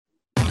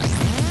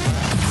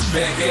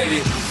Back at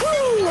it.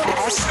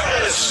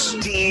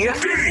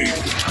 STP,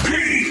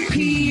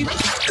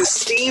 the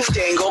Steve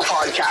Dangle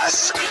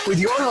Podcast, with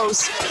your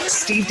hosts,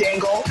 Steve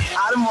Dangle,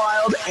 Adam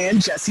Wilde, and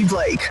Jesse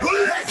Blake.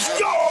 Let's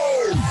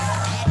go!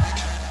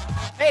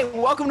 Hey,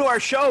 welcome to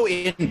our show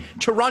in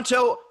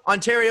Toronto,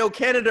 Ontario,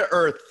 Canada,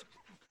 Earth,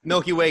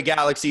 Milky Way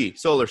galaxy,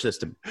 solar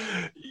system.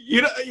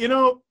 You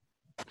know,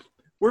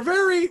 we're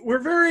very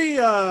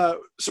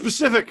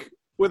specific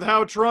with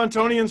how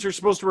Torontonians are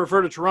supposed to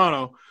refer to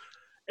Toronto,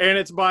 and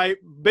it's by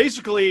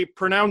basically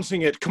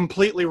pronouncing it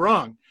completely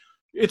wrong.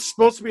 It's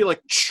supposed to be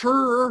like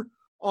Toronto.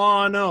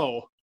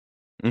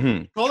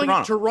 Mm-hmm. Calling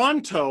it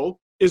Toronto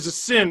is a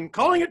sin.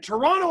 Calling it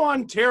Toronto,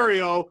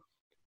 Ontario.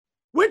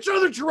 Which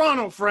other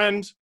Toronto,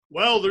 friend?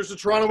 Well, there's a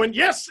Toronto one.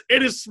 Yes,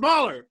 it is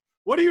smaller.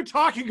 What are you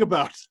talking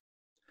about?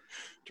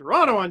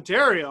 Toronto,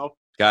 Ontario.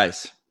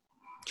 Guys,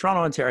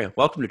 Toronto, Ontario.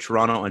 Welcome to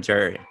Toronto,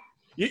 Ontario.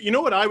 You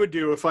know what I would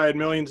do if I had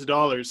millions of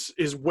dollars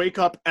is wake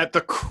up at the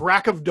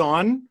crack of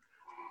dawn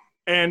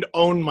and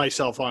own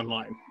myself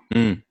online.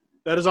 Mm.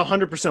 That is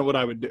 100% what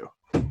I would do.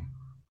 Do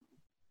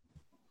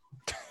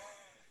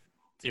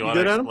you want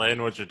to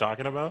explain what you're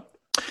talking about?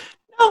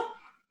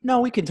 No,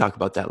 we can talk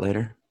about that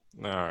later.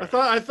 All right.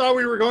 I thought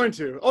we were going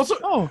to. Also,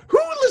 who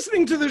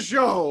listening to the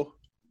show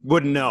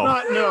wouldn't know?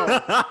 not know?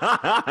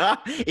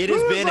 It Who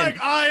has is been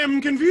like, I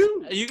am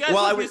confused. You guys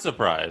Well, would be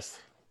surprised.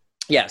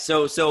 Yeah,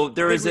 so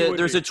there's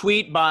a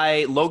tweet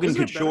by Logan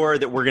Isn't it Couture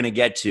that we're going to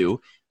get to,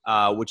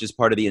 which is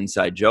part of the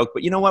inside joke.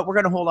 But you know what? We're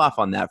going to hold off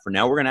on that for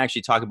now. We're going to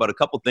actually talk about a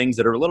couple things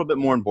that are a little bit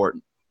more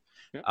important.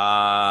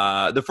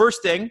 Yeah. The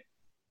first thing,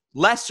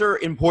 lesser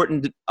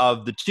important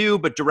of the two,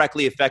 but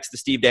directly affects the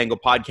Steve Dangle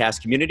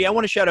podcast community. I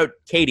want to shout out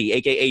Katie,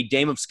 a.k.a.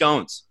 Dame of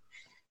Scones.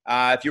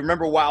 If you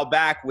remember a while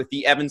back with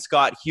the Evan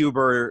Scott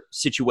Huber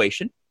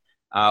situation,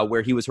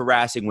 where he was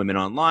harassing women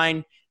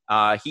online,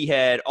 he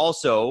had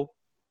also...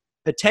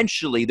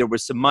 potentially there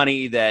was some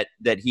money that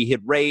he had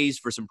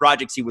raised for some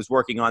projects he was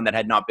working on that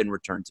had not been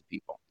returned to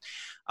people.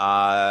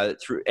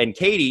 And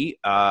Katie,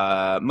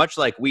 much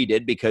like we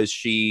did, because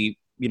she,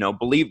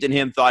 believed in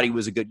him, thought he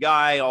was a good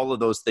guy, all of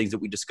those things that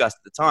we discussed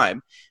at the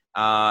time,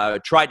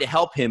 tried to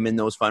help him in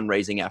those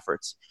fundraising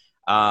efforts.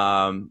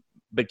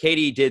 But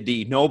Katie did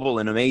the noble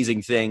and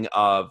amazing thing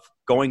of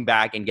going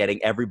back and getting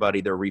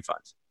everybody their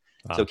refunds.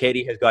 Wow. So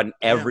Katie has gotten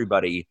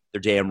everybody their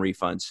damn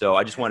refunds. So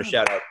I just want to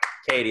shout out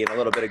Katie and a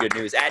little bit of good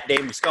news at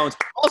Dame of Scones.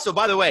 Also,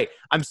 by the way,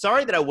 I'm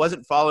sorry that I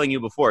wasn't following you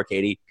before,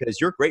 Katie,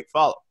 because you're a great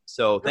follow.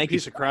 So thank you.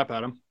 Piece of crap,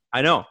 Adam.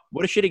 I know.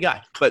 What a shitty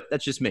guy, but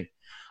that's just me.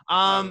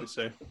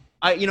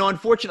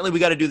 Unfortunately, we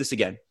got to do this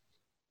again.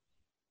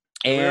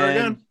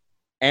 And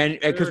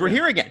because we're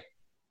here again.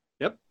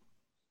 Yep.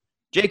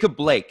 Jacob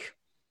Blake.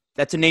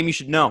 That's a name you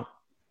should know.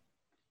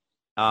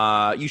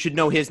 You should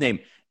know his name.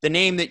 The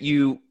name that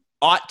you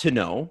ought to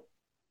know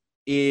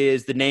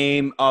is the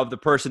name of the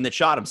person that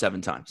shot him 7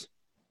 times.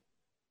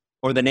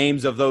 Or the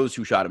names of those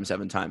who shot him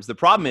 7 times. The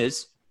problem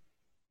is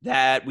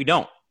that we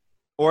don't.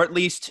 Or at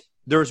least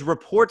there's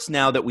reports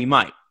now that we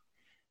might.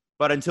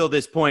 But until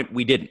this point,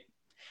 we didn't.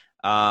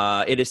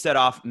 It has set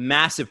off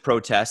massive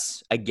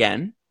protests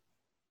again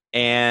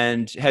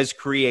and has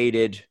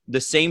created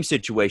the same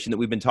situation that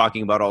we've been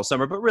talking about all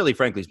summer, but really,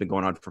 frankly, it's been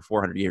going on for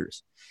 400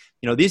 years.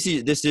 This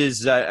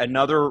is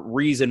another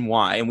reason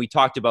why, and we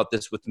talked about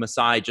this with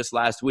Masai just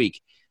last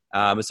week,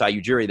 Masai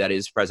Ujiri, that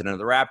is, president of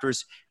the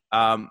Raptors.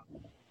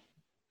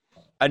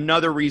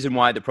 Another reason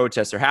why the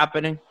protests are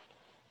happening,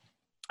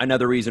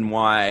 another reason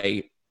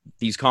why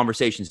these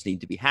conversations need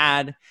to be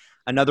had,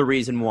 another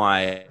reason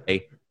why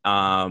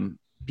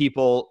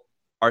people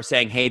are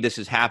saying, hey, this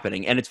is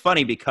happening. And it's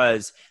funny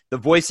because the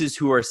voices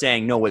who are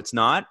saying, no, it's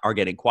not, are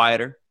getting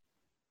quieter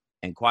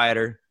and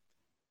quieter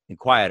and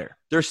quieter.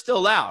 They're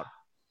still loud,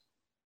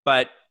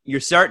 but you're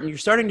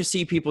starting to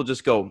see people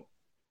just go,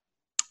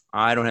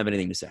 I don't have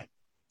anything to say.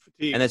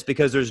 Fatigue. And that's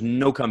because there's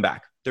no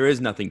comeback. There is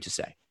nothing to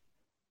say.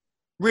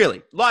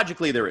 Really,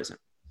 logically, there isn't.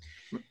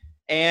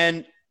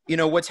 And,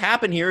 what's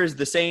happened here is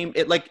the same.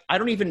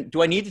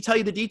 Do I need to tell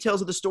you the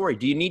details of the story?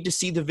 Do you need to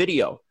see the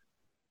video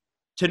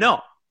to know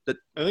that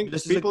I think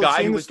this is people a guy have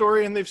seen who the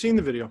story and they've seen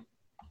the video.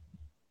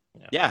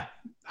 Yeah.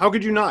 How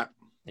could you not?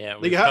 Yeah.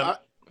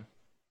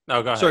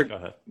 No, go ahead. Sorry. Go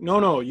ahead.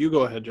 No, you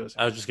go ahead, Joseph.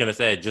 I was just going to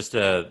say, just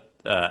to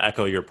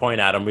echo your point,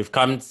 Adam, we've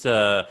come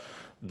to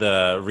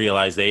the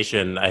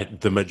realization,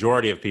 the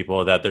majority of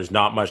people, that there's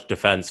not much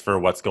defense for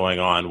what's going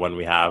on when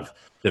we have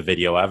the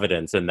video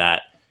evidence, and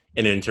that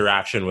an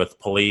interaction with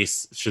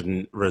police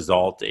shouldn't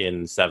result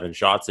in 7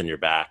 shots in your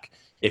back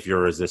if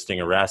you're resisting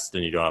arrest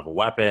and you don't have a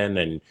weapon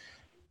and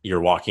you're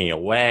walking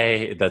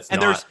away. There's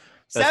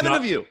 7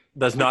 of you.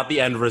 That's not the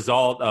end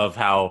result of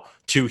how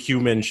 2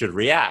 humans should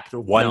react.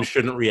 One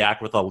shouldn't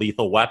react with a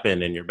lethal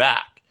weapon in your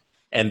back.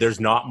 And there's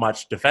not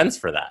much defense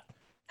for that.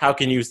 How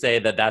can you say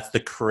that that's the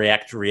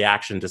correct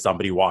reaction to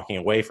somebody walking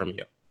away from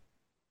you?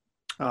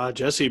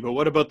 Jesse, but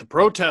what about the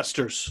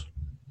protesters?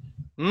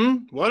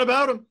 What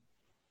about them?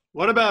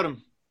 What about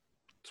them?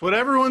 It's what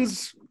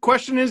everyone's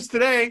question is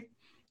today,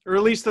 or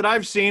at least that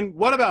I've seen.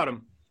 What about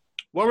them?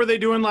 What were they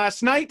doing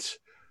last night?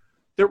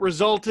 that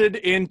resulted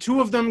in 2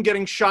 of them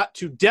getting shot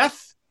to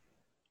death?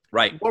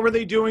 Right. What were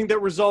they doing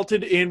that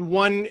resulted in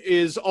one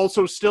is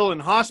also still in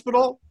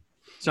hospital?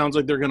 Sounds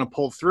like they're going to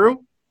pull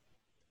through.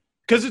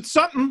 Because it's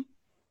something.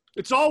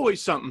 It's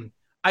always something.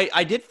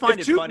 I did find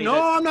it funny.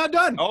 No, I'm not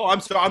done. Oh,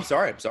 I'm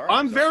sorry.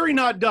 I'm very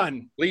not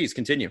done. Please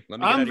continue.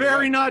 I'm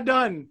very not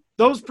done.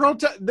 Those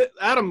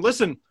Adam,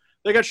 listen,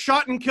 they got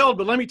shot and killed,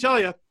 but let me tell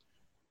you,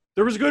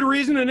 there was a good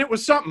reason, and it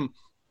was something.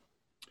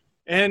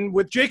 And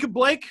with Jacob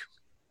Blake,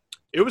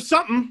 it was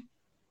something.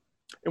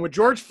 And with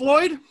George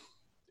Floyd,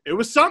 it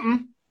was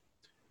something.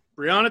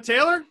 Breonna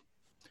Taylor,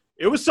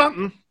 it was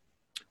something.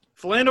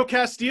 Philando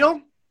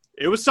Castile,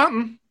 it was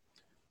something.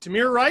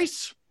 Tamir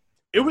Rice,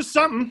 it was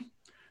something.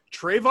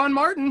 Trayvon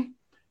Martin,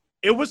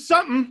 it was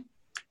something.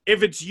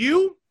 If it's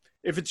you,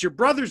 if it's your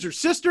brothers or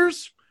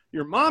sisters,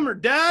 your mom or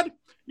dad,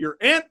 your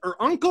aunt or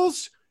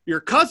uncles, your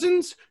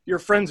cousins, your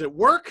friends at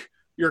work,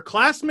 your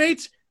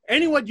classmates,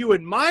 anyone you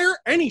admire,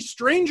 any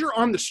stranger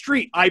on the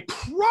street, I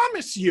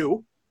promise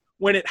you,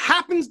 when it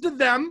happens to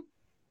them,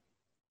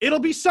 it'll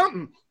be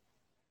something.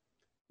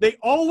 They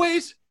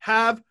always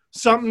have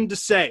something to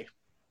say.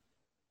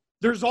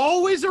 There's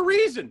always a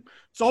reason.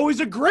 It's always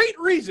a great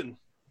reason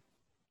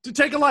to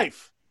take a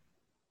life.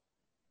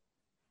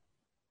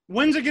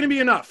 When's it going to be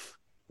enough?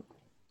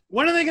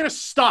 When are they going to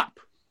stop?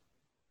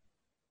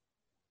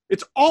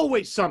 It's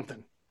always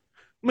something.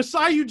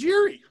 Masai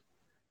Ujiri,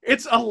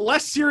 it's a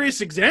less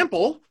serious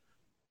example,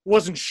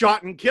 wasn't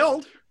shot and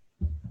killed.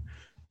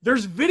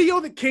 There's video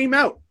that came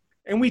out,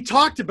 and we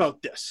talked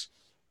about this.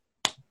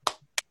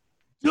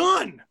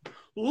 Done.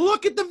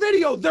 Look at the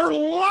video. They're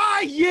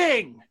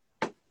lying.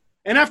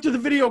 And after the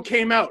video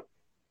came out,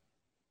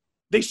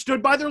 they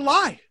stood by their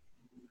lie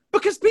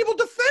because people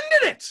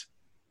defended it.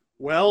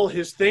 Well,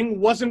 his thing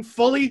wasn't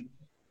fully.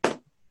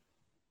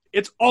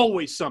 It's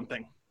always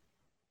something.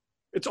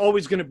 It's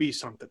always going to be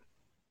something.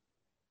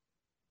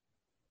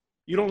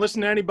 You don't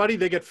listen to anybody,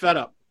 they get fed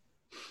up.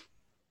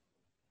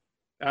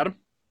 Adam?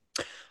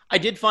 I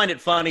did find it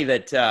funny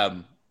that,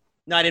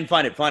 no, I didn't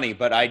find it funny,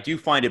 but I do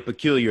find it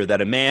peculiar that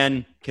a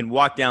man can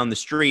walk down the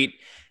street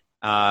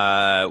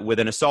with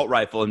an assault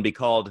rifle and be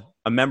called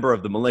a member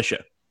of the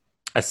militia.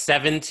 A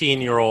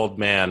 17-year-old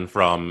man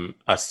from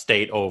a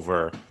state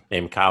over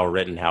named Kyle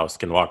Rittenhouse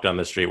can walk down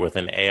the street with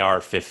an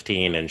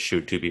AR-15 and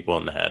shoot 2 people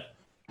in the head.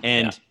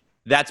 And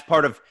that's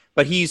part of,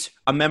 but he's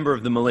a member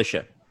of the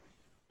militia.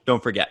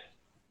 Don't forget.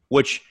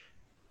 Which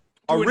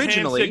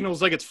originally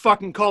signals like it's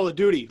fucking Call of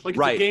Duty, like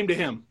it's a game to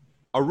him.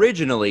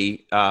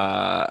 Originally,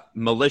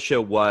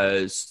 militia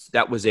was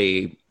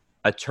a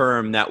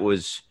term that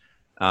was,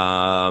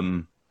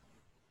 a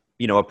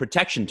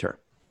protection term.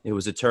 It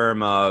was a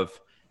term of,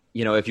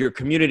 if your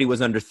community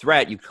was under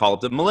threat, you call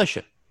it the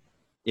militia.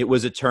 It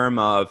was a term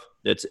of,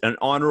 it's an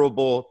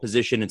honorable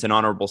position. It's an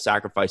honorable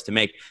sacrifice to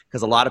make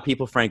because a lot of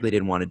people, frankly,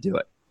 didn't want to do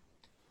it.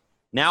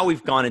 Now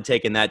we've gone and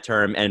taken that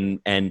term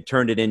and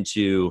turned it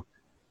into,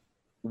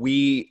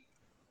 we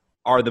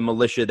are the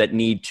militia that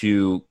need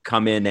to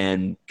come in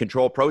and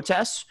control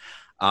protests.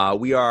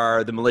 We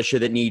are the militia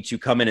that need to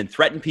come in and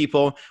threaten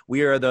people.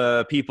 We are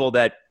the people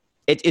that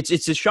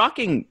it's a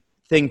shocking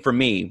thing for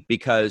me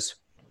because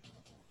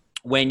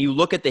when you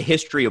look at the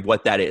history of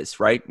what that is,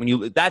 right?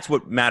 That's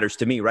what matters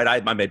to me, right?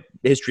 I'm a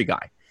history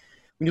guy.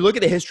 When you look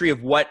at the history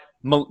of what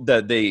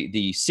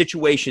the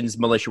situations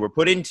militia were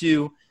put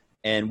into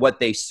and what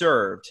they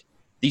served,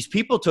 these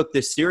people took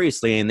this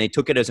seriously and they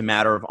took it as a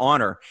matter of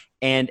honor.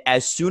 And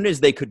as soon as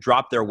they could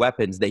drop their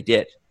weapons, they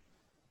did.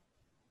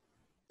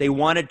 They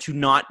wanted to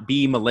not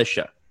be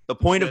militia. The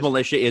point of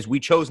militia is we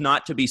chose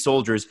not to be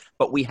soldiers,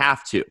 but we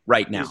have to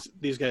right now.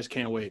 These guys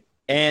can't wait.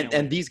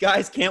 And these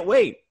guys can't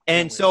wait.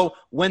 And so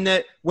when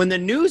the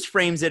news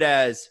frames it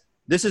as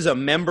this is a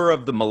member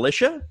of the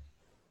militia,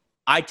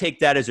 I take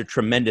that as a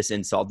tremendous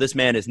insult. This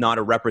man is not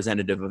a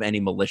representative of any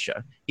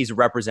militia. He's a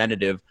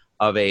representative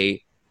of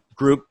a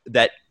group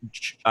that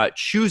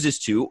chooses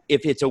to.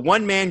 If it's a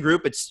one-man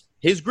group, it's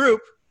his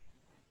group.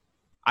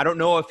 I don't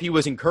know if he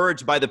was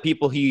encouraged by the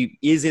people he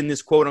is in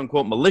this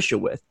quote-unquote militia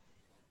with.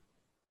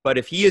 But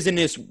if he is in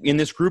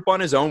this group on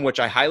his own, which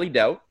I highly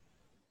doubt,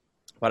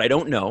 but I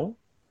don't know,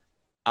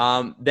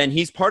 then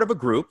he's part of a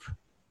group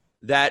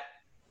that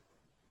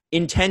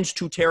intends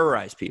to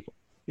terrorize people.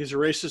 He's a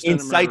racist and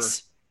a murderer.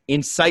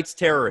 Incites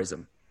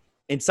terrorism.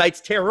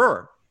 Incites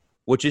terror,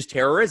 which is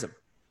terrorism.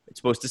 It's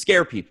supposed to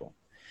scare people.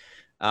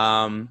 We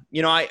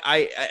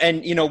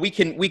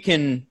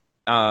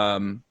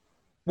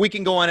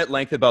can go on at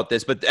length about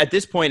this, but at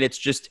this point, it's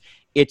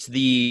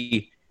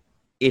the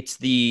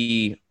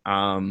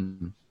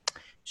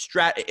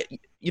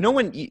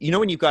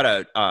when you've got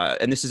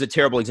and this is a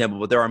terrible example,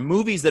 but there are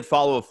movies that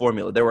follow a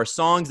formula. There are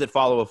songs that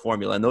follow a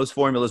formula, and those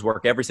formulas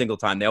work every single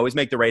time. They always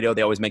make the radio.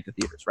 They always make the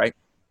theaters, right?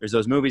 There's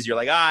those movies you're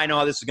like, I know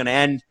how this is going to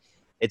end.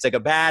 It's like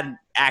a bad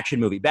action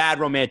movie, bad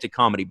romantic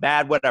comedy,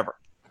 bad whatever.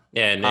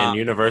 Yeah, and in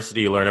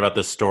university, you learn about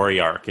the story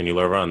arc, and you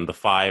learn on the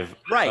 5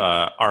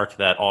 arc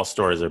that all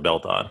stories are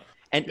built on.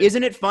 And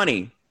isn't it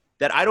funny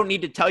that I don't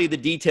need to tell you the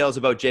details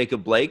about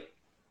Jacob Blake?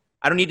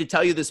 I don't need to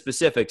tell you the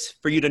specifics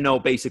for you to know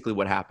basically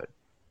what happened.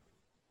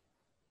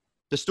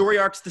 The story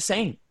arc's the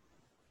same.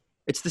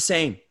 It's the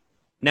same.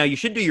 Now, you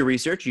should do your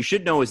research. You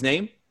should know his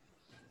name.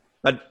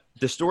 But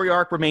the story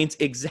arc remains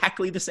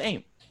exactly the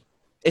same.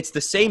 It's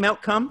the same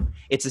outcome.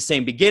 It's the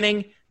same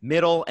beginning,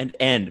 middle, and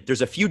end.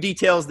 There's a few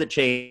details that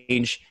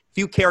change,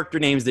 few character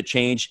names that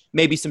change,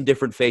 maybe some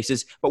different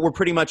faces, but we're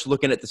pretty much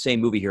looking at the same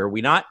movie here, are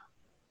we not?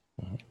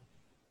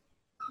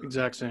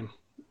 Exact same.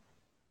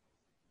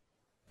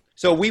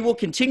 So we will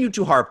continue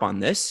to harp on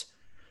this.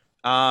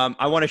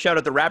 I want to shout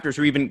out the Raptors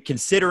who are even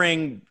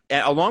considering,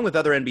 along with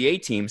other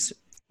NBA teams,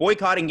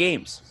 boycotting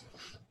games.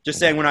 Just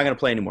saying we're not going to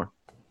play anymore.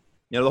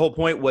 You know, the whole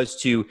point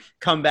was to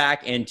come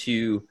back and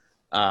to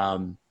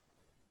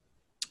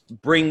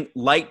bring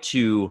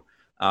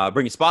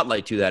a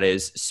spotlight to, that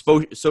is,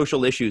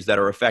 social issues that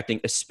are affecting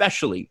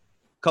especially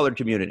colored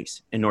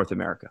communities in North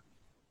America.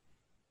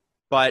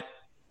 But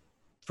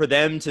for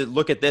them to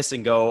look at this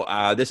and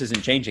go, this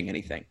isn't changing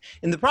anything.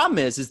 And the problem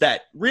is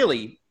that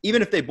really,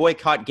 even if they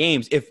boycott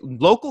games, if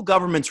local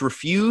governments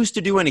refuse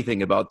to do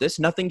anything about this,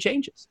 nothing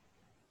changes.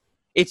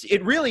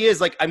 It really is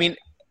like, I mean,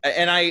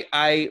 and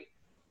I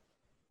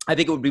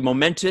think it would be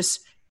momentous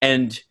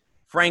and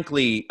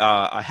frankly,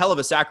 a hell of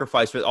a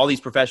sacrifice for all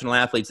these professional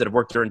athletes that have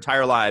worked their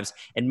entire lives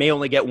and may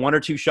only get one or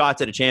two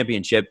shots at a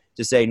championship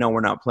to say, no,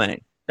 we're not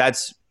playing.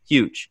 That's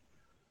huge.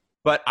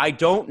 But I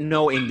don't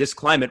know in this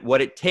climate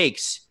what it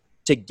takes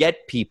to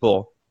get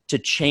people to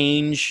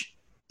change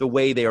the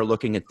way they are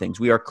looking at things.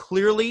 We are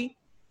clearly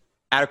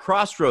at a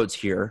crossroads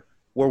here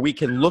where we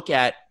can look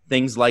at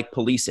things like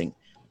policing,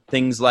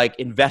 things like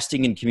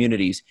investing in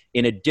communities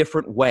in a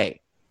different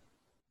way.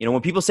 You know,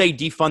 when people say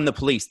defund the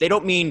police, they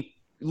don't mean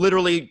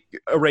literally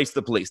erase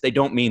the police. They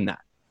don't mean that.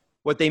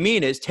 What they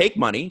mean is take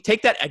money,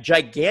 take that a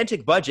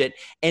gigantic budget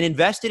and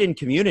invest it in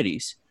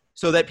communities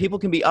so that people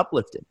can be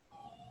uplifted.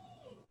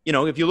 You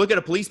know, if you look at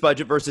a police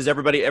budget versus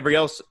every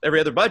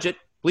other budget,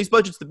 police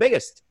budget's the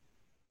biggest.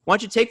 Why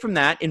don't you take from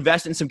that,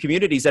 invest in some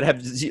communities that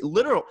have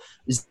literal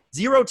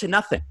zero to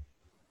nothing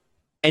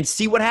and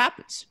see what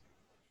happens.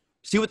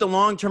 See what the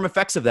long-term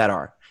effects of that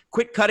are.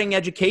 Quit cutting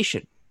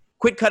education.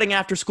 Quit cutting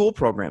after-school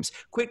programs.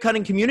 Quit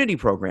cutting community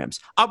programs.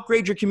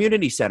 Upgrade your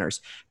community centers.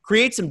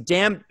 Create some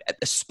damn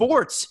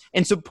sports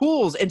and some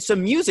pools and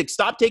some music.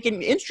 Stop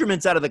taking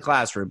instruments out of the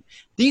classroom.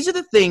 These are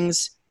the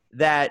things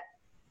that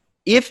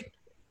if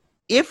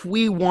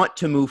we want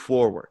to move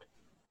forward,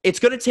 it's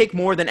going to take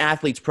more than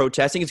athletes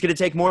protesting. It's going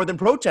to take more than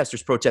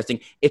protesters protesting.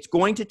 It's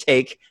going to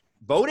take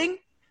voting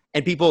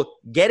and people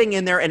getting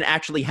in there and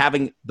actually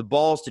having the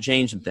balls to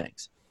change some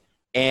things.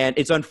 And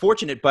it's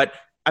unfortunate, but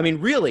I mean,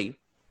 really,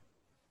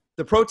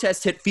 the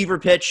protests hit fever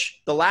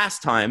pitch the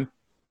last time,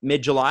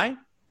 mid-July.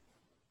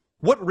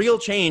 What real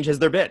change has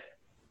there been?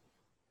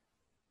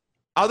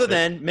 Other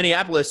than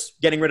Minneapolis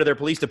getting rid of their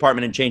police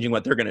department and changing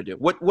what they're going to do.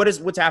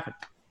 What's happened?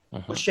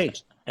 What's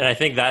changed? And I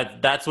think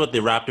that's what the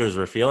Raptors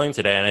were feeling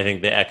today. And I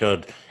think they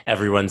echoed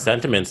everyone's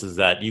sentiments is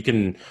that we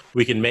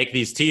can make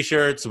these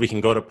T-shirts, we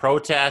can go to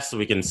protests,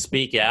 we can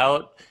speak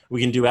out,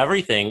 we can do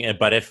everything.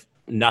 But if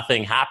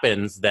nothing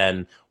happens,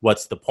 then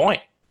what's the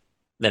point?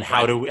 Then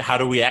how do we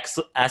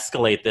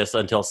escalate this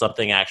until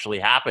something actually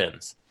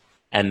happens?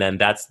 And then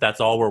that's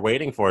all we're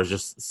waiting for is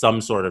just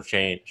some sort of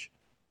change.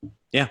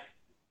 Yeah.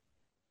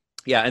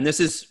 Yeah. And this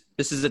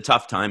is a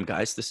tough time,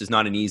 guys. This is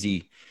not an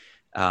easy,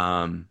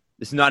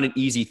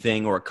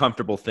 thing or a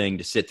comfortable thing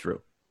to sit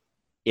through.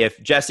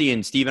 If Jesse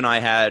and Steve and I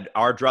had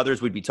our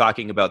druthers, we'd be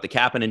talking about the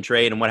Kapanen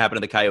trade and what happened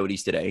to the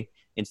Coyotes today.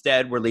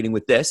 Instead, we're leading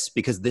with this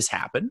because this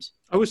happened.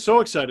 I was so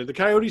excited. The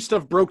Coyote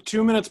stuff broke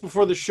 2 minutes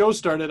before the show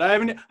started. I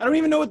don't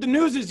even know what the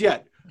news is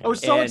yet. I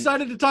was so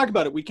excited to talk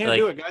about it. We can't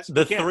do it, guys.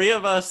 The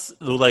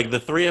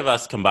three of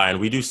us combined,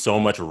 we do so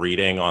much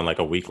reading on like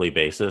a weekly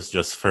basis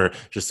just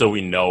so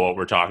we know what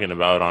we're talking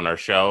about on our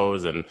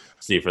shows, and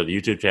Steve for the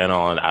YouTube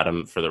channel and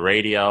Adam for the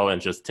radio.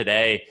 And just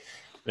today,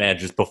 man,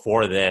 just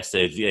before this,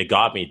 it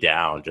got me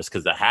down just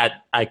because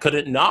I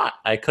couldn't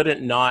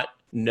not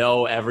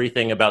know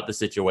everything about the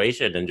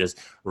situation, and just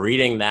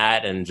reading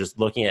that and just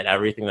looking at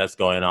everything that's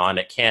going on,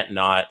 it can't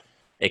not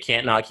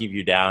keep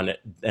you down,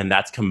 and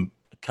that's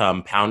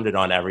compounded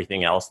on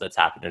everything else that's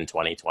happened in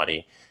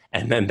 2020,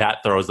 and then that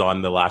throws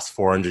on the last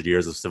 400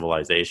 years of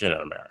civilization in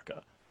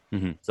America.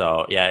 Mm-hmm.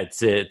 So yeah,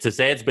 to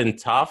say it's been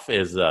tough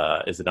is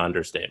an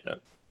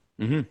understatement.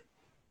 Mm-hmm.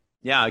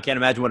 Yeah, I can't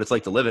imagine what it's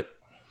like to live it.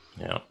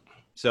 Yeah.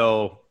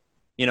 So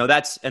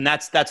that's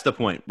the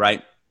point,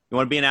 right? You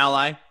want to be an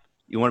ally.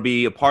 You want to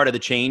be a part of the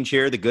change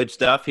here, the good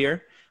stuff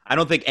here. I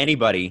don't think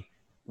anybody,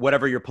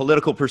 whatever your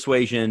political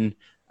persuasion,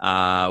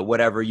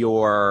 whatever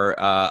your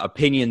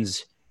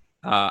opinions,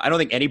 I don't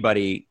think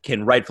anybody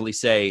can rightfully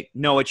say,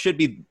 no, it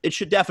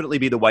should definitely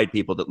be the white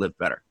people that live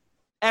better.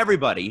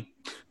 Everybody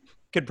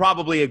could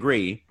probably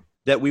agree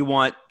that we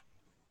want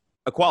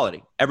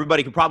equality.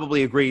 Everybody could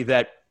probably agree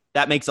that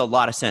makes a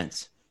lot of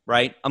sense,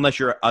 right? Unless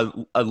you're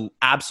an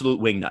absolute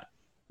wingnut.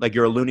 Like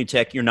you're a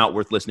lunatic, you're not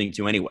worth listening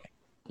to anyway.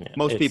 Yeah,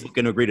 most people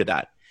can agree to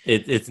that.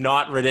 It's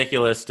not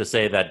ridiculous to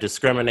say that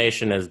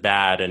discrimination is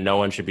bad and no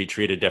one should be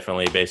treated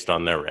differently based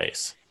on their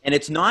race. And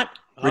it's not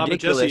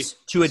ridiculous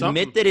to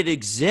admit that it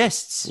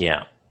exists.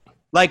 Yeah.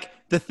 Like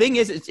the thing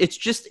is,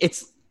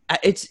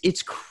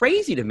 it's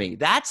crazy to me.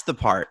 That's the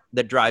part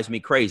that drives me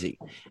crazy.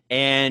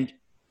 And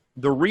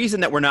the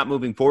reason that we're not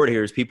moving forward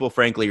here is people,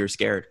 frankly, are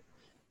scared.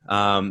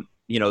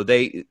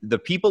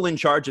 The people in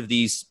charge of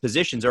these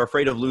positions are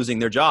afraid of losing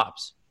their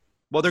jobs.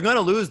 Well, they're going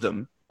to lose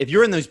them. If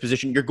you're in this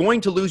position, you're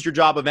going to lose your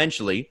job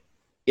eventually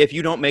if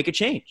you don't make a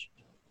change.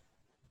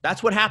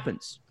 That's what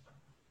happens.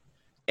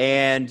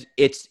 And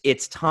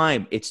it's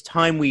time. It's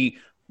time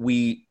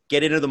we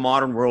get into the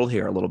modern world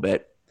here a little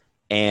bit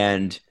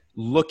and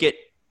look at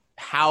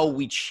how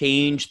we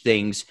change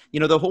things.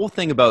 The whole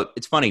thing about,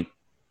 it's funny,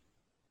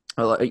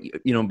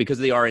 because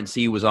the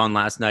RNC was on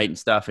last night and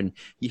stuff, and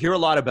you hear a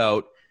lot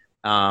about,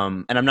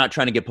 and I'm not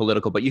trying to get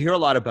political, but you hear a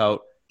lot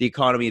about the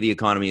economy.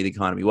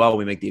 Well,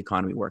 we make the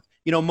economy work.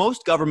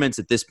 Most governments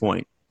at this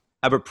point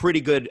have a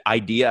pretty good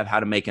idea of how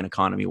to make an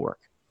economy work.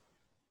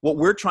 What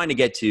we're trying to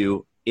get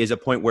to is a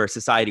point where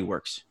society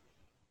works,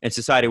 and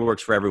society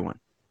works for everyone.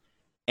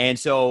 And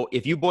so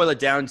if you boil it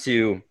down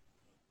to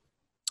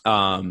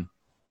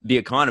the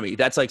economy,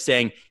 that's like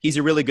saying he's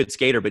a really good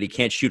skater, but he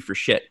can't shoot for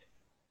shit.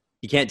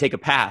 He can't take a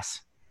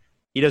pass.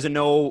 He has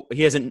no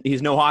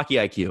hockey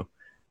IQ.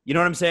 You know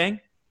what I'm saying?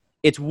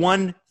 It's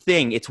one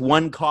thing. It's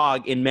one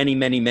cog in many,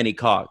 many, many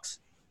cogs.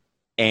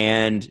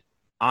 And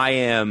I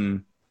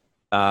am,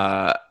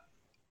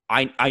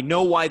 I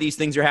know why these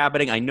things are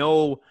happening. I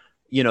know,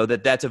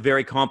 that's a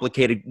very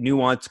complicated,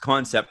 nuanced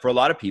concept for a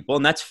lot of people,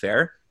 and that's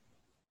fair.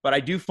 But I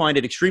do find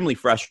it extremely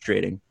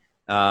frustrating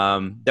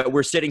that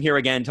we're sitting here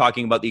again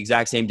talking about the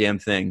exact same damn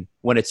thing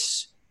when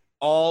it's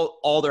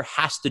all that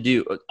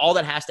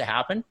has to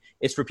happen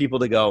is for people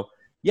to go,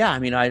 yeah, I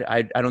mean,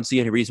 I don't see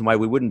any reason why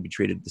we wouldn't be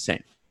treated the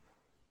same.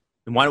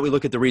 And why don't we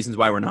look at the reasons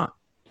why we're not?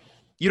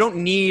 You don't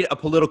need a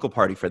political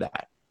party for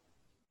that.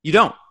 You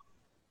don't.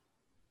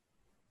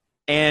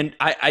 And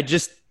I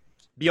just,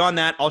 beyond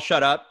that, I'll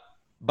shut up.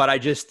 But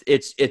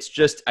it's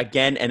just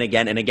again and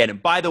again and again.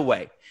 And by the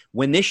way,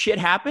 when this shit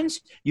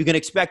happens, you can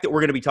expect that we're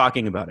going to be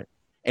talking about it.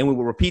 And we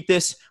will repeat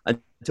this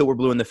until we're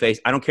blue in the face.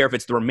 I don't care if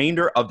it's the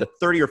remainder of the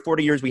 30 or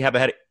 40 years we have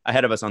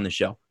ahead of us on this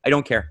show. I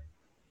don't care.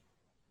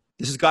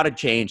 This has got to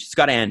change. It's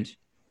got to end.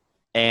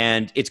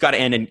 And it's got to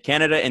end in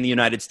Canada and the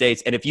United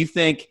States. And if you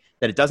think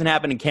that it doesn't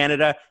happen in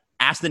Canada,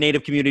 ask the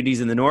Native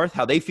communities in the North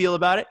how they feel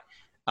about it.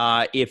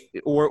 Or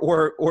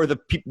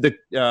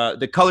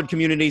the colored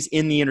communities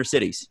in the inner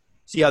cities.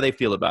 See how they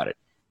feel about it.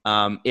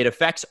 It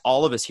affects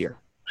all of us here.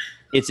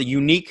 It's a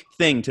unique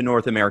thing to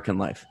North American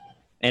life.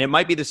 And it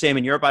might be the same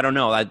in Europe. I don't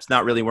know. That's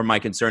not really where my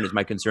concern is.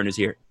 My concern is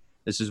here.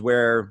 This is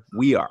where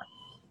we are.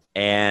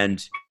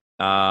 And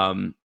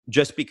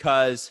just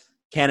because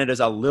Canada's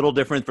a little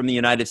different from the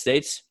United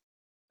States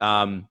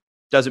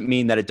doesn't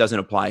mean that it doesn't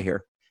apply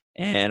here.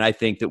 And I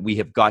think that we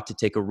have got to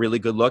take a really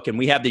good look. And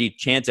we have the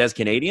chance as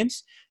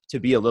Canadians to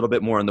be a little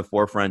bit more in the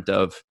forefront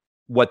of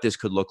what this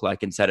could look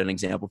like and set an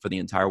example for the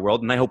entire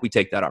world. And I hope we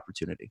take that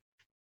opportunity.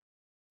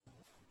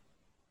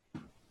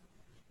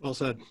 Well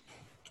said.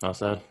 Well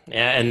said.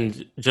 Yeah,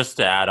 and just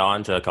to add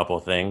on to a couple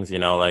of things,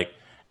 the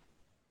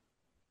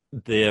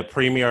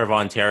Premier of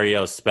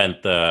Ontario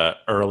spent the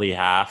early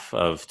half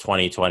of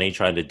 2020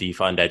 trying to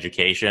defund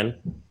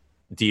education.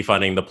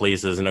 Defunding the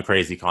police isn't a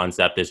crazy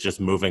concept. It's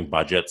just moving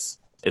budgets.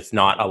 It's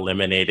not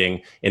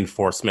eliminating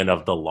enforcement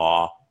of the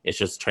law. It's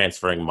just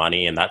transferring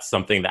money, and that's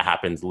something that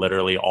happens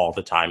literally all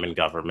the time in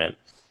government.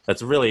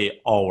 That's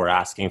really all we're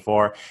asking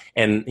for.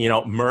 And,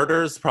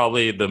 murder is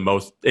probably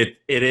it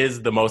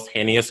is the most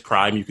heinous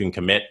crime you can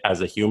commit as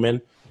a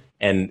human.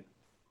 And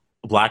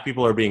Black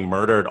people are being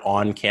murdered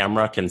on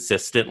camera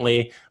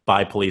consistently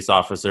by police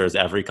officers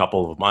every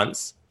couple of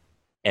months,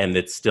 and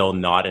it's still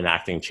not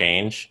enacting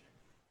change.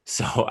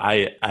 So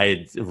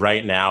I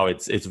right now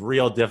it's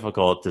real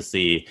difficult to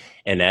see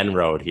an end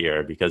road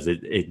here because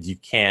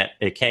it can't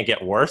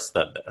get worse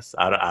than this.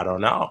 I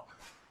don't know.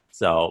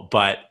 So,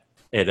 but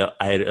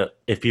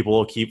if people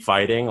will keep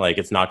fighting, like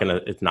it's not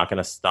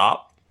gonna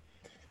stop,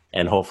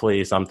 and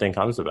hopefully something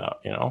comes about.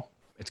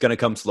 It's gonna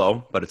come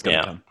slow, but it's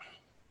gonna come.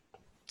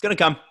 It's gonna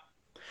come.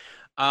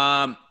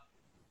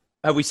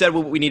 Have we said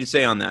what we need to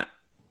say on that?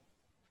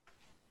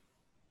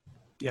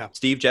 Yeah.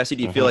 Steve, Jesse,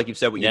 do you feel like you've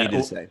said what you needed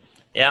to say?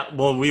 Yeah,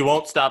 well, we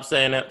won't stop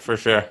saying it for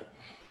sure.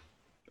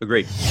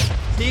 Agreed.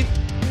 Steve,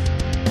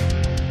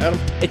 Adam,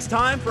 it's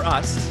time for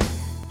us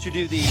to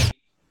do the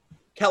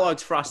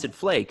Kellogg's Frosted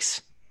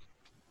Flakes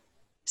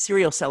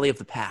cereal Selly of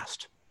the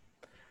past.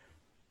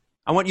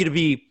 I want you to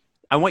be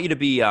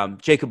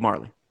Jacob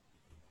Marley.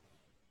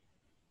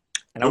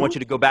 And I want you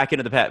to go back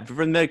into the past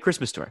from the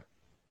Christmas story.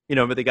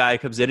 Where the guy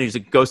comes in and he's a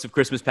ghost of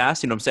Christmas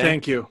past. You know what I'm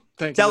saying? Thank you.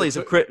 Sellies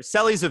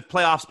of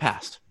playoffs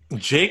past.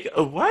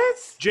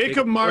 What?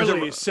 Jacob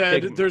Marley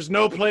said, "There's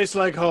no place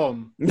like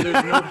home.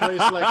 There's no place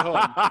like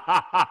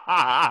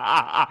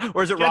home."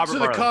 Where's it, Get Robert to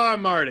the Marley? car,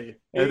 Marty.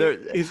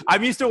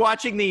 I'm used to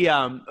watching the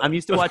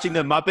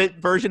Muppet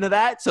version of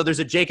that. So there's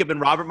a Jacob and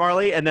Robert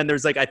Marley, and then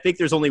there's I think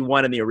there's only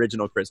one in the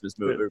original Christmas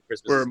movie.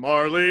 We're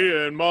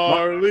Marley and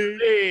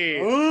Marley.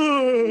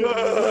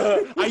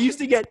 I used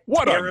to get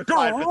What a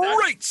terrified with that.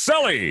 great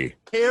Sally!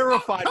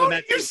 Terrified Oh, when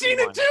that. you've seen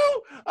it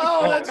too?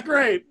 Oh, that's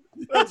great.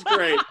 That's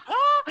great.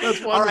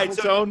 That's wonderful, All right,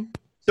 so- Tone.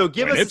 So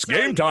give When us. it's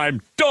game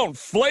time, don't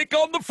flake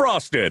on the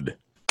frosted.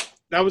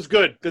 That was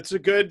good. That's a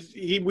good.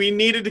 We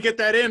needed to get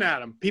that in,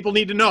 Adam. People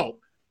need to know.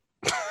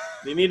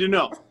 They need to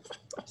know.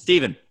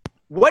 Stephen,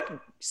 what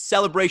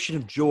celebration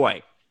of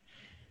joy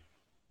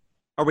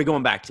are we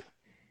going back to?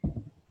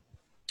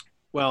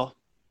 Well,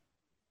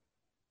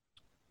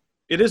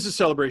 it is a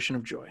celebration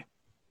of joy,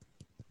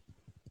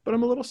 but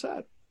I'm a little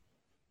sad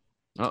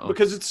Uh-oh.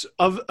 because it's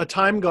of a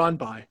time gone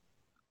by.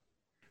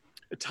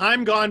 A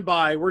time gone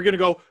by. We're going to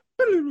go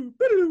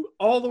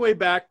all the way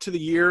back to the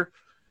year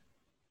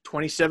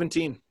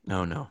 2017.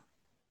 Oh, no.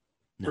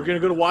 We're going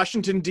to go to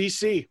Washington,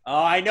 D.C.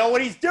 Oh, I know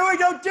what he's doing.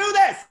 Don't do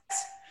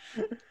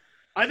this.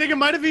 I think it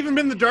might have even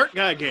been the Dart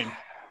Guy game.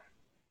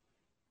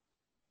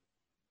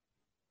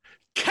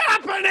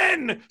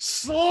 Kapanen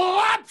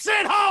slaps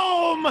it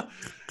home.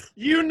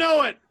 You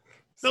know it.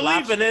 The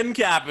Leafs. Slapping in,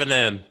 capping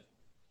in.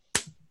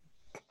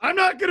 I'm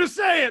not going to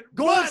say it.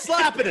 Goal but-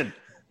 slapping in.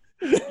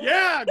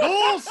 Yeah,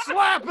 goal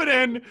slapping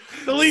in.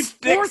 The Leafs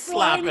Stick fourth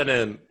line. slapping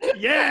in.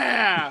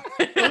 Yeah.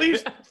 The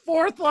Leafs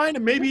fourth line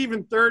and maybe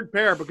even third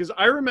pair because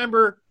I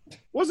remember,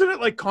 wasn't it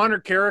like Connor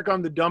Carrick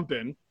on the dump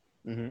in?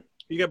 Mm-hmm.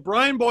 You got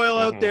Brian Boyle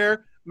out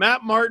there,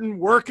 Matt Martin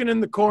working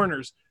in the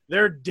corners.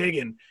 They're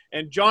digging.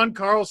 And John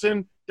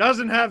Carlson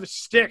doesn't have a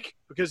stick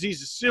because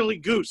he's a silly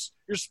goose.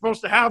 You're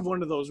supposed to have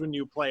one of those when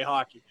you play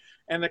hockey.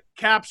 And the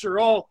Caps are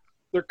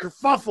they're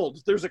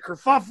kerfuffled. There's a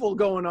kerfuffle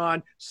going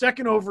on.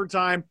 Second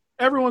overtime.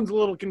 Everyone's a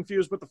little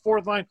confused, but the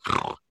fourth line,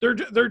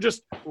 they're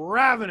just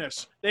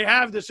ravenous. They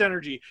have this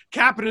energy.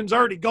 Kapanen's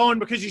already going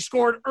because he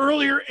scored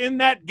earlier in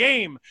that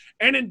game.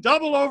 And in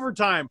double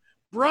overtime,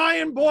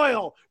 Brian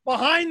Boyle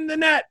behind the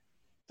net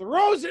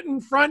throws it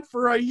in front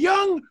for a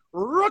young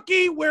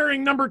rookie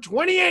wearing number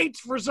 28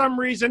 for some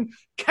reason,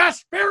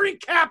 Kasperi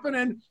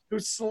Kapanen, who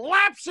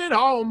slaps it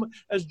home,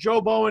 as Joe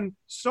Bowen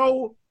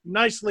so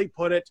nicely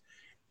put it.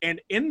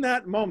 And in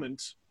that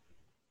moment,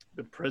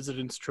 the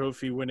President's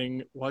Trophy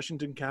winning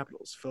Washington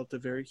Capitals felt a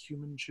very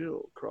human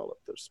chill crawl up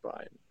their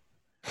spine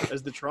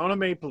as the Toronto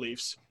Maple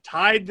Leafs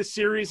tied the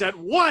series at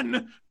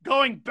 1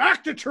 going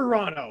back to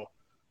Toronto.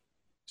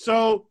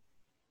 So,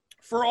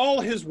 for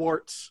all his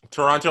warts,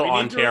 Toronto, We need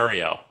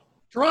Ontario.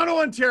 Toronto,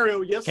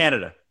 Ontario, yes.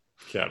 Canada.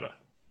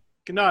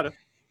 Canada.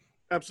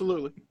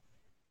 Absolutely.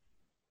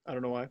 I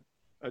don't know why.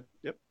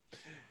 Yep.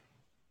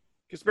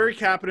 Kasperi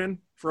Kapanen,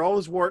 for all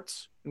his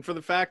warts and for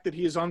the fact that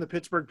he is on the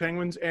Pittsburgh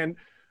Penguins, and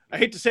I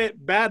hate to say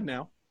it, bad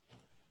now.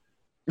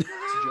 It's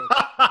a joke.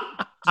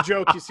 It's a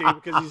joke, you see,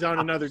 because he's on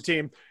another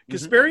team.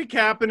 Kasperi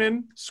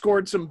Kapanen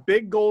scored some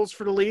big goals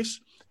for the Leafs.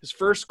 His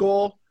first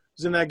goal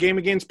was in that game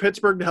against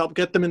Pittsburgh to help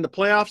get them in the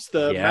playoffs,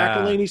 the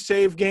McElhinney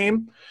save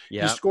game.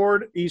 Yeah.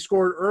 He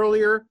scored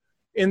earlier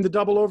in the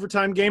double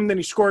overtime game, then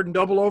he scored in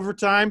double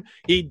overtime.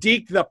 He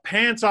deked the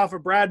pants off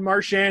of Brad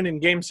Marchand in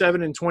Game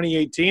 7 in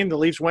 2018. The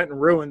Leafs went and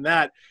ruined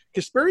that.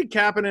 Kasperi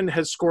Kapanen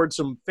has scored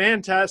some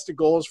fantastic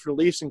goals for the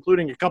Leafs,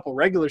 including a couple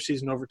regular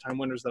season overtime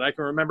winners that I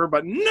can remember,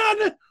 but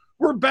none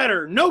were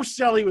better. No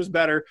Selly was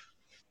better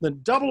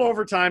than double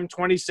overtime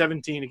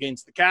 2017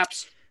 against the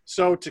Caps.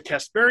 So to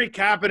Kasperi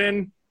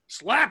Kapanen,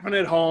 slapping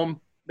it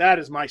home, that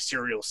is my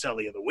serial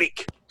Selly of the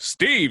week.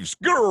 Steve's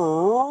great.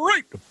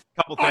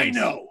 Couple things. I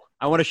know.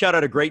 I want to shout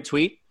out a great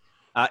tweet.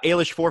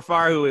 Ailish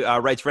Forfar, who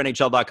writes for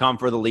NHL.com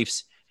for the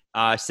Leafs,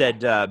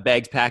 said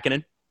Bags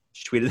Packinen.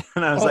 She tweeted,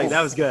 and I was like,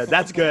 that was good.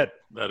 That's good.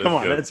 That is Come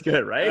on, good. that's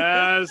good, right?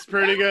 That's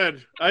pretty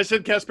good. I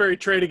said Kasperi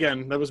trade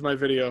again. That was my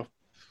video.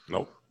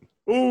 Nope.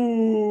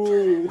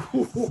 Ooh.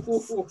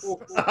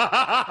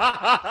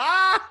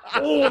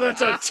 Oh,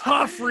 that's a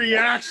tough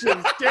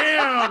reaction.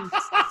 Damn.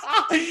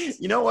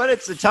 You know what?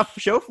 It's a tough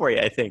show for you,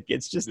 I think.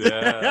 It's just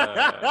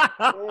Yeah.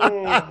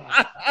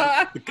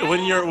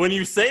 Oh. when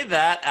you say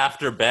that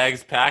after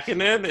Bags packing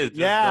in, it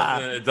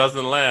just it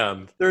doesn't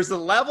land. there's a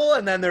level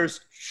and then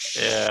there's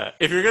Yeah.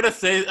 If you're gonna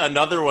say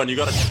another one, you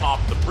gotta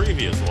top the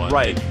previous one.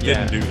 Right, It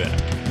yeah. didn't do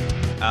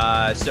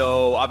that.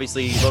 So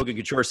obviously Logan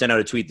Couture sent out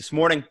a tweet this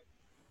morning.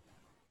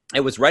 It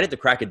was right at the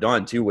crack of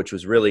dawn too, which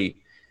was really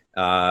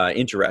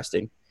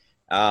interesting.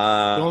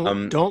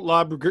 Don't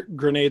lob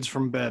grenades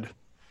from bed.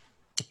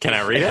 Can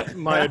I read it?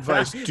 My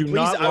advice: do Please,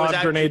 not I was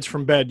lob grenades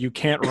from bed. You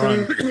can't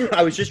run.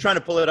 I was just trying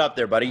to pull it up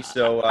there, buddy.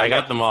 So I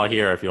got them all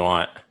here if you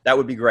want. that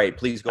would be great.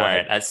 Please go All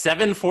ahead. right. At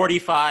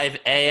 7:45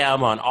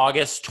 a.m. on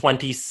August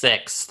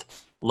 26th,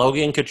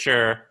 Logan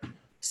Couture,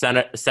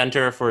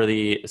 center for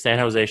the San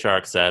Jose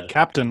Sharks, said,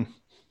 Captain.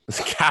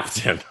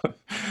 Captain,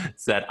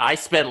 said, I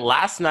spent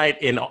last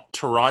night in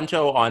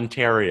Toronto,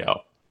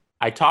 Ontario.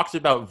 I talked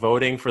about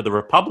voting for the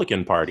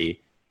Republican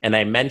Party and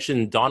I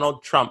mentioned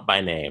Donald Trump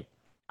by name.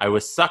 I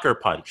was sucker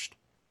punched.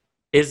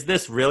 Is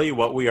this really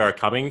what we are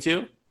coming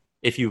to?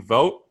 If you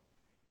vote,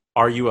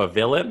 are you a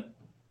villain?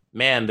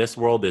 Man, this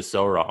world is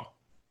so wrong.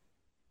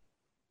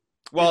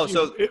 Well,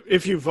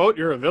 if you vote,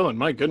 you're a villain.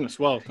 My goodness.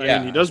 Well, I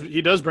Yeah. mean,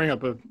 he does bring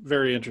up a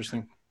very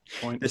interesting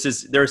point.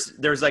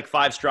 there's like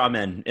 5 straw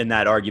men in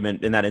that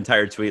argument, in that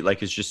entire tweet.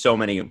 Like, it's just so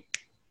many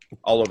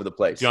all over the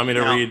place. Do you want me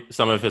to read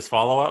some of his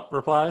follow-up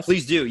replies?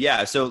 Please do,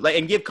 yeah. So,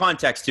 and give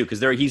context too,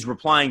 because he's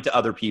replying to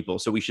other people,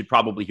 so we should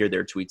probably hear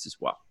their tweets as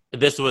well.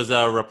 This was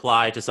a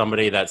reply to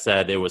somebody that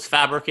said it was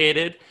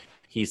fabricated.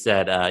 He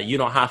said, you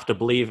don't have to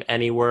believe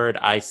any word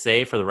I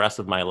say for the rest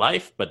of my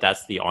life, but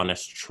that's the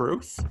honest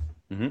truth.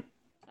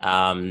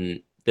 Mm-hmm.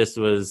 This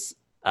was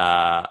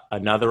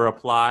another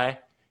reply.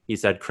 He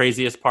said,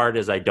 craziest part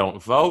is I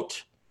don't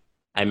vote.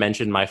 I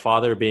mentioned my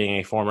father being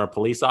a former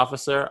police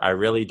officer. I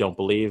really don't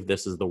believe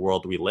this is the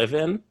world we live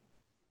in.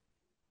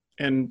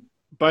 And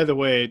by the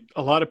way,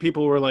 a lot of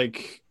people were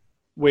like,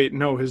 wait,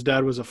 no, his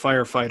dad was a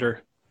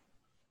firefighter.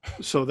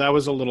 So that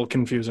was a little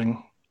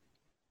confusing.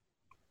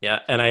 Yeah,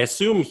 and I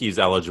assume he's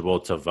eligible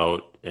to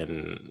vote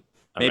in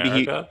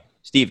America.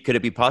 Steve, could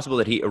it be possible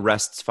that he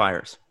arrests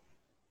fires?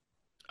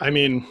 I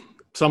mean,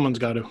 someone's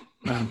got to.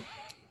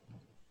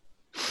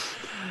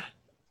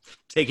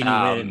 Taking you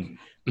in,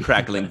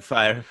 crackling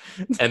fire.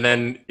 And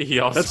then he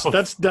also...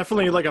 That's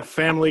definitely like a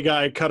Family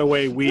Guy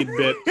cutaway weed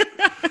bit.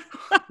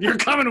 You're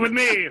coming with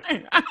me.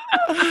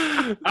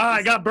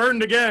 I got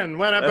burned again.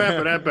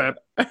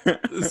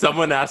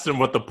 Someone asked him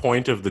what the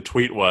point of the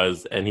tweet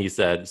was, and he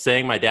said,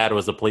 saying my dad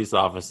was a police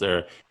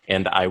officer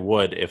and I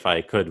would if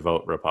I could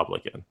vote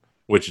Republican,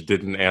 which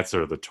didn't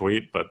answer the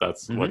tweet, but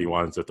that's what he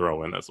wanted to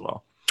throw in as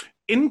well.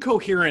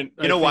 Incoherent.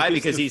 You know why?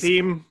 Because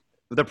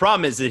the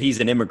problem is that he's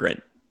an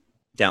immigrant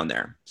down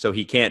there, so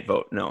he can't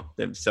vote. No,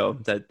 so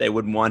that they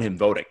wouldn't want him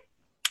voting.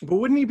 But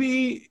wouldn't he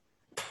be?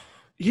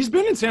 He's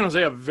been in San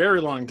Jose a very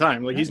long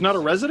time. Like, he's not a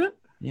resident?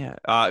 Yeah.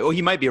 Well,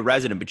 he might be a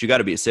resident, but you got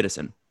to be a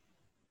citizen.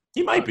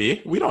 He might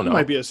be. We don't know. He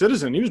might be a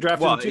citizen. He was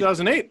drafted in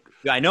 2008.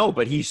 I know,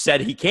 but he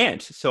said he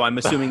can't, so I'm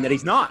assuming that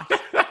he's not.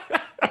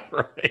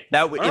 Right.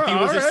 If he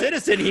was a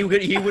citizen, he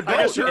would vote. I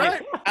guess you're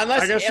right.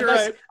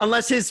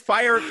 Unless his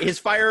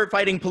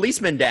firefighting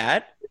policeman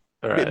dad,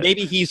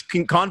 maybe he's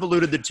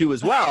convoluted the two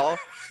as well,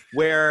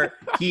 where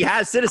he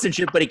has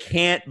citizenship but he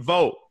can't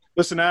vote.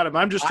 Listen, Adam,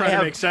 I'm just trying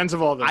to make sense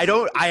of all this.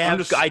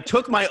 I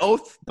took my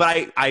oath,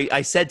 but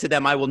I said to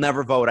them, I will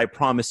never vote. I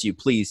promise you,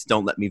 please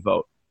don't let me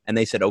vote. And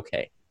they said,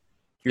 okay,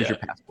 here's your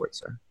passport,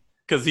 sir.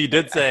 Because he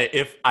did say,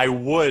 if I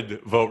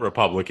would vote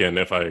Republican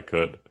if I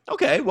could.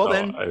 Okay, well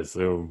then. I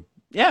assume.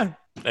 Yeah.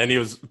 And he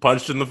was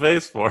punched in the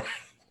face for it.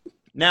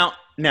 Now,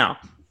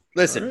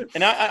 listen, right.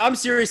 And I'm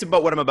serious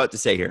about what I'm about to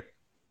say here.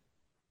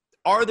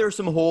 Are there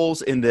some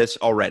holes in this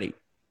already?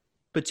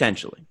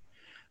 Potentially.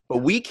 But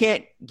we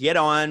can't get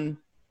on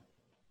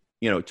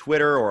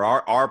Twitter or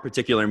our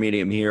particular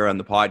medium here on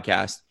the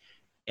podcast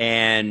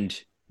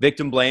and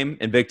victim blame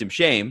and victim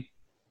shame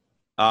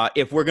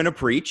if we're going to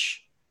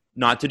preach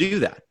not to do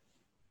that.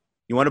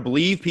 You want to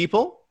believe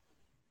people?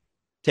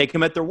 Take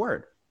them at their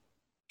word.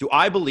 Do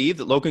I believe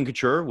that Logan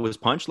Couture was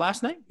punched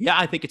last night? Yeah,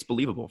 I think it's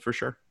believable for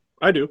sure.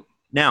 I do.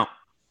 Now,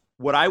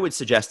 what I would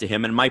suggest to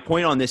him, and my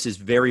point on this is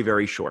very,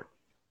 very short.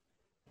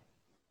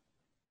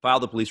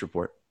 File the police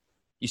report.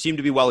 You seem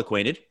to be well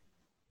acquainted.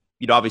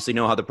 You'd obviously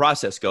know how the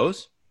process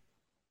goes.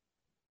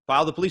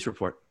 File the police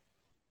report.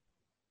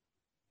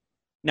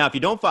 Now, if you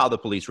don't file the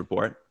police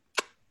report,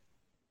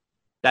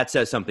 that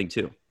says something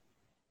too.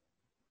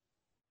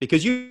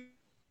 Because you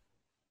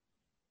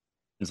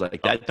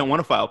like that don't want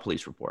to file a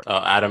police report. Oh,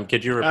 Adam,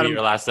 could you repeat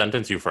your last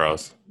sentence? You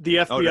froze. The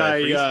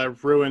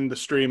FBI ruined the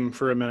stream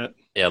for a minute.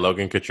 Yeah,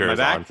 Logan Couture is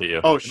on to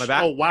you. Oh,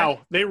 wow.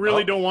 They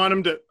really don't want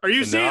him to. Are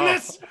you seeing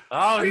this?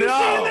 Oh, Are you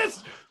seeing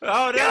this?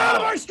 Oh, no. Get out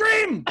of our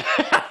stream!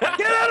 Get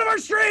out of our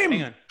stream!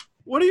 Hang on.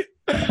 What are you?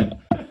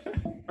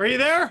 Are you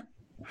there?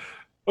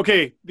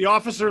 Okay, the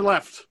officer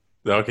left.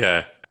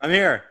 Okay. I'm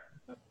here.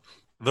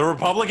 The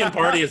Republican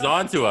Party is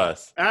on to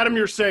us. Adam,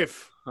 you're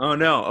safe. Oh,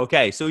 no.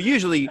 Okay, so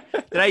usually,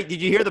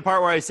 did you hear the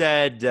part where I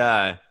said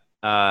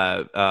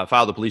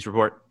file the police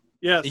report?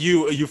 Yes.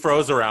 You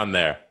froze around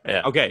there.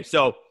 Yeah. Okay,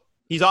 so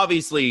he's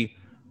obviously,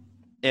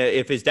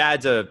 if his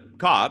dad's a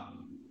cop,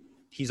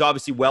 he's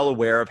obviously well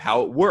aware of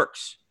how it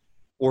works.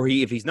 Or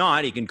if he's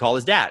not, he can call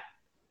his dad.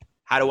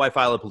 How do I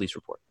file a police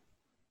report?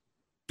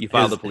 You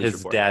file the police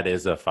report. His dad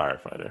is a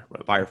firefighter.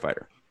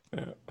 Firefighter.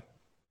 Yeah.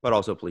 But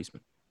also a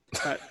policeman.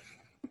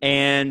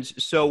 And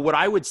so what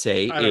I would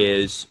say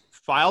is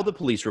file the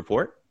police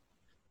report.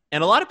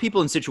 And a lot of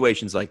people in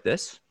situations like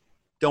this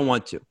don't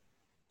want to.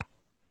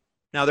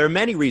 Now, there are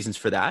many reasons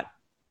for that.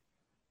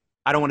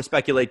 I don't want to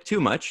speculate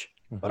too much.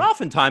 But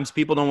oftentimes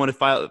people don't want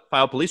to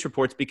file police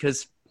reports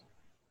because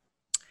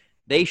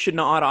they should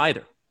not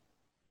either.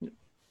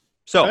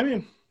 So, I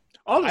mean,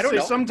 I'll I just don't say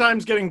know.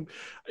 sometimes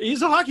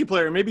he's a hockey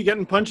player. Maybe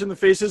getting punched in the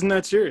face isn't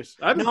that serious.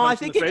 I've been No, I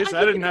punched in think the face.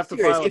 I didn't have to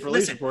serious. file a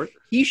police report.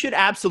 He should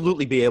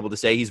absolutely be able to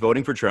say he's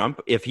voting for Trump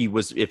if he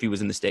was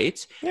in the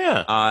States,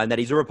 Yeah. and that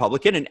he's a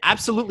Republican, and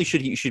absolutely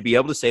should be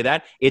able to say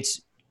that.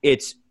 It's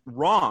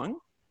wrong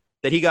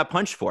that he got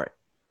punched for it.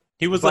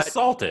 He was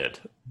assaulted.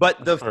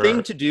 But the Or-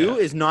 thing to do yeah.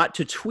 is not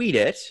to tweet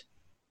it.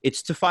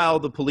 It's to file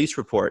the police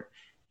report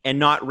and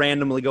not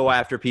randomly go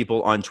after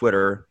people on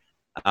Twitter.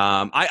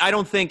 I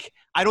don't think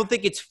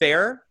it's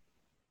fair.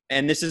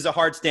 And this is a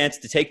hard stance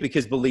to take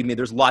because, believe me,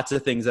 there's lots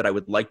of things that I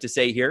would like to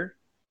say here,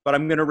 but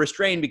I'm going to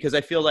restrain because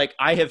I feel like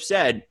I have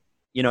said,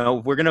 you know,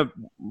 if we're going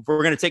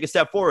to take a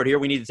step forward here,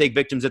 we need to take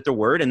victims at their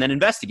word and then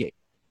investigate.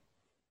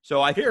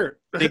 So I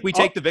think we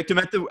take the victim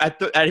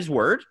at his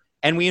word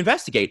and we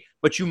investigate,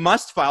 but you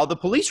must file the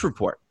police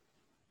report.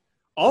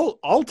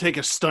 I'll take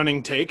a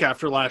stunning take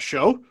after last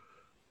show.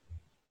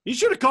 He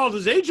should have called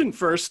his agent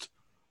first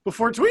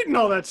before tweeting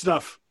all that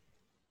stuff.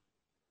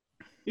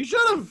 He should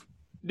have.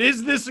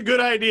 Is this a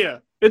good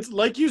idea? It's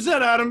like you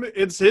said, Adam,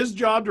 it's his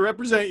job to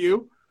represent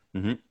you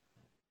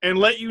and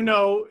let you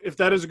know if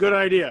that is a good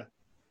idea.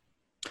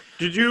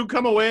 Did you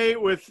come away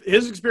with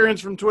his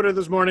experience from Twitter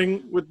this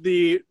morning with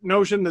the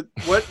notion that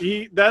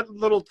that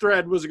little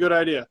thread was a good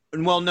idea?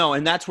 Well, no,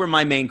 and that's where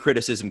my main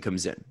criticism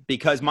comes in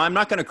because I'm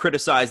not going to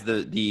criticize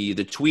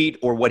the tweet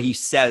or what he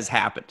says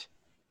happened.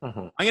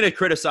 I'm going to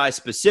criticize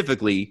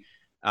specifically,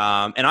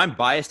 and I'm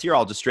biased here.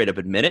 I'll just straight up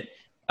admit it.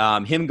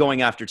 Him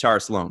going after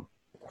Tara Sloan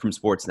from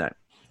Sportsnet.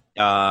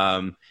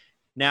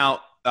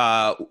 Now,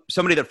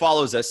 somebody that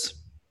follows us,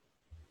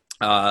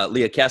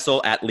 Leah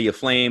Kessel at Leah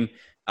Flame,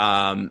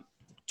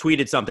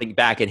 tweeted something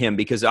back at him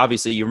because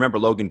obviously you remember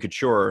Logan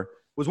Couture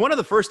was one of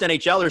the first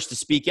NHLers to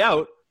speak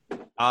out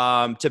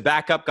to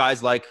back up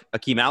guys like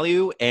Akeem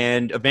Aliu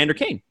and Evander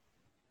Kane.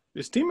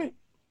 His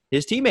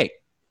teammate.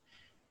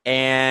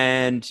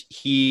 And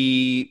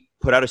he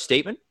put out a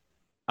statement.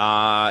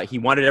 He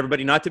wanted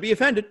everybody not to be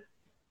offended.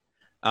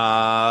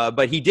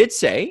 But he did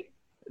say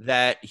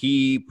that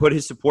he put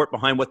his support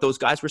behind what those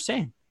guys were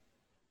saying.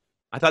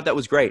 I thought that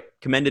was great.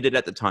 Commended it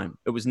at the time.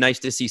 It was nice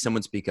to see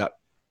someone speak up.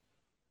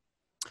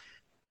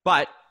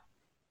 But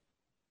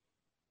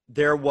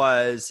there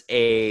was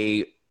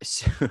a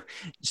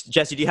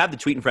Jesse, do you have the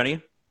tweet in front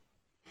of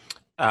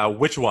you?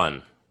 Which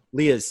one?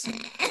 Leah's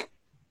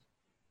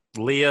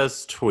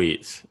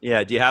tweet.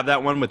 Yeah, do you have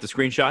that one with the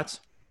screenshots?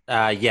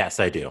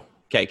 Yes, I do.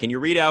 Okay, can you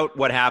read out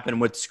what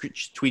happened, what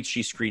tweets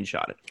she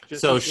screenshotted?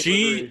 So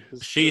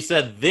she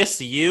said,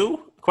 "This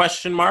you?" ?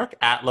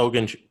 At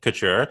Logan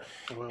Couture.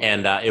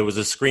 And it was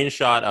a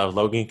screenshot of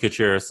Logan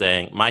Couture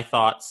saying, "My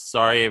thoughts,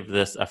 sorry if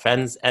this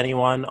offends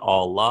anyone,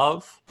 all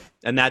love."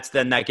 And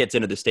that gets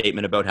into the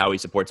statement about how he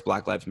supports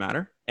Black Lives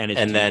Matter and his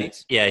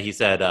teammates. Then, he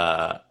said,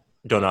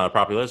 "Don't know how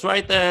populars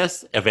write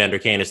this. Evander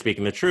Kane is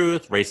speaking the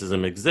truth.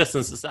 Racism exists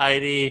in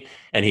society."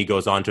 And he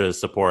goes on to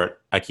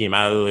support Akeem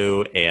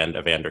Aliu and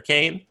Evander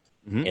Kane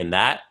in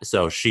that.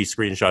 So she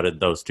screenshotted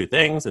those two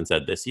things and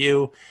said, "This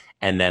you."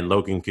 And then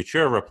Logan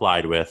Couture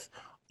replied with,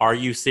 "Are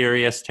you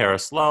serious, Tara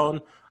Sloan?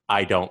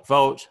 I don't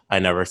vote. I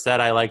never said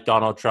I like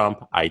Donald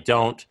Trump. I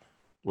don't.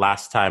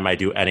 Last time I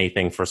do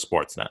anything for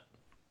Sportsnet."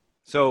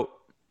 So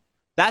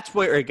that's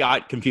where it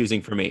got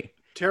confusing for me.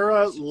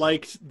 Tara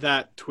liked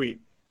that tweet.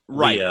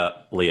 Right.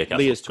 Leah Kessel.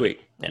 Leah's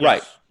tweet. Yes.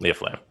 Right. Leah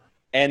Flame.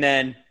 And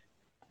then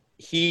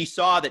he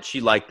saw that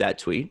she liked that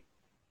tweet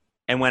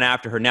and went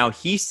after her. Now,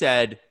 he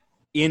said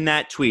in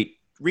that tweet,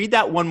 read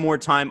that one more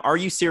time. "Are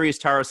you serious,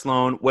 Tara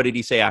Sloan?" What did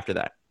he say after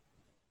that?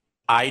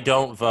 "I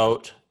don't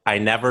vote. I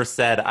never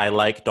said I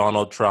like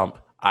Donald Trump.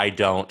 I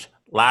don't.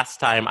 Last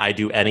time I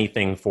do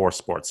anything for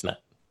Sportsnet."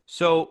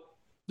 So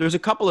there's a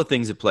couple of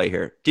things at play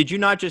here. Did you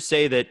not just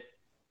say that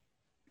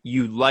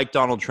you like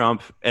Donald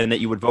Trump and that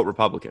you would vote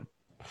Republican?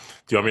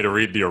 Do you want me to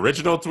read the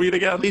original tweet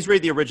again? Please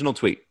read the original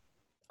tweet.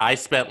 "I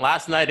spent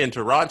last night in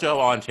Toronto,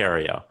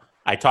 Ontario.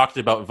 I talked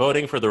about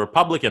voting for the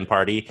Republican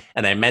Party,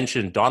 and I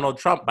mentioned Donald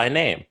Trump by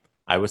name.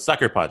 I was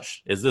sucker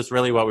punched. Is this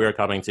really what we were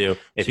coming to?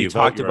 If So you you vote,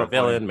 talked you're a about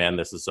villain. Man,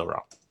 this is so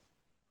wrong."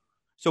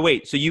 So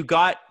wait, so you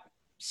got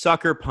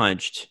sucker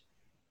punched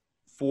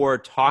for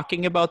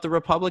talking about the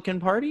Republican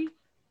Party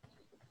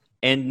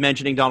and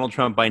mentioning Donald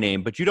Trump by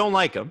name, but you don't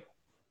like him,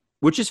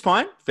 which is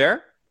fine,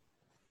 fair.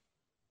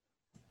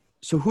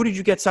 So who did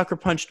you get sucker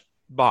punched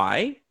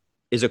by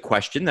is a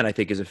question that I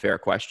think is a fair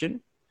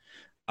question.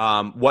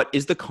 What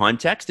is the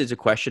context is a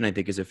question I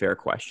think is a fair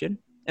question.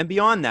 And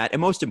beyond that,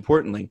 and most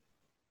importantly,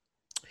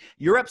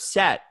 you're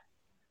upset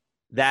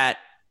that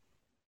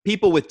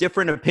people with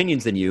different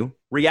opinions than you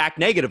react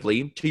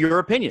negatively to your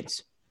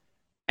opinions.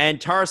 And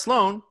Tara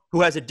Sloan,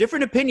 who has a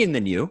different opinion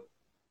than you,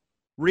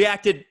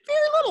 reacted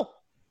very little.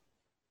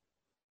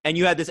 And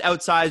you had this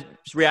outside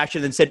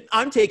reaction and said,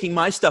 "I'm taking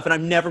my stuff and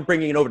I'm never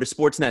bringing it over to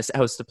Sportsnet's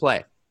house to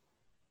play."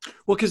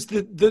 Well, because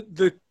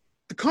the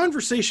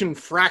conversation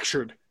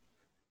fractured.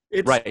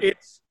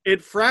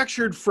 It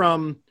fractured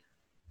from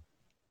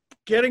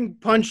getting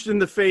punched in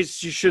the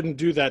face. You shouldn't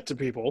do that to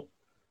people.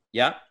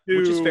 Yeah,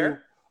 which is to,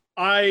 fair.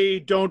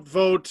 I don't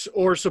vote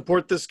or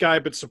support this guy,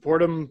 but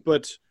support him.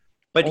 But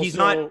But he's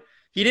not.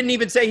 He didn't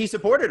even say he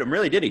supported him,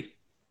 really, did he?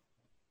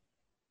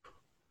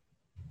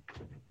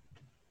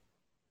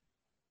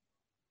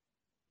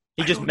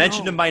 He just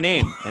mentioned him by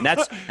name, and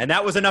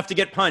that was enough to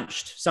get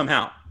punched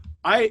somehow.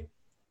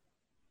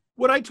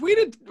 What I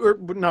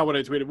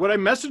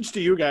messaged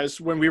to you guys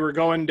when we were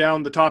going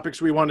down the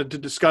topics we wanted to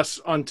discuss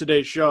on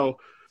today's show,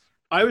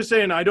 I was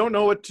saying I don't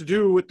know what to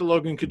do with the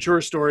Logan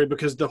Couture story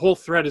because the whole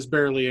thread is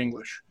barely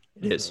English.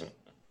 It is.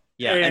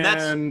 Yeah,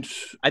 and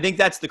I think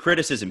that's the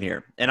criticism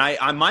here. And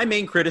my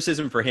main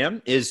criticism for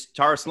him is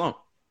Tara Slone.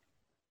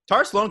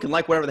 Tara Slone can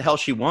like whatever the hell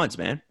she wants,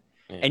 man.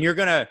 Yeah. And you're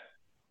gonna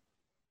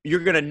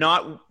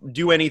not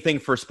do anything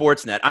for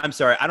Sportsnet. I'm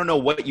sorry, I don't know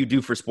what you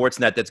do for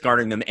Sportsnet that's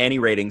garnering them any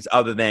ratings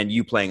other than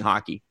you playing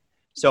hockey.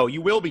 So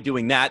you will be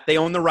doing that. They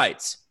own the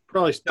rights.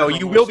 Probably. So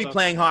you will be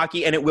playing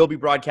hockey, and it will be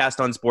broadcast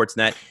on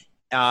Sportsnet.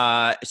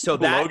 So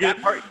that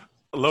part.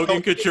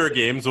 Logan Couture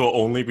games will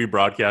only be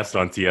broadcast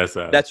on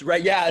TSN. That's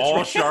right. Yeah, that's all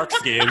right.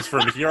 Sharks games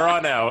from here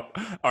on out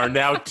are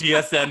now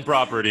TSN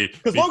property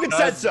because Logan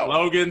said so.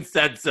 Logan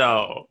said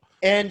so.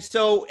 And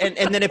so,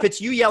 and then if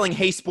it's you yelling,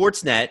 "Hey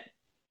Sportsnet,"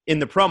 in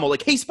the promo,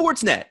 like, "Hey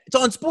Sportsnet, it's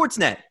on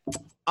Sportsnet,"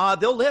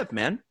 they'll live,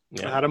 man.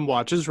 Yeah. Adam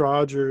watches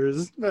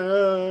Rogers.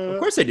 Of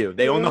course they do.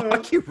 They own the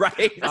hockey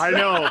rights. I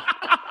know.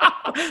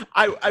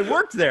 I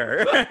worked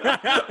there.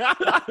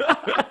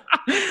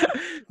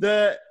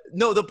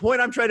 The point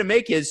I'm trying to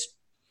make is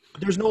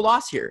there's no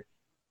loss here.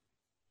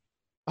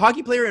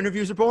 Hockey player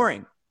interviews are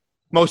boring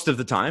most of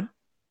the time,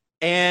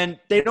 and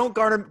they don't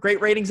garner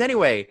great ratings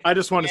anyway. I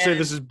just want to say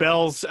this is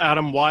Bell's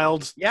Adam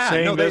Wilde. Yeah,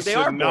 saying no, they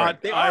are boring.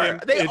 They are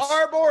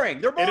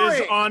boring. They're boring.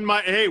 It is on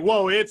my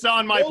it's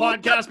on my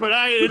podcast, but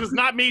it is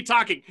not me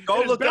talking.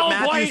 Go look at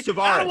Matthews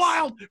Tavares. Adam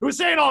Wilde, who's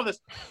saying all this.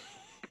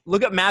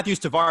 Look at Matthews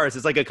Tavares.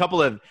 It's like a couple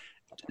of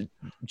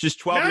just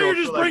 12-year-olds. Now you're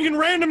just bringing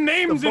random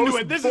names into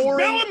it. This is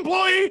Bell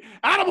employee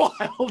Adam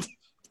Wilde.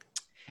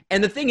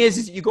 And the thing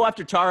is you go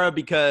after Tara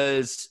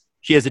because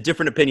she has a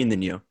different opinion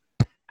than you.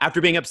 After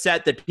being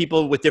upset that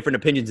people with different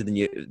opinions than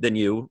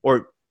you,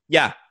 would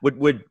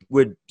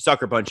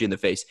sucker punch you in the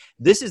face.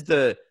 This is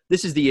the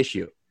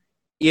issue.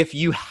 If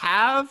you're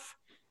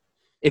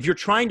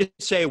trying to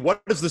say,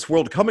 what is this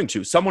world coming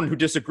to? Someone who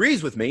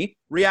disagrees with me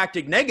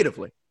reacting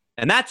negatively.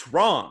 And that's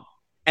wrong.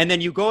 And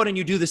then you go out and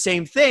you do the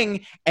same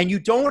thing, and you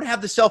don't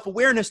have the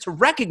self-awareness to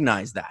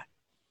recognize that.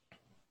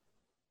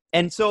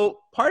 And so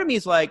part of me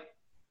is like,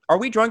 are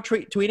we drunk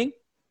tweeting?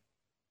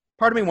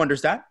 Part of me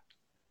wonders that.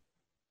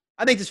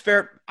 I think it's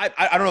fair. I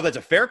don't know if that's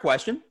a fair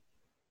question,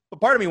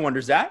 but part of me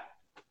wonders that.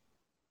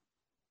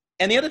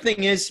 And the other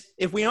thing is,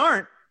 if we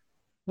aren't,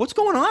 what's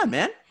going on,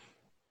 man?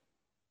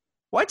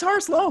 Why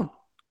Tara Slone,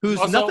 who's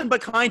nothing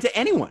but kind to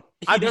anyone?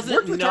 I've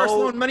worked with Tara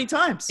Slone many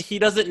times. He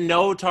doesn't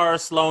know Tara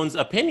Slone's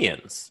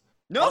opinions.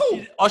 No.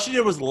 All she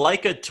did was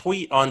like a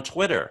tweet on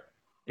Twitter.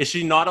 Is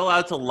she not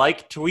allowed to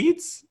like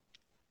tweets?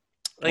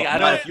 Like,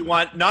 well,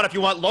 not if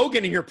you want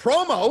Logan in your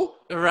promo.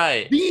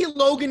 Right. Be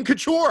Logan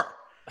Couture.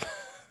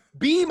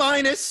 B-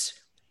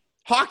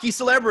 hockey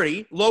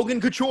celebrity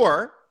Logan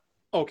Couture.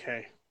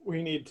 Okay,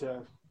 we need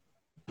to.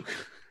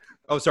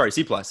 Oh, sorry.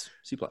 C+.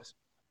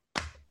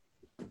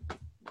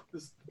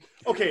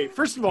 Okay,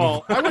 first of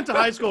all, I went to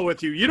high school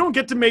with you. You don't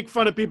get to make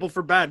fun of people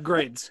for bad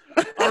grades.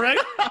 All right?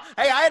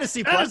 Hey, I had a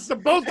C+. That is the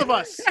both of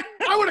us.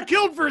 I would have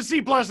killed for a C+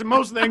 in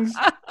most things.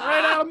 Right,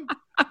 Adam?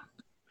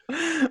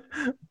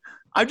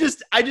 I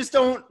just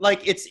don't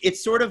like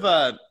it's sort of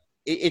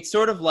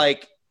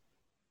like,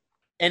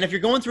 and if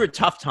you're going through a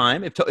tough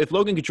time, if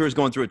Logan Couture is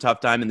going through a tough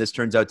time and this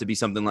turns out to be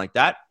something like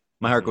that,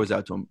 my heart goes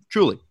out to him.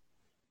 Truly.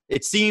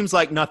 It seems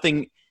like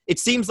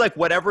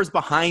whatever's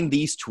behind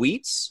these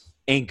tweets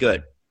ain't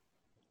good.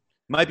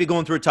 Might be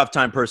going through a tough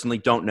time personally,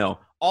 don't know.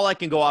 All I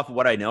can go off of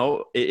what I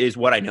know is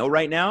what I know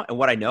right now, and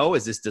what I know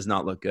is this does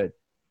not look good.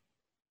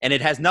 And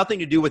it has nothing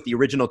to do with the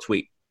original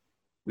tweet.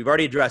 We've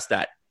already addressed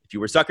that. If you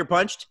were sucker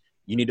punched,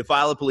 you need to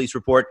file a police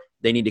report.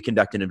 They need to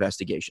conduct an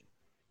investigation.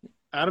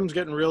 Adam's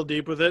getting real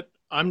deep with it.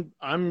 I'm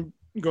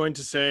going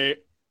to say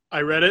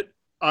I read it.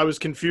 I was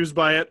confused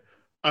by it.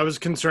 I was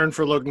concerned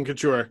for Logan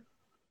Couture.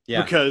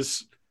 Yeah.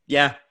 Because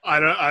I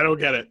don't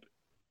get it.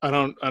 I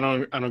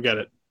don't get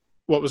it.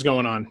 What was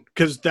going on?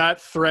 Because that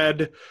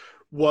thread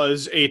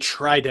was a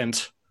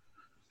trident,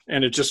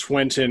 and it just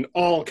went in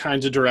all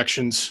kinds of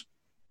directions,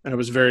 and I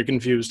was very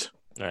confused.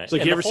 Right. It's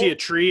like, you ever see a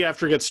tree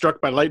after it gets struck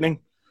by lightning?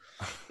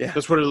 Yeah,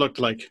 that's what it looked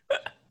like.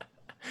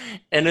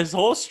 And his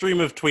whole stream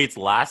of tweets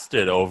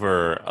lasted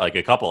over like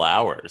a couple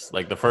hours.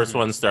 Like the first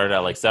one started at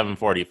like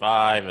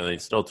 7:45, and they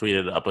still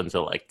tweeted up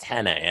until like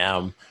 10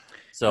 a.m.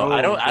 So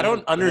I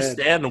don't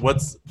understand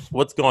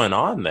what's going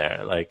on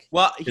there. Like,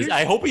 well,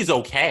 I hope he's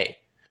okay.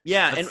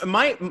 Yeah, and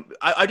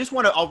I just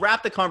want to, I'll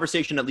wrap the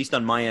conversation, at least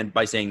on my end,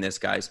 by saying this,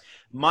 guys.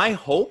 My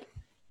hope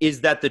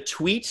is that the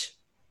tweet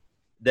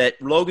that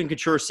Logan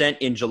Couture sent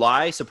in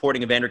July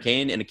supporting Evander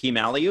Kane and Akeem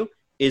Aliu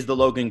is the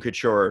Logan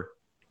Couture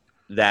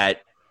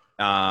that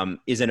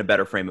is in a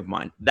better frame of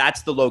mind.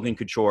 That's the Logan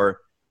Couture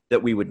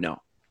that we would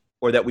know,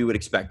 or that we would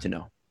expect to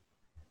know.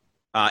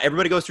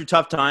 Everybody goes through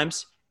tough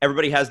times,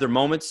 everybody has their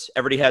moments.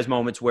 Everybody has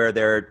moments where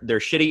they're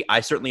shitty.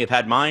 I certainly have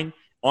had mine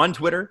on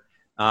Twitter.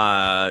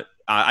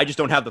 I just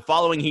don't have the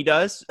following he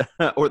does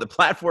or the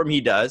platform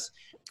he does.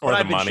 Or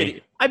But the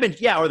money.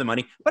 or the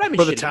money. But I've been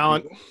For shitty the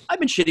talent. to people. I've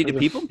been shitty to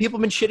people. People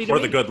have been shitty to Or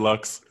me. the good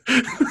looks.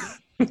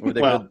 Or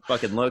the Well. good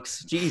fucking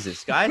looks.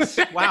 Jesus, guys.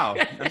 Wow.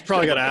 I'm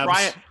Probably got gonna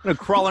abs. I'm going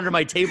to crawl under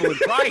my table and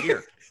cry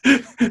here.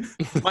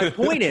 My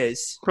point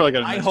is, Probably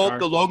got a I nice hope car.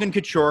 the Logan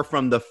Couture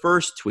from the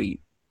first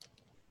tweet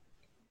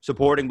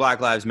supporting Black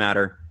Lives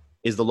Matter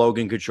is the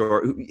Logan Couture.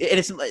 And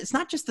it's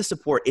not just the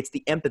support, it's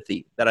the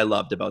empathy that I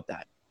loved about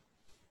that.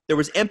 There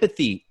was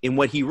empathy in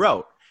what he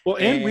wrote. Well,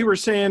 and we were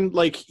saying,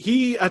 like,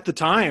 he at the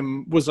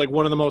time was like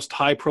one of the most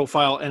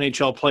high-profile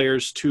NHL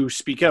players to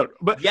speak out,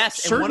 but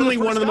Yes, and certainly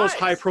one of the most first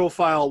guys.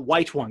 high-profile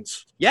white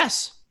ones.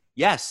 Yes,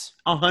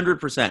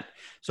 100%.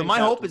 So my Exactly.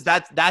 hope is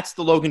that's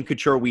the Logan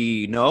Couture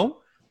we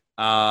know.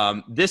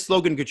 This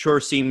Logan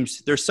Couture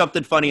seems there's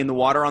something funny in the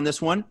water on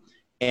this one,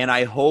 and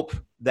I hope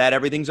that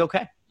everything's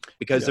okay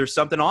because there's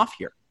something off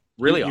here.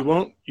 Really, you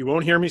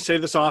won't hear me say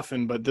this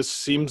often, but this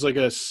seems like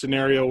a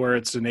scenario where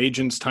it's an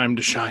agent's time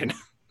to shine.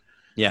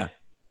 Yeah.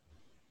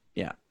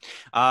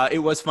 It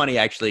was funny,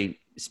 actually,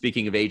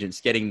 speaking of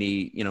agents, getting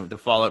the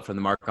fallout from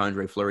the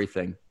Marc-Andre Fleury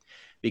thing,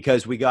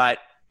 because we got,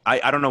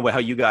 I don't know how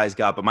you guys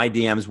got, but my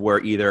DMs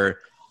were either,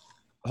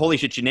 holy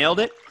shit, you nailed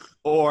it,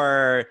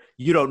 or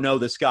you don't know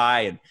this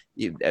guy, and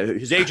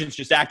his agent's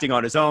just acting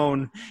on his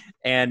own.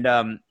 And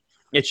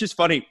it's just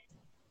funny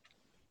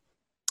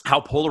how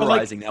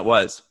polarizing that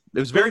was. It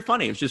was very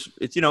funny.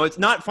 It's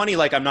not funny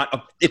like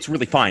it's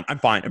really fine. I'm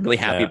fine. I'm really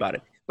happy about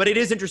it. But it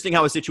is interesting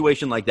how a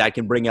situation like that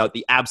can bring out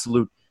the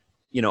absolute,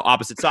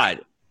 opposite side.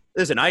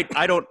 Listen, I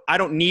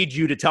don't need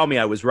you to tell me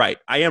I was right.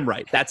 I am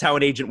right. That's how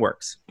an agent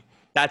works.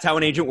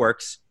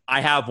 I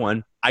have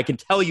one. I can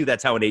tell you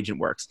that's how an agent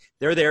works.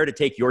 They're there to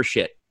take your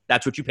shit.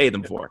 That's what you pay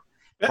them for.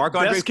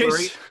 Marc-Andre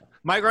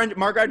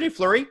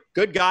Fleury,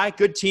 good guy,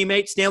 good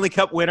teammate, Stanley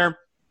Cup winner,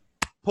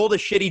 pulled a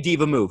shitty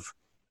diva move.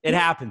 It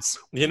happens.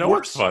 You know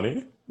what's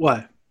funny?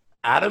 What?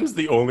 Adam's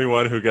the only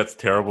one who gets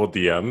terrible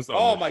DMs.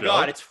 Oh my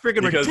God, it's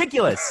friggin' Because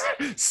ridiculous.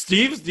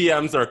 Steve's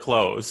DMs are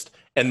closed,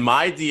 and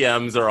my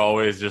DMs are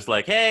always just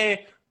like,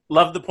 "Hey,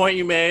 love the point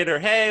you made," or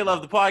 "Hey,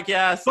 love the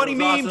podcast. Funny It was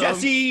meme, awesome.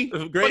 Jesse.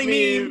 Great Funny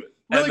meme. meme."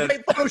 Really And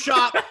great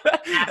Photoshop.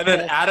 And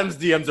then Adam's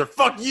DMs are,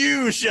 "Fuck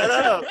you, shut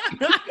up."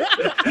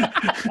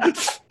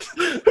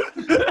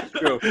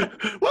 Well,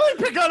 they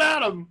pick on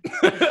Adam.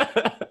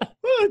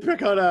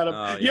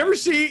 Oh, You ever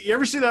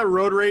see that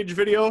road rage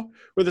video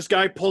where this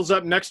guy pulls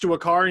up next to a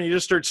car and he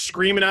just starts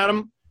screaming at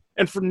him,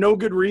 and for no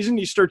good reason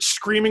he starts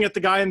screaming at the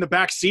guy in the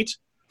back seat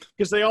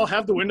because they all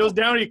have the windows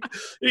down.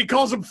 He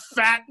calls him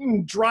fat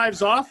and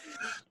drives off,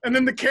 and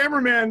then the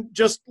cameraman,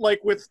 just like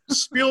with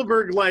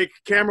Spielberg like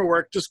camera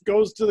work, just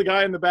goes to the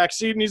guy in the back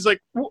seat and he's like,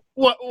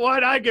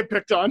 why'd I get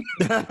picked on?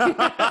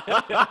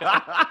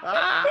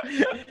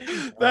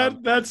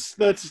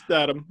 That's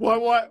Adam.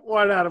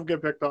 Why'd Adam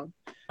get picked on?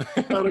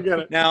 I don't get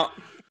it. Now,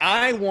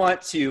 I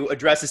want to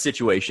address a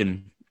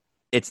situation.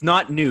 It's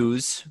not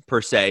news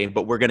per se,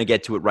 but we're going to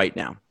get to it right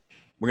now.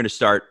 We're going to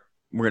start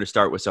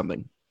with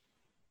something.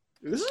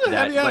 This is a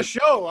heavy-ass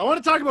show. I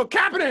want to talk about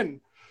Kapanen.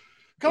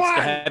 Come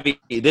on.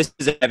 This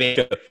is a heavy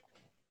show.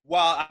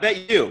 Well, I bet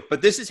you do,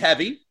 but this is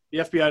heavy. The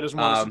FBI doesn't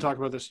want us to talk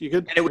about this. You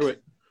good? And it was,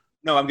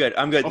 no, I'm good.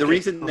 The Okay.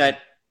 reason that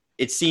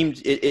it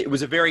seemed it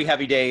was a very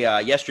heavy day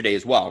yesterday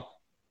as well,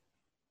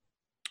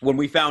 when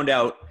we found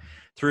out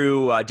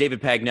through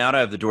David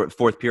Pagnotta of the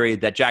fourth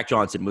period that Jack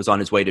Johnson was on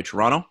his way to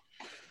Toronto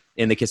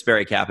in the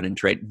Kasperi-Kapanen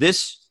trade.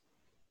 This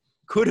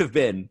could have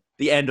been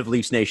the end of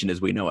Leafs Nation as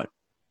we know it.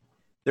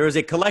 There was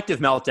a collective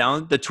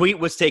meltdown. The tweet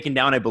was taken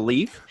down, I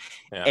believe.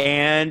 Yeah.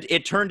 And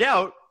it turned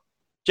out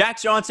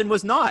Jack Johnson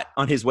was not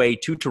on his way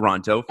to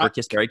Toronto for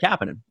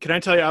Kasperi-Kapanen. Can I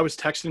tell you, I was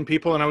texting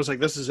people and I was like,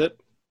 this is it.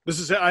 This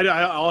is it.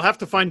 I'll have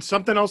to find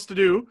something else to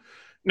do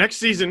next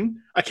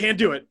season. I can't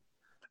do it.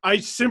 I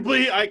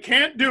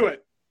can't do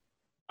it.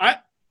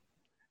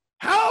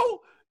 How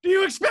do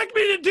you expect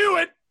me to do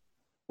it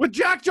with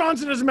Jack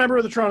Johnson as a member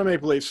of the Toronto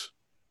Maple Leafs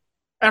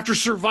after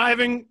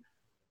surviving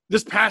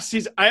this past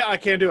season? I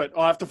can't do it.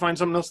 I'll have to find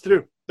something else to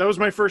do. That was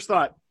my first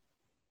thought.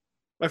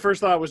 My first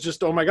thought was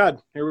just, oh my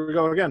God, here we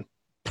go again.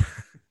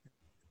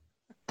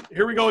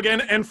 Here we go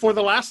again, and for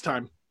the last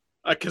time,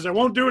 because I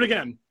won't do it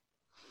again.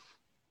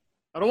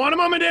 I don't want him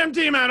on my damn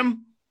team,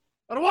 Adam.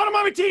 I don't want him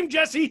on my team,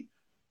 Jesse.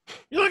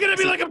 You're looking at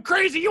me like I'm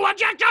crazy. You want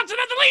Jack Johnson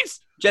at the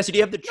Leafs? Jesse, do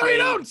you have the No, you trade?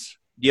 don't.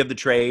 Do you have the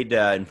trade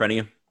in front of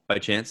you by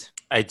chance?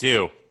 I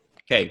do.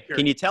 Okay, Sure.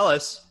 Can you tell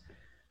us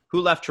who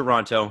left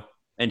Toronto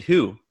and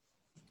who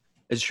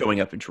is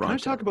showing up in Can I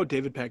Toronto? talk about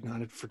David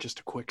Pagnotta for just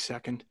a quick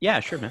second? Yeah,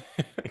 sure, man.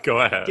 Go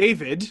ahead.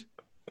 David,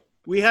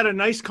 we had a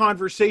nice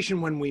conversation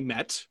when we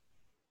met.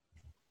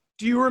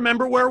 Do you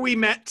remember where we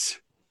met?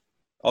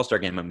 All-Star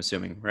game, I'm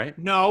assuming, right?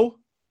 No.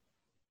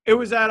 It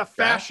was at a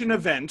fashion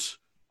event.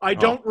 I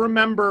don't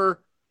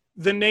remember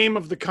the name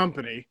of the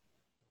company.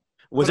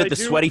 Was But it the I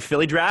do- sweaty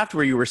Philly draft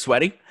where you were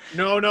sweaty?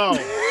 No.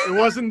 It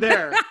wasn't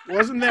there. It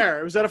wasn't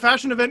there. It was at a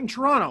fashion event in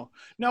Toronto.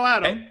 Now,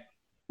 Adam, Okay.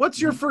 What's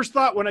your first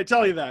thought when I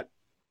tell you that?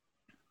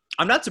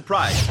 I'm not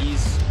surprised.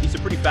 He's a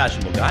pretty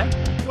fashionable guy.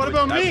 What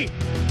about me?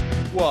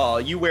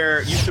 Well, you've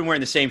been wearing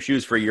the same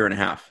shoes for a year and a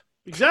half.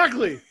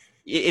 Exactly.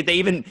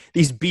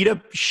 These beat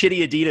up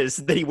shitty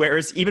Adidas that he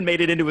wears even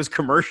made it into his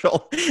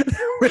commercial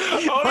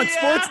on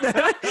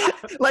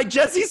Sportsnet. Like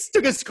Jesse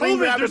took a screen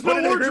grab and put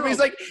it in the group.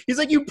 He's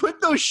like, you put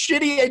those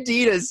shitty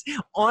Adidas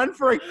on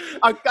for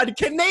a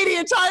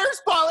Canadian Tire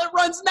spot that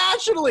runs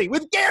nationally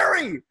with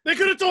Gary. They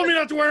could have told me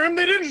not to wear them.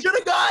 They didn't. Should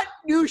have got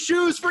new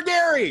shoes for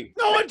Gary.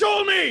 No one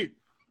told me.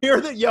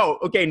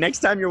 Okay, next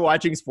time you're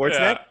watching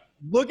Sportsnet,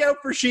 look out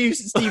for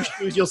Steve's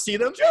shoes. You'll see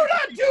them. Do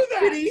not do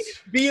that.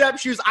 Beat up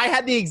shoes. I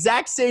had the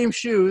exact same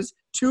shoes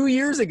 2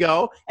 years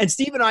ago, and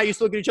Steve and I used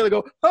to look at each other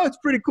and go, oh, it's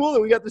pretty cool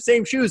that we got the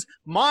same shoes.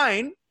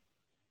 Mine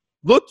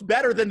looked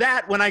better than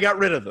that when I got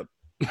rid of them.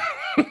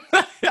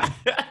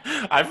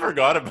 I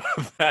forgot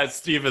about that.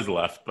 Steve has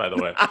left, by the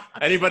way.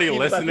 Anybody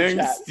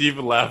listening? Steve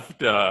left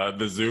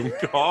the Zoom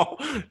call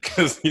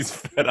because he's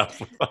fed up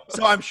with us.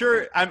 So I'm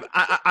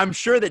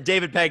sure that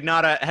David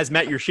Pagnotta has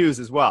met your shoes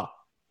as well.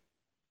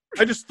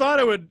 I just thought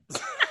I would,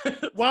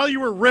 while you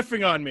were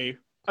riffing on me,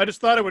 I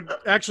just thought I would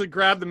actually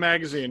grab the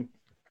magazine.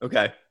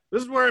 Okay.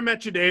 This is where I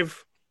met you,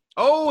 Dave.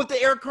 Oh, the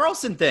Eric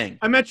Carlson thing.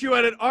 I met you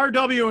at an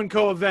RW &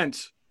 Co.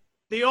 event.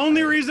 The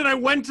only reason I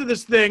went to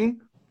this thing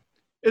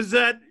is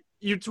that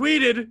you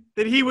tweeted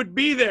that he would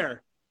be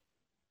there.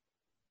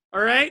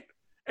 All right?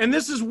 And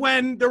this is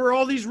when there were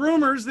all these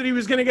rumors that he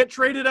was going to get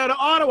traded out of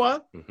Ottawa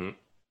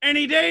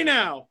any day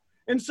now.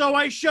 And so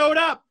I showed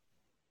up.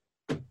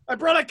 I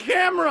brought a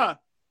camera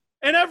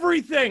and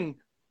everything.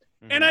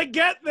 And I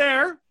get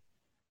there,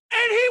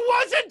 and he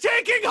wasn't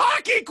taking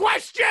hockey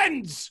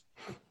questions.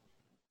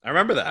 I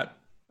remember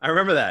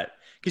that.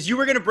 Because you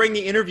were going to bring the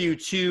interview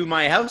to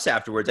my house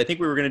afterwards. I think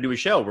we were going to do a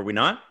show, were we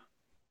not?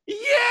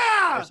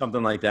 Yeah! Or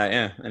something like that,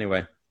 yeah.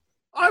 Anyway.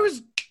 I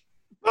was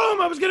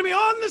going to be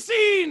on the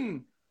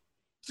scene.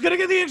 I was going to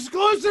get the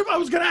exclusive. I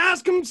was going to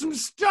ask him some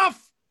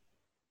stuff.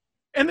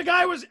 And the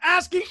guy was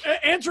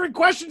answering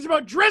questions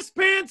about dress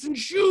pants and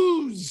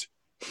shoes.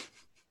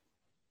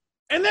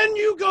 And then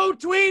you go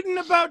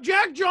tweeting about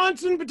Jack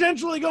Johnson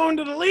potentially going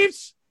to the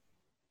Leafs.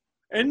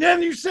 And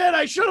then you said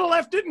I should have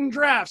left it in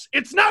drafts.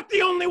 It's not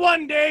the only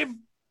one, Dave.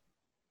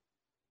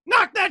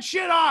 Knock that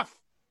shit off.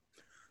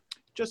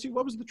 Jesse,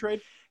 what was the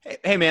trade?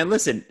 Hey man,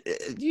 listen.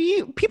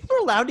 People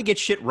are allowed to get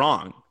shit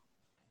wrong.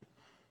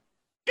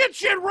 Get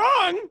shit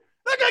wrong?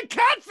 That guy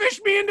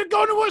catfished me into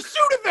going to a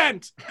suit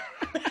event.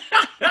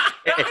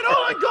 And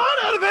all I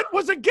got out of it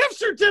was a gift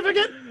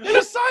certificate and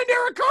a signed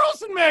Eric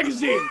Carlson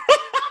magazine.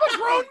 I'm a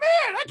grown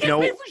man. I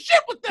can't pay for shit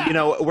with that.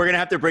 We're going to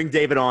have to bring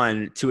David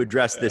on to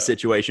address this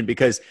situation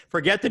because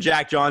forget the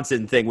Jack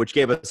Johnson thing, which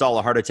gave us all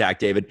a heart attack,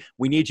 David.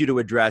 We need you to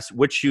address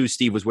which shoes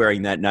Steve was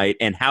wearing that night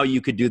and how you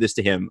could do this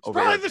to him.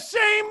 Probably the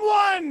same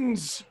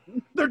ones.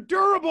 They're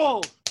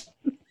durable.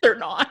 They're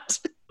not.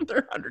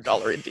 They're $100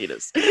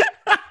 Adidas.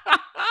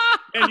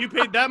 And you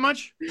paid that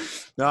much?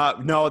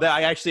 No,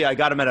 I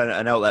got them at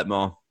an outlet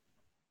mall.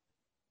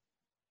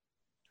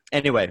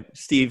 Anyway,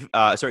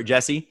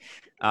 Jesse,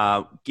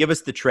 give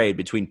us the trade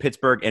between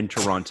Pittsburgh and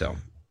Toronto.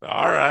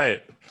 All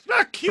right.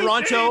 Not cute,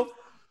 Toronto, Dave.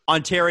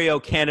 Ontario,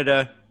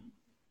 Canada,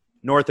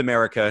 North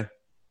America,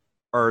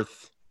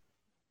 Earth,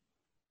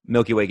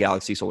 Milky Way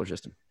galaxy, solar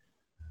system.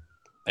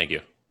 Thank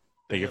you.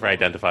 Thank you for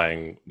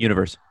identifying.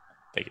 Universe.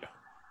 Thank you.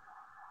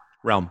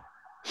 Realm.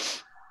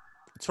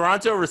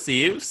 Toronto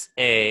receives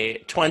a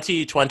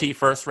 2020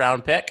 first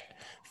round pick,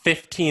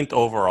 15th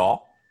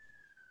overall.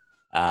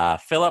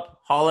 Philip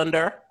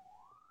Hollander,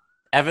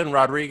 Evan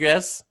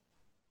Rodriguez.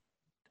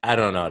 I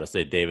don't know how to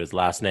say David's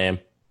last name.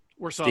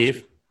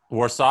 Steve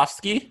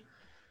Warsofsky.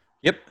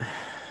 Yep.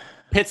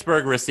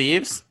 Pittsburgh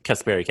receives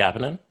Kasperi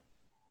Kapanen,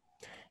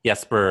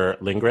 Jesper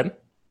Lindgren,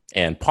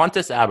 and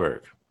Pontus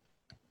Aberg.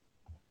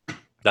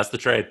 That's the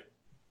trade.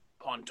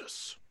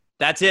 Pontus.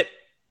 That's it.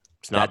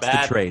 It's not That's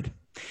bad. the trade.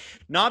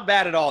 Not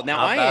bad at all. Now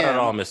Not bad at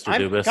all, Mr.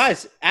 Dubas.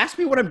 Guys, ask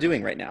me what I'm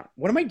doing right now.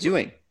 What am I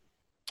doing?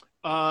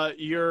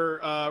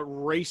 You're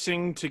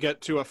racing to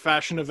get to a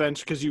fashion event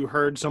because you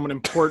heard someone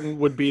important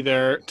would be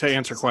there to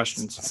answer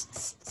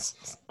questions.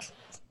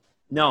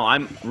 No,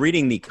 I'm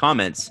reading the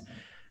comments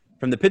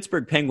from the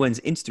Pittsburgh Penguins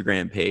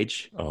Instagram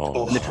page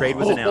when the trade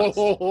was announced.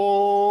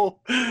 You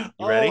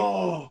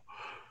ready?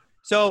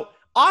 So,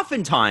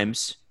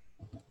 oftentimes,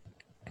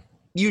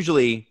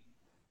 usually,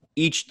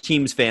 each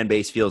team's fan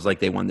base feels like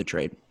they won the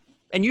trade.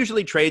 And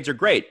usually trades are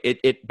great.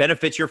 It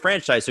benefits your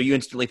franchise. So you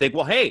instantly think,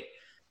 well, hey,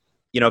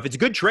 if it's a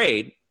good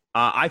trade,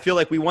 I feel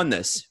like we won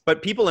this.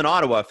 But people in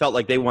Ottawa felt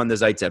like they won the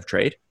Zaitsev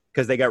trade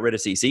because they got rid of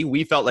CC.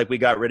 We felt like we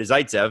got rid of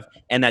Zaitsev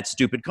and that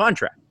stupid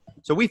contract.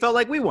 So we felt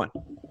like we won.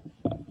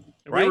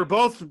 Right? We were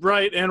both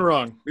right and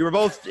wrong. We were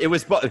both. It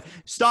was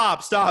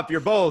stop.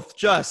 You're both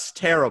just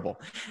terrible.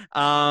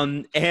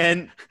 And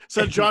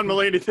said John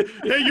Mulaney.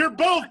 Yeah, you're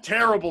both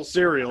terrible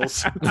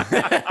cereals.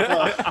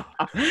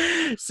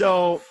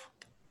 So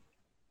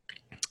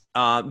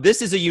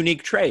this is a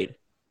unique trade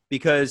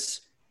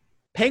because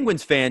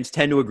Penguins fans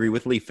tend to agree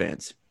with Leaf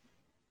fans.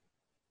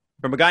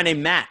 From a guy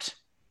named Matt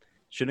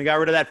Shouldn't have got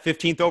rid of that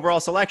 15th overall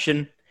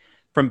selection.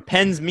 From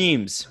Penn's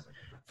Memes.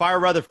 Fire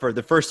Rutherford.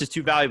 The first is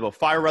too valuable.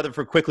 Fire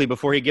Rutherford quickly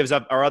before he gives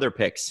up our other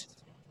picks.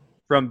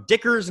 From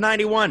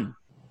Dickers91.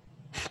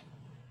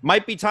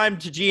 Might be time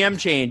to GM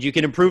change. You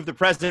can improve the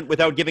present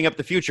without giving up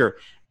the future.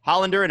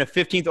 Hollander and a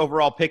 15th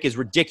overall pick is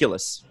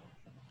ridiculous.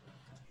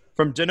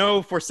 From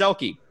Dano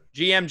Forselke.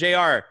 GM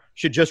JR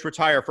should just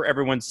retire for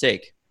everyone's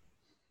sake.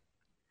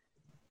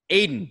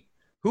 Aiden.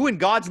 Who in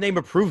God's name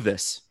approved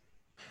this?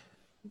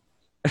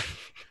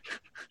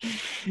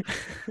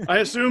 I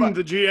assume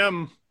the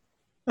GM.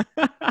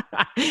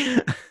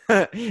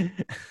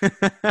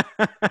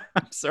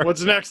 Sorry.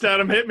 What's next,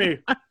 Adam? Hit me.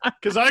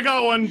 Because I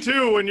got one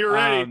too when you're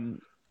ready.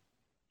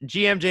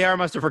 GM JR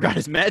must have forgot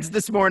his meds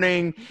this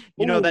morning.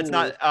 You know, that's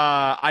not,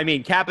 I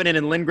mean, Kapanen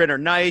and Lindgren are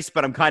nice,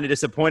 but I'm kind of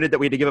disappointed that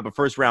we had to give up a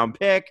first-round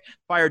pick.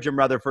 Fire Jim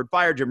Rutherford.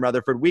 Fire Jim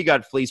Rutherford. We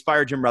got fleeced.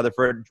 Fire Jim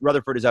Rutherford.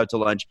 Rutherford is out to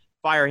lunch.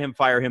 Fire him.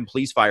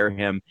 Please fire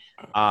him.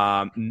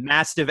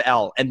 Massive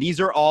L. And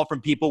these are all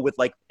from people with,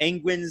 like,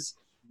 Penguins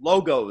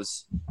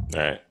logos. All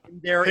right.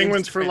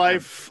 Penguins for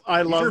life.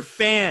 I These love are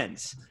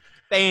fans.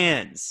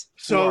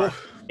 So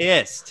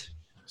Pissed.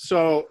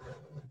 So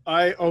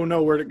oh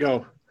no, where'd it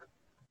go?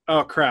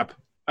 Oh crap.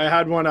 I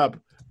had one up.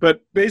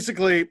 But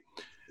basically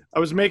I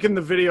was making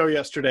the video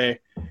yesterday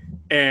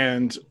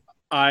and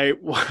I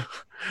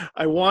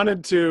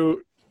wanted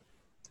to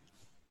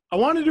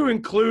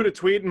include a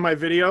tweet in my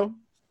video.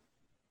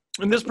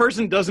 And this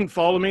person doesn't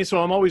follow me,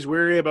 so I'm always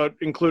wary about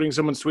including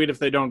someone's tweet if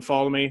they don't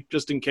follow me,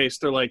 just in case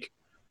they're like,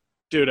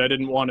 dude, I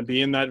didn't want to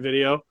be in that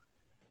video.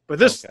 But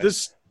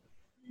this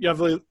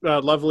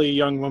lovely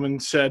young woman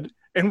said,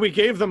 and we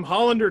gave them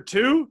Hollander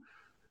too?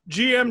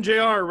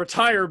 GMJR,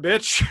 retire,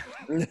 bitch.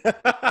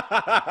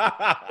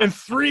 And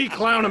 3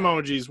 clown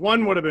emojis.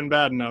 1 would have been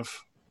bad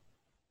enough.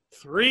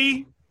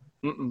 3?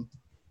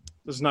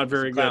 This is not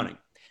very Clowning. good.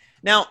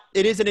 Now,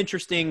 it is an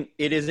interesting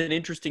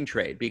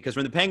trade because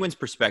from the Penguins'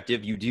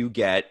 perspective, you do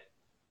get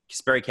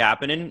Kasperi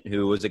Kapanen,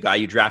 who was a guy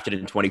you drafted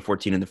in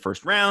 2014 in the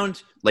first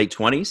round, late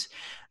 20s.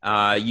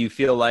 You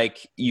feel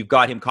like you've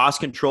got him cost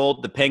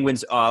controlled. The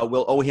Penguins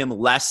will owe him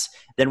less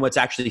than what's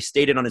actually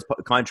stated on his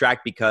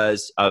contract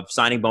because of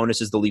signing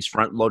bonuses. The Leafs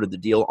front-loaded the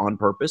deal on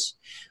purpose.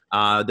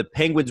 The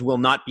Penguins will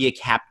not be a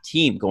cap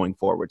team going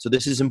forward, so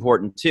this is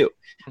important too.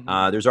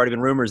 There's already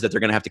been rumors that they're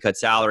going to have to cut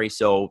salary,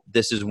 so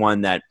this is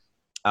one that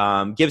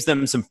gives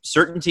them some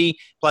certainty.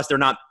 Plus, they're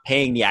not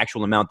paying the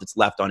actual amount that's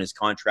left on his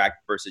contract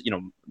versus, you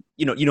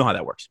know how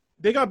that works.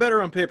 They got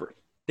better on paper.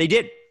 They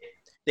did,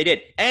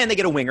 and they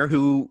get a winger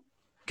who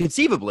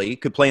conceivably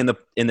could play in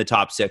the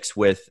top 6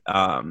 with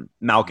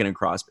Malkin and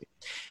Crosby.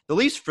 The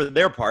Leafs, for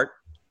their part,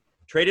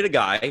 traded a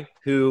guy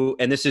who,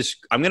 and this is,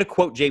 I'm going to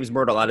quote James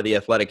Myrtle out of The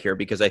Athletic here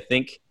because I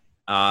think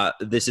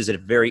this is a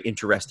very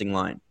interesting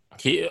line.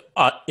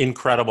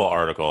 Incredible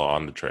article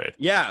on the trade.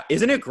 Yeah,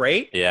 isn't it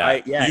great?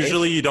 Yeah.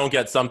 Usually you don't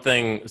get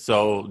something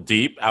so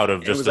deep out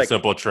of just a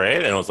simple trade,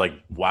 and it was like,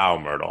 wow,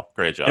 Myrtle,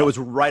 great job. It was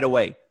right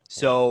away.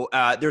 So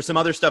there's some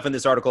other stuff in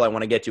this article I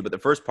want to get to, but the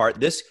first part,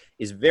 this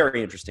is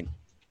very interesting.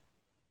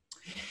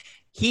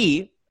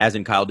 He, as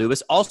in Kyle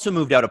Dubas, also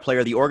moved out a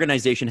player the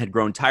organization had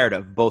grown tired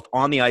of, both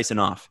on the ice and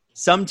off.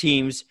 Some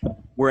teams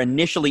were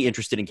initially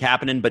interested in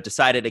Kapanen, but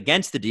decided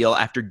against the deal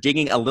after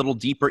digging a little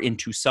deeper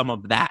into some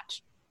of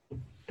that.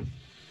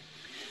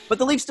 But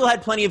the Leafs still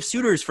had plenty of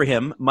suitors for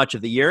him much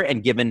of the year,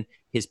 and given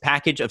his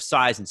package of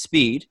size and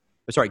speed,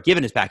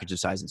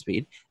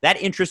 that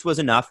interest was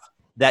enough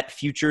that the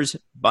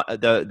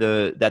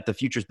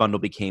futures bundle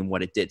became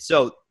what it did.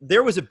 So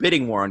there was a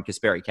bidding war on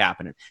Kasperi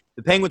Kapanen.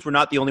 The Penguins were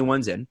not the only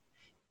ones in,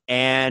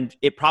 and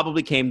it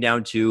probably came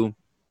down to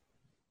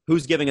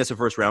who's giving us a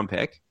first-round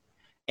pick.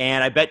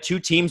 And I bet 2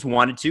 teams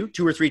wanted to.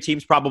 2 or 3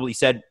 teams probably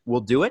said,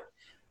 we'll do it.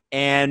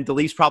 And the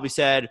Leafs probably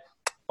said,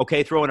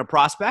 okay, throw in a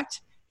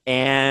prospect.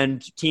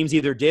 And teams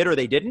either did or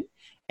they didn't.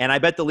 And I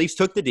bet the Leafs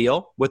took the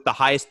deal with the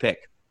highest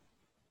pick.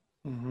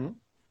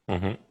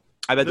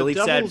 I bet the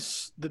Leafs said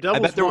the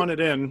Devils wanted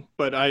in,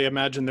 but I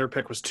imagine their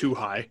pick was too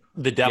high.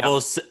 The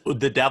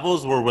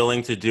Devils were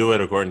willing to do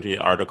it, according to the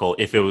article,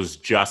 if it was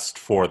just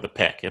for the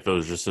pick, if it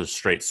was just a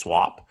straight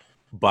swap.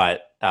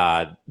 But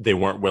they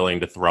weren't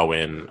willing to throw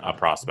in a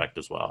prospect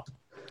as well.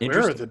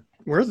 Where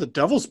are the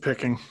Devils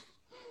picking?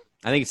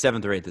 I think it's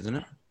 7th or 8th, isn't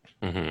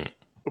it?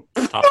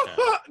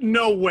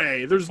 No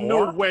way. There's 4?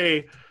 No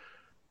way.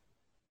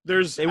 They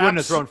wouldn't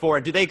have thrown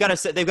 4. Do they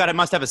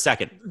must have a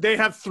second. They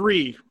have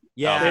 3.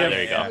 Yeah,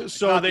 there you go.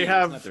 So they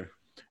have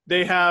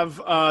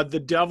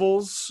the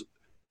Devils,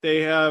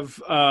 they have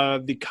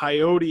the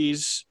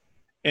Coyotes,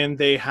 and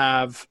they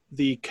have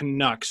the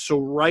Canucks. So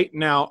right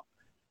now,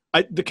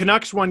 the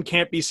Canucks one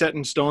can't be set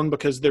in stone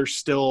because they're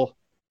still.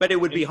 But it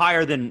would be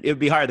higher than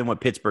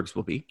what Pittsburgh's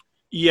will be.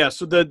 Yeah,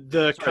 so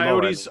the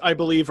Coyotes, I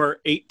believe, are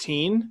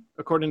 18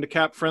 according to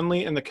Cap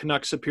Friendly, and the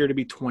Canucks appear to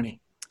be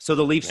 20. So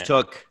the Leafs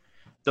took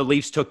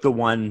the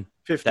one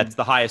 15. That's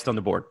the highest on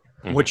the board,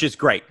 which is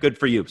great. Good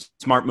for you.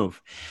 Smart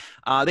move.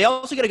 They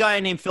also get a guy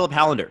named Philip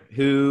Hallander,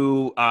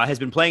 who has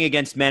been playing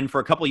against men for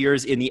a couple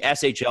years in the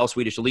SHL,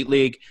 Swedish Elite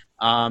League.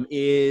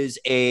 Is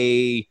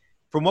a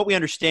from what we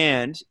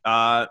understand,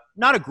 not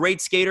a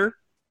great skater,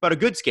 but a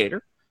good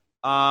skater.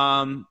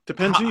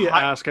 Depends who you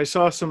ask. I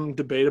saw some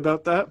debate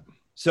about that.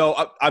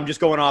 So I'm just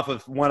going off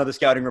of one of the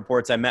scouting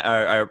reports I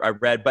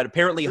read, but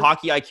apparently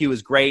hockey IQ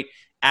is great,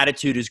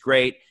 attitude is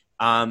great.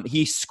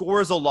 He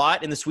scores a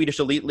lot in the Swedish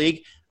Elite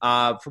League.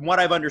 From what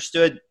I've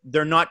understood,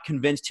 they're not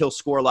convinced he'll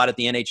score a lot at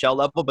the NHL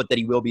level, but that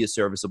he will be a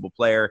serviceable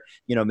player.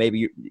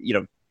 Maybe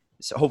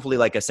so hopefully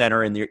like a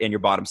center in your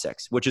bottom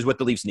six, which is what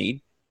the Leafs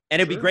need.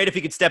 And it'd be great if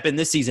he could step in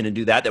this season and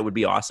do that. That would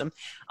be awesome.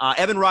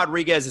 Evan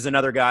Rodriguez is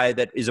another guy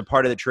that is a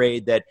part of the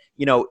trade that,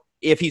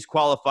 if he's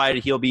qualified,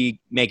 he'll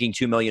be making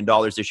 $2 million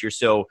this year.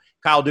 So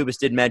Kyle Dubas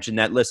did mention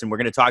that, listen, we're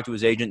going to talk to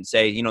his agent and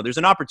say, there's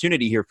an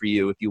opportunity here for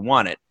you if you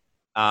want it.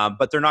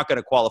 But they're not going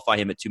to qualify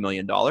him at $2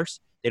 million.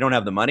 They don't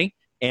have the money.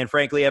 And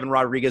frankly, Evan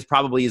Rodriguez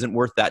probably isn't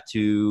worth that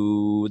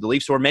to the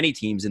Leafs or many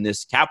teams in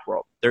this cap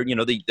world. They're,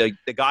 the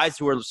guys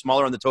who are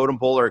smaller on the totem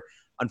pole are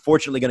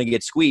unfortunately going to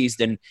get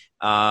squeezed. And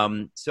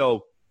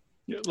so...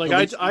 Like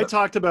I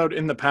talked about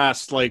in the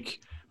past, like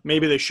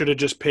maybe they should have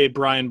just paid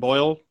Brian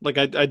Boyle. Like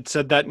I'd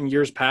said that in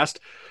years past.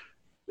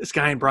 This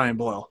guy ain't Brian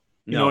Boyle.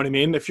 You know what I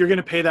mean? If you're going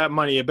to pay that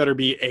money, it better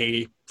be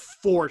a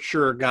for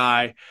sure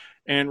guy.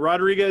 And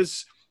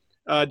Rodriguez,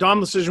 Dom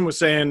Decision was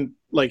saying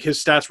like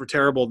his stats were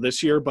terrible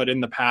this year, but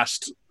in the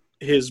past,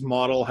 his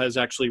model has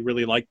actually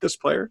really liked this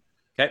player.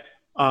 Okay.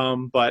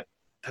 But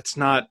it's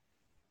not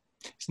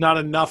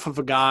enough of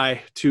a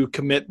guy to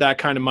commit that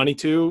kind of money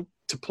to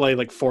play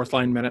like fourth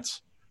line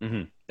minutes.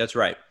 Mm-hmm. That's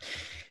right.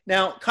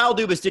 Now, Kyle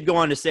Dubas did go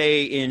on to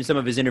say in some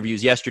of his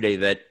interviews yesterday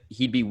that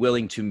he'd be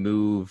willing to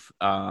move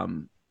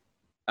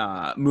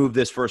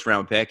this first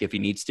round pick if he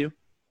needs to.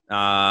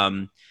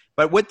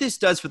 But what this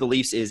does for the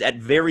Leafs is, at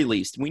very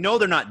least, we know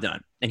they're not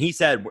done, and he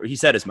said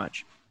as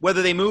much.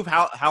 Whether they move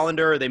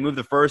Hallander, or they move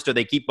the first, or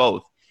they keep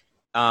both,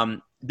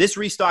 this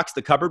restocks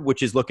the cupboard,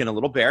 which is looking a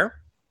little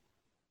bare.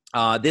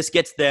 This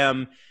gets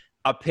them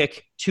a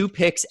pick, 2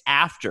 picks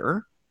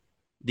after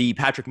the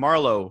Patrick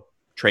Marleau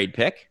trade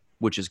pick,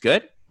 which is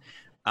good.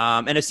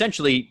 And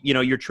essentially,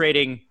 you're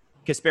trading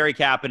Kasperi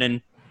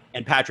Kapanen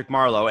and Patrick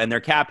Marleau and their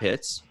cap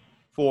hits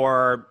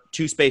for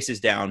 2 spaces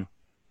down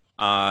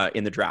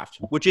in the draft,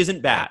 which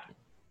isn't bad.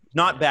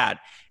 Not bad.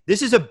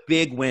 This is a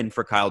big win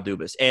for Kyle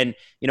Dubas. And,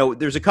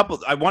 there's a couple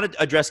 – I want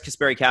to address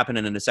Kasperi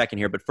Kapanen in a second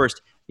here. But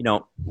first,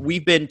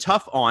 we've been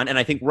tough on, and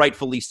I think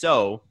rightfully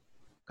so,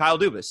 Kyle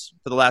Dubas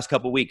for the last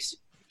couple of weeks.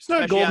 He's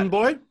not a golden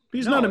boy.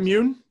 He's not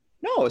immune.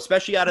 No,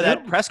 especially out of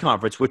that press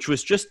conference, which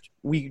was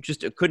we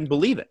just couldn't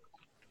believe it.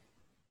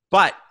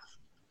 But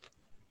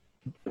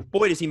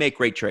boy, does he make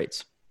great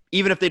trades,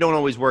 even if they don't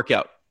always work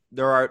out.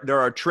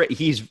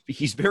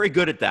 He's very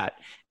good at that,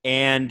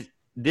 and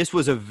this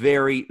was a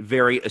very,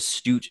 very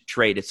astute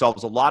trade. It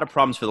solves a lot of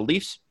problems for the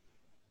Leafs.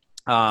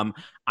 I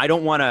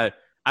don't want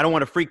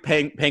to freak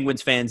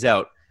Penguins fans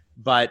out,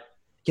 but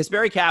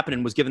Kasperi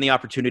Kapanen was given the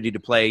opportunity to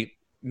play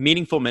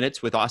meaningful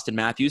minutes with Austin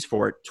Matthews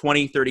for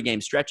 20, 30 game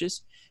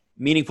stretches.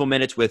 Meaningful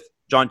minutes with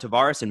John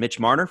Tavares and Mitch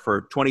Marner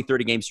for 20,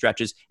 30 game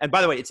stretches. And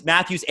by the way, it's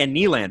Matthews and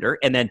Nylander,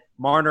 and then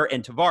Marner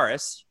and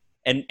Tavares,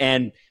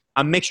 and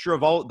a mixture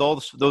of all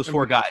those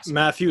 4 guys.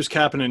 Matthews,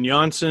 Kapanen, and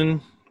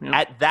Johnson. Yep.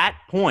 At that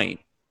point,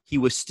 he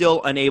was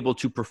still unable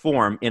to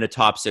perform in a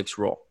top 6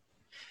 role.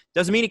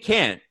 Doesn't mean he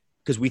can't,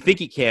 because we think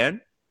he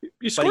can.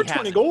 He scored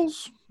 20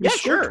 goals. He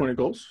scored 20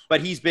 goals.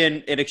 But he's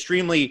been an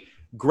extremely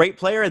great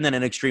player and then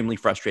an extremely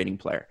frustrating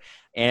player.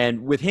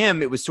 And with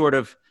him, it was sort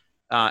of,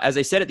 as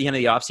I said at the end of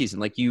the offseason,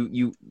 like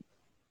you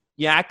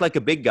act like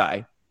a big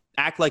guy,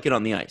 act like it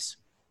on the ice.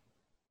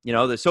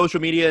 The social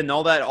media and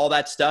all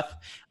that stuff.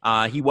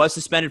 He was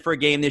suspended for a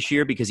game this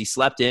year because he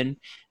slept in.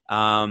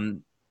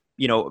 From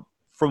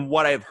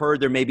what I've heard,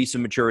 there may be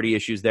some maturity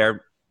issues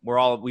there.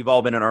 We've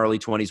all been in our early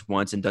 20s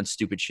once and done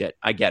stupid shit.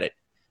 I get it.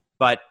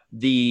 But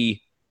the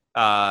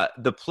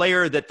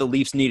player that the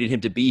Leafs needed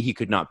him to be, he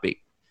could not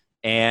be.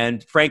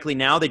 And frankly,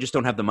 now they just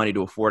don't have the money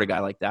to afford a guy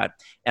like that.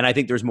 And I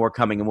think there's more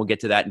coming, and we'll get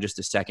to that in just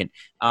a second.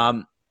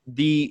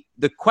 The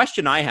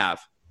question I have,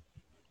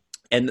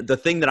 and the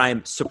thing that I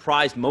am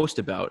surprised most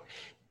about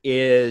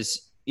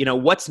is,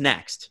 what's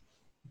next?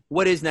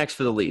 What is next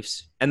for the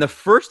Leafs? And the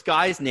first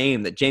guy's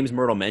name that James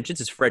Myrtle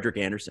mentions is Frederik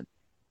Andersen.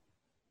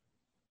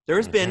 There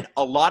has been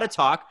a lot of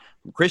talk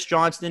from Chris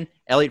Johnston,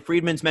 Elliot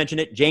Friedman's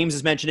mentioned it, James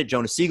has mentioned it,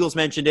 Jonas Siegel's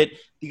mentioned it.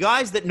 The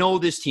guys that know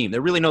this team,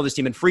 that really know this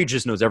team, and Fried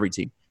just knows every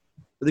team.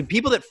 The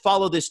people that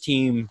follow this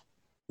team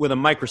with a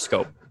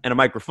microscope and a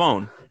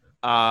microphone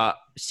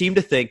seem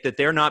to think that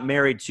they're not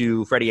married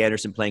to Freddie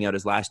Andersen playing out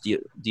his last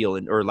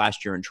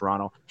last year in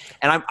Toronto.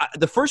 And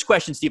the first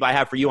question, Steve, I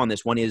have for you on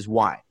this one is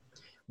why?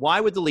 Why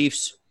would the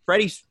Leafs,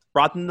 Freddie's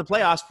brought them to the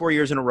playoffs 4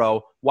 years in a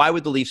row, why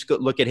would the Leafs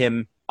look at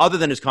him other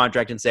than his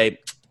contract and say,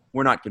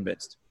 we're not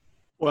convinced?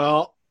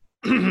 Well,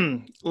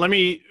 let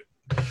me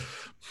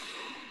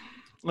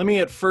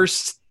at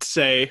first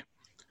say,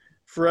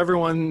 for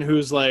everyone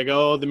who's like,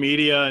 oh, the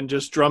media and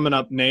just drumming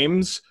up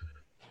names,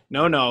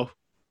 no,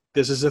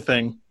 this is a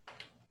thing.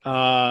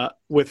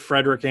 With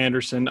Frederik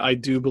Andersen, I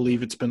do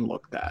believe it's been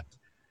looked at.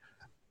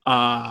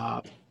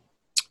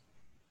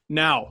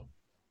 Now,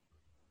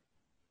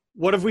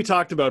 what have we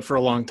talked about for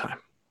a long time?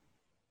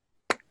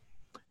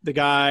 The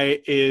guy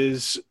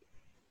he's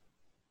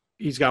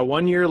got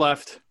 1 year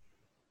left.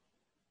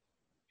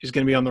 He's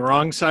going to be on the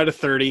wrong side of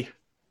 30.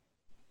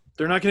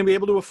 They're not going to be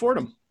able to afford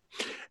him.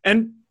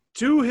 And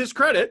to his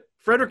credit,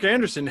 Frederik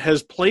Andersen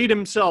has played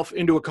himself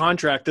into a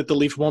contract that the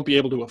Leafs won't be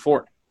able to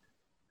afford.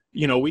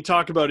 You know, we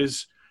talk about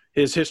his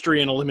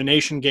history in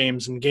elimination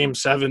games and game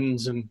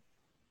sevens, and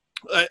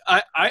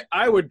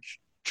I would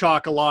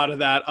chalk a lot of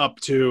that up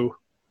to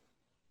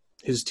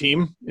his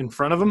team in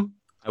front of him.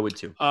 I would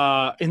too.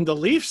 And the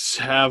Leafs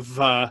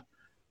have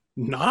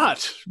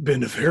not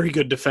been a very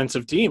good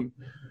defensive team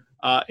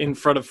in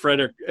front of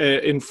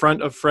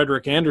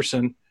Frederik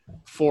Andersen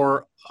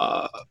for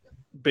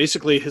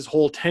basically his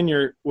whole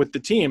tenure with the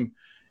team.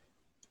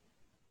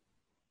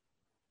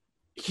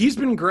 He's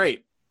been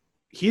great.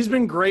 He's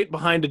been great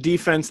behind a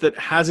defense that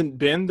hasn't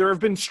been. There have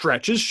been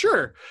stretches,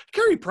 sure.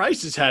 Carey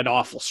Price has had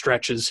awful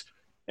stretches,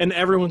 and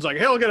everyone's like,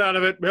 he'll get out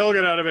of it, he'll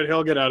get out of it,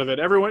 he'll get out of it.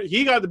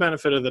 He got the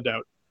benefit of the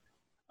doubt.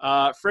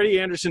 Freddie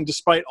Andersen,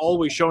 despite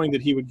always showing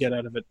that he would get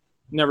out of it,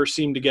 never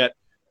seemed to get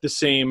the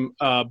same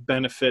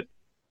benefit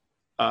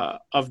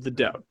of the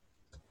doubt.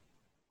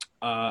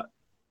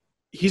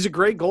 He's a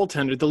great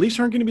goaltender. The Leafs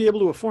aren't going to be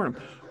able to afford him.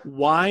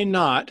 Why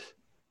not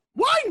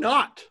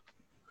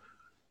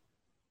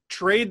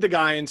trade the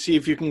guy and see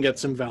if you can get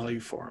some value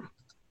for him?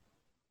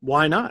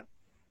 Why not?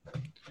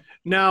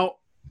 Now,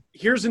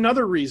 here's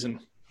another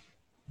reason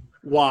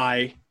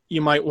why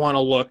you might want to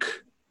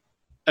look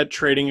at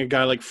trading a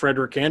guy like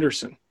Frederik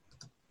Andersen,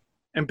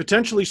 and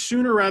potentially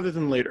sooner rather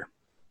than later.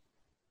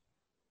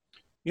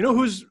 You know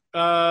who's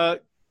a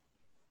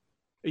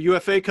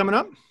UFA coming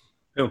up?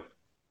 Who?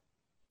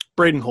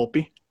 Braden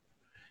Holtby.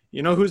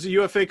 You know who's a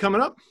UFA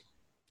coming up?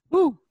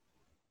 Who?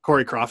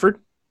 Corey Crawford.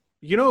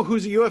 You know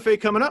who's a UFA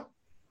coming up?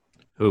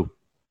 Who?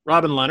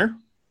 Robin Lehner.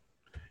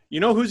 You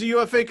know who's a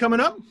UFA coming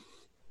up?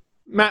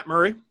 Matt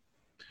Murray.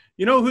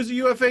 You know who's a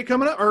UFA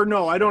coming up? Or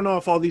no, I don't know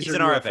if all these He's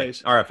are an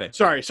UFAs.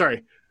 RFA.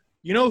 Sorry.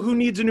 You know who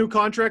needs a new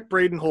contract?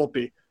 Braden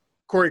Holtby,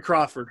 Corey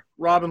Crawford,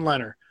 Robin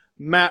Lehner,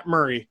 Matt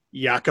Murray,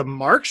 Jakob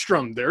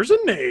Markstrom. There's a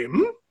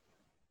name.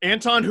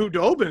 Anton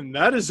Hudobin.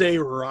 That is a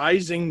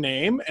rising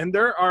name. And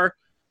there are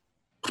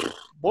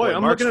 – boy,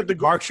 I'm looking at the –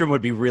 Markstrom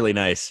would be really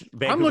nice.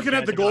 I'm looking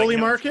at the goalie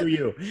market.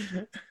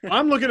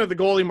 I'm looking at the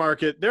goalie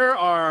market.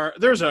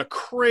 There's a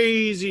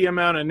crazy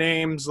amount of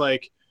names.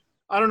 Like,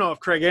 I don't know if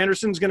Craig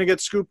Anderson's going to get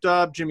scooped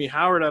up. Jimmy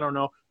Howard, I don't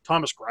know.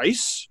 Thomas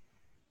Greiss,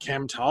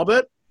 Cam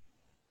Talbot,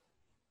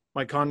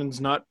 Mike Condon's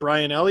not.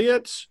 Brian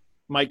Elliott,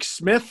 Mike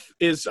Smith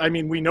is. I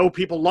mean, we know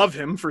people love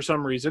him for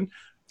some reason.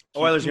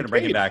 Oilers going to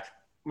bring him back.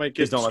 Might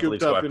get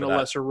scooped up in a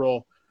lesser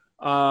role.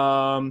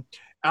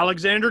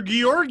 Alexander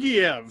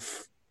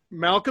Georgiev.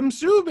 Malcolm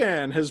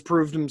Subban has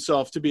proved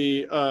himself to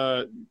be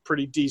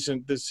pretty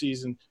decent this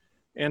season.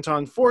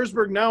 Anton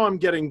Forsberg, now I'm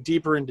getting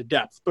deeper into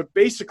depth. But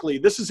basically,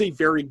 this is a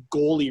very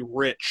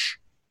goalie-rich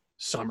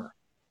summer.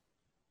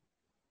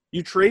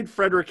 You trade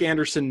Frederik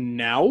Andersen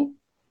now,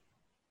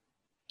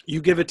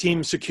 you give a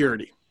team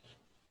security,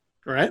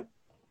 right?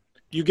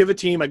 You give a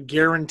team a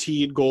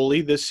guaranteed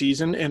goalie this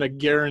season and a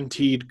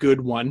guaranteed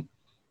good one,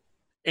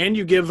 and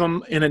you give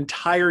them an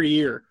entire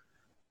year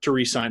to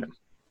re-sign him.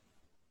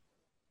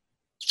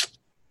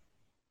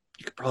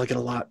 You could probably get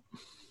a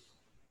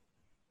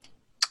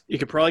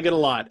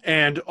lot.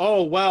 And,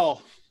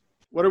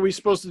 what are we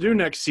supposed to do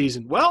next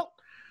season? Well,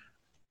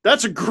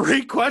 that's a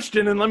great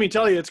question, and let me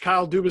tell you, it's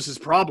Kyle Dubas's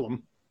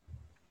problem.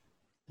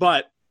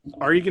 But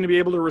are you going to be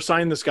able to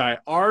resign this guy?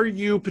 Are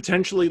you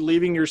potentially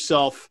leaving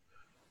yourself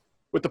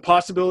with the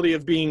possibility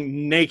of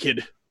being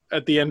naked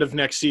at the end of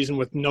next season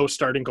with no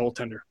starting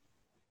goaltender?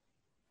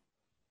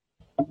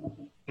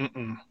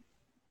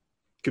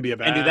 Could be a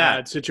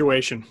bad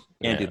situation.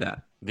 Can't do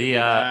that.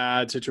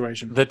 Bad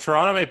situation. The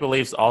Toronto Maple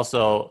Leafs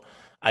also,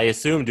 I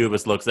assume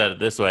Dubas looks at it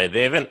this way.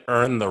 They haven't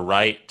earned the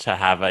right to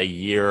have a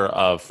year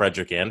of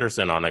Frederik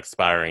Andersen on an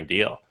expiring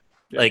deal.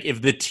 Yeah. Like,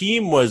 if the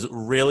team was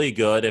really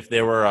good, if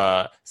they were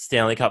a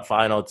Stanley Cup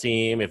final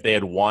team, if they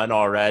had won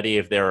already,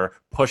 if they were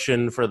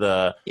pushing for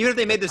the... Even if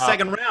they made the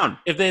second round.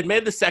 If they had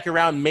made the second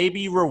round,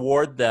 maybe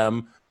reward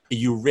them.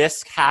 You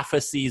risk half a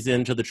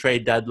season to the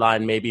trade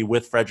deadline, maybe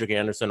with Frederik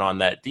Andersen on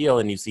that deal,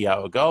 and you see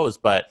how it goes.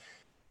 But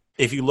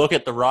if you look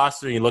at the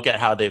roster and you look at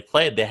how they've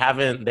played, they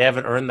haven't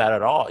earned that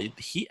at all.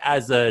 He,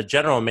 as a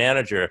general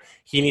manager,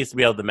 he needs to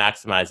be able to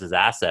maximize his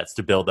assets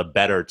to build a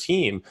better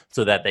team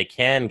so that they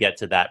can get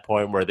to that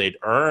point where they'd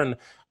earn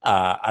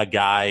a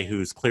guy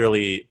who's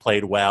clearly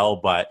played well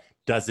but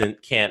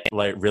can't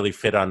really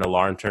fit on a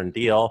long-term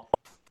deal.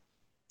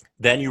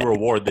 Then you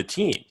reward the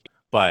team,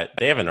 but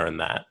they haven't earned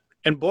that.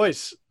 And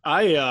boys,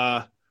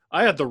 I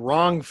had the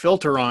wrong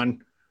filter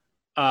on.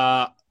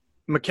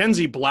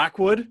 Mackenzie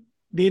Blackwood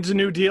needs a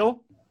new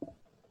deal.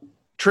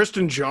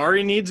 Tristan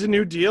Jarry needs a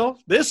new deal.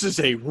 This is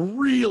a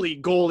really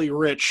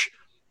goalie-rich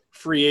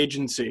free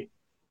agency.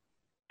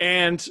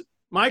 And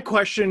my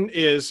question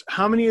is,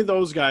 how many of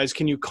those guys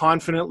can you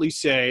confidently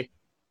say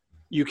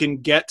you can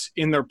get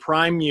in their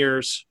prime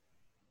years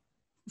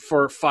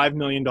for $5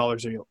 million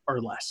or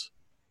less?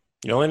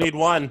 You only need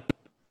one.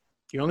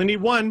 You only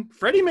need one.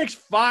 Freddie makes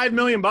 $5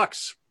 million.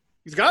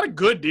 He's got a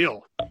good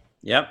deal.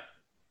 Yep.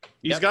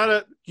 He's got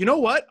a, you know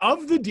what?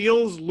 Of the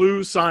deals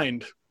Lou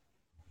signed,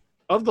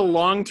 of the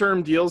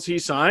long-term deals he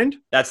signed,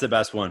 That's the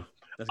best one.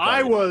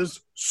 I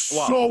was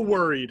so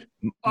worried.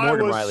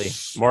 Morgan Riley.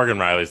 Morgan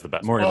Riley's the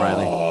best.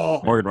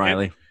 Morgan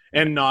Riley.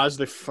 And Nas,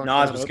 they fucked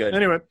Nas that was up. good.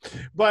 Anyway,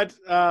 but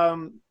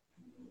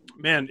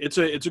man, it's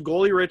a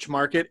goalie-rich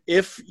market.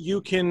 If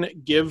you can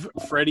give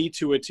Freddie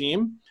to a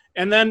team,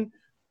 and then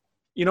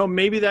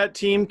maybe that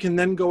team can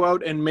then go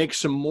out and make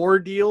some more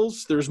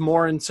deals. There's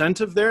more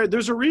incentive there.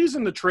 There's a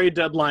reason the trade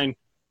deadline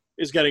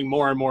is getting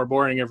more and more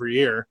boring every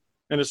year,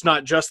 and it's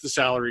not just the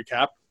salary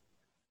cap.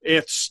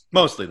 It's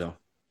Mostly, though.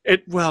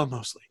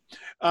 mostly.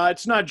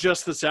 It's not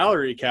just the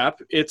salary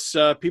cap. It's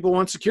people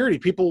want security.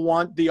 People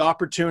want the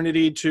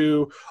opportunity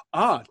to,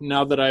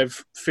 now that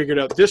I've figured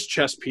out this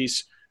chess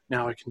piece,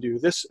 now I can do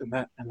this and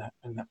that and that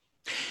and that.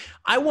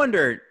 I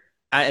wonder,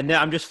 and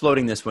I'm just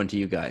floating this one to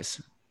you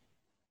guys.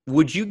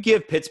 Would you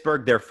give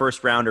Pittsburgh their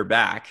first rounder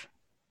back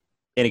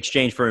in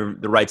exchange for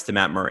the rights to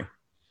Matt Murray?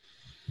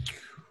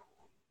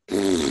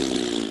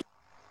 Because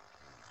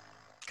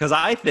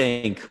I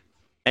think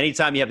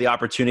anytime you have the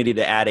opportunity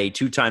to add a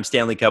two-time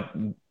Stanley Cup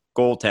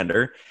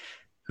goaltender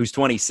who's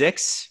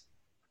 26,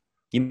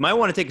 you might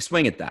want to take a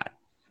swing at that.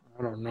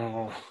 I don't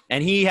know.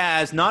 And he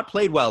has not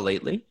played well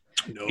lately,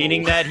 No.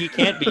 meaning that he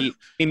can't be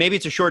 – maybe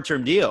it's a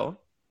short-term deal,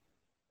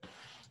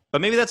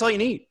 but maybe that's all you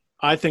need.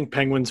 I think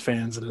Penguins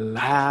fans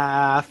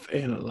laugh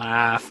and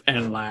laugh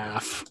and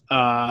laugh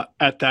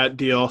at that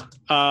deal.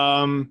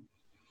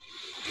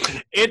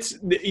 It's,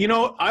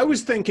 I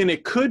was thinking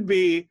it could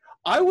be,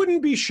 I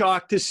wouldn't be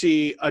shocked to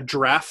see a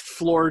draft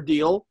floor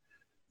deal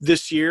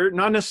this year,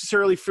 not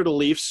necessarily for the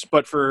Leafs,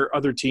 but for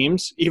other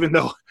teams, even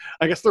though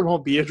I guess there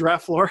won't be a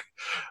draft floor.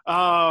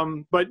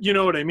 But you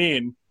know what I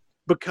mean?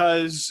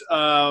 Because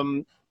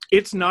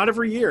it's not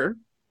every year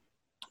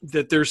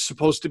that there's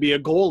supposed to be a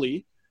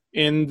goalie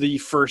in the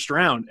first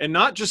round, and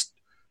not just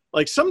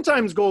like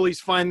sometimes goalies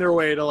find their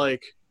way to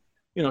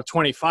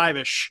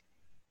 25-ish,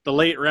 the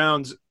late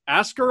rounds.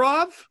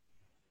 Askarov,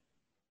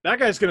 that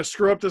guy's going to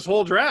screw up this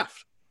whole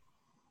draft.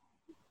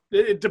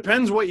 It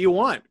depends what you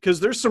want, because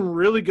there's some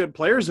really good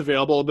players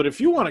available, but if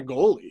you want a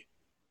goalie,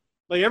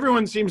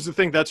 everyone seems to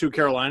think that's who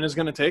Carolina is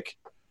going to take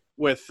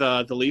with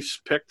the Leafs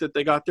pick that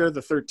they got there,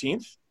 the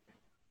 13th.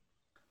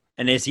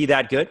 And is he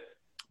that good?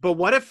 But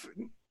what if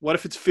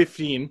it's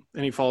 15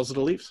 and he falls to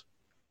the Leafs?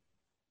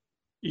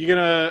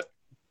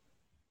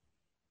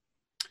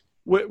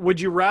 Would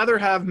you rather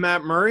have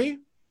Matt Murray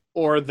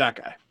or that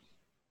guy?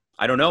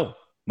 I don't know.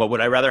 What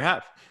would I rather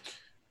have?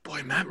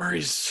 Boy, Matt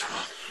Murray's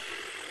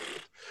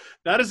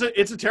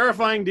it's a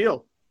terrifying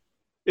deal.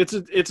 It's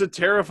a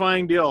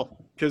terrifying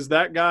deal because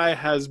that guy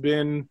has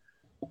been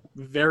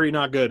very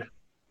not good.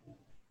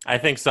 I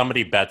think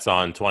somebody bets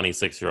on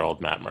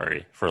 26-year-old Matt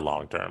Murray for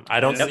long term. I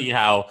don't see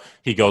how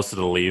he goes to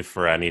the Leaf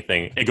for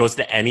anything. It goes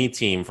to any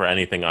team for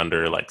anything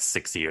under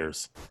 6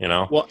 years,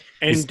 Well,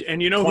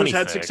 and you know who's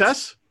had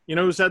success? You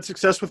know who's had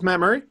success with Matt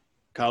Murray?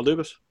 Kyle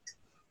Dubas.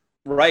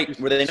 Right.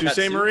 Were they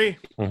Sault Marie.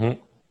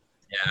 Mm-hmm.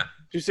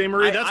 Yeah. Sault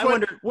Marie. That's I why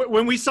wonder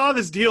when we saw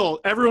this deal,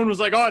 everyone was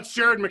like, "Oh, it's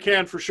Jared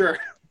McCann for sure,"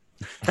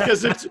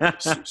 because it's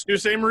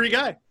Sault Marie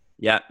guy.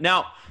 Yeah.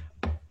 Now,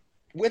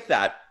 with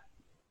that,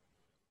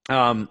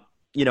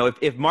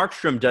 if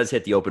Markstrom does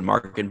hit the open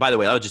market, and by the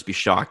way, I would just be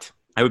shocked.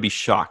 I would be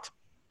shocked.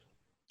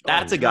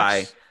 That's a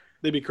guy.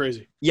 They'd be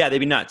crazy. Yeah, they'd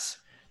be nuts.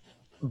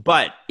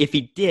 But if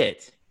he did,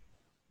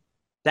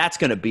 that's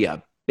going to be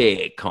a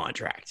big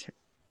contract.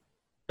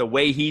 The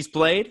way he's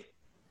played,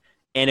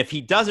 and if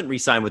he doesn't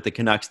re-sign with the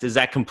Canucks, does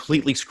that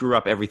completely screw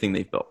up everything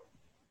they've built?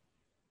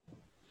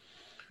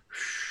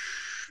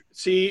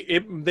 See,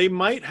 they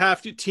might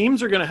have to.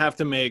 Teams are going to have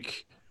to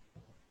make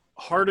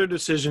harder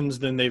decisions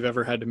than they've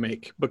ever had to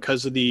make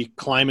because of the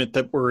climate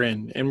that we're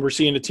in. And we're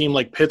seeing a team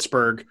like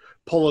Pittsburgh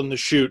pulling the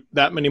chute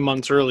that many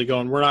months early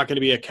going, we're not going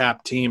to be a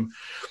cap team.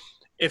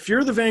 If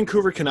you're the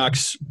Vancouver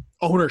Canucks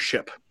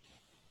ownership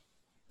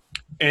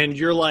and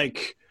you're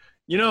like,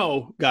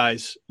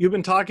 guys, you've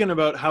been talking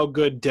about how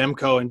good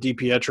Demko and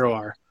DiPietro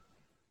are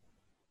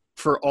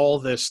for all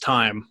this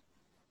time.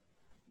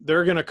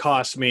 They're going to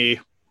cost me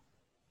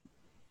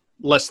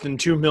less than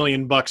 $2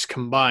 million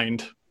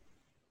combined.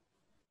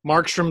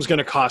 Markstrom's going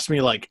to cost me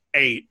 $8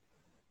 million.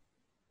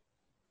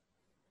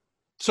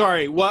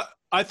 Sorry, what?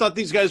 I thought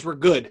these guys were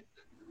good.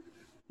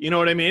 You know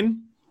what I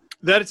mean?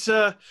 That's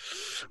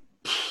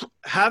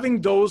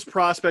having those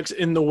prospects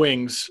in the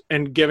wings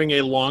and giving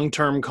a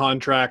long-term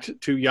contract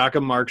to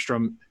Jakob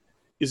Markstrom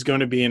is going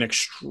to be an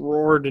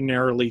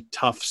extraordinarily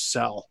tough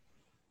sell.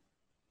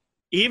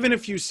 Even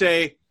if you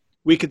say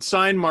we could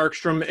sign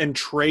Markstrom and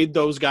trade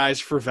those guys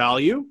for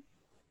value,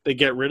 they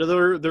get rid of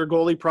their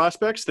goalie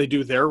prospects. They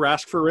do their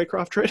Rask for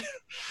Raycroft trade.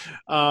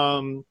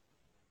 I'm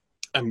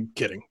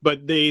kidding.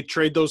 But they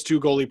trade those two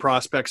goalie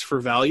prospects for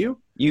value.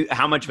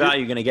 How much value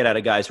are you going to get out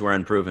of guys who are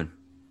unproven?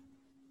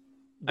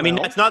 I mean,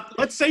 that's not.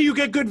 Let's say you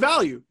get good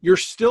value. You're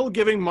still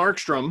giving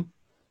Markstrom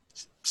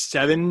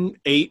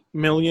 $7-8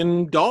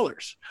 million.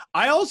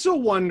 I also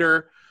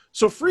wonder,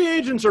 so free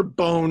agents are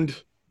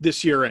boned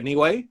this year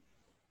anyway,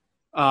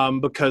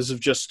 because of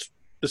just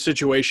the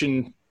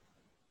situation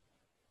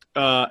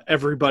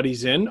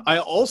everybody's in. I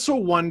also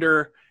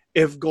wonder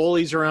if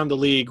goalies around the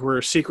league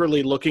were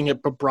secretly looking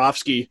at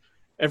Bobrovsky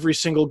every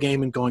single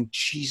game and going,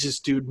 Jesus,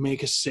 dude,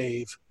 make a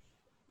save.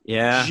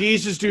 Yeah.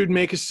 Jesus, dude,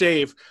 make a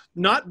save.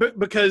 Not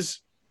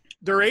because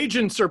their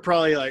agents are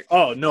probably like,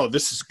 oh, no,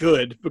 this is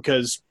good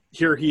because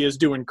here he is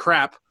doing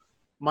crap.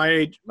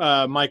 My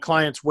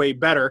client's way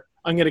better.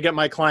 I'm going to get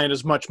my client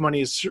as much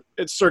money as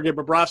Sergei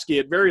Bobrovsky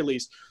at very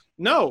least.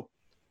 No,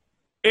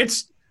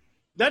 that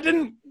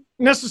didn't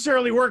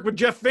necessarily work with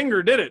Jeff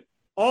Finger, did it?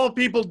 All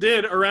people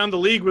did around the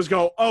league was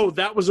go, oh,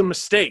 that was a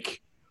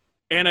mistake.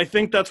 And I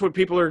think that's what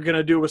people are going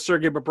to do with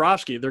Sergei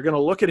Bobrovsky. They're going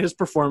to look at his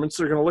performance.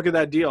 They're going to look at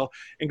that deal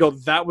and go,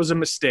 that was a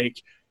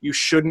mistake. You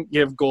shouldn't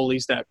give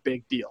goalies that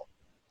big deal.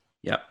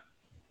 Yep.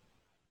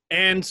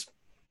 And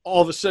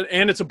all of a sudden,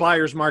 and it's a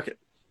buyer's market,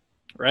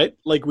 right?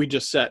 Like we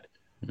just said,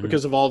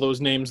 because of all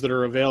those names that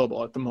are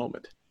available at the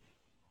moment.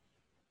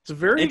 It's a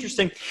very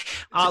interesting.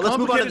 Let's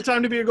move on.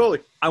 Time to be a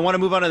goalie. I want to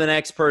move on to the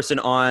next person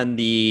on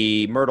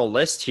the Myrtle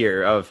list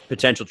here of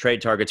potential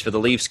trade targets for the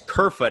Leafs.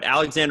 Kerfoot,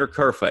 Alexander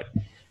Kerfoot.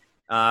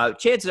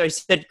 Chances I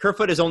said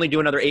Kerfoot is only due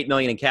another $8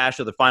 million in cash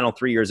for the final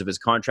 3 years of his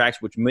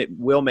contracts, which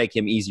will make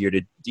him easier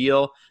to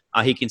deal.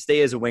 He can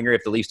stay as a winger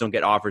if the Leafs don't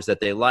get offers that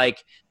they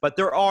like, but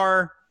there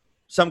are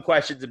some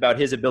questions about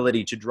his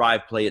ability to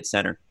drive play at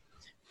center.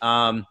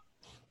 A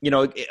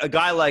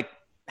guy like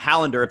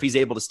Hallander, if he's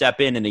able to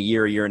step in a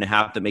year and a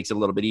half, that makes it a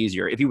little bit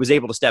easier. If he was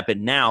able to step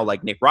in now,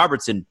 like Nick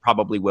Robertson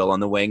probably will on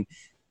the wing,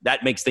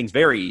 that makes things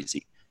very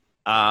easy.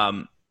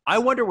 I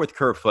wonder with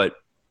Kerfoot,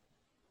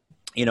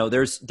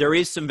 there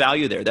is some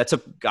value there. That's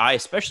a guy,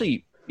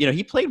 especially,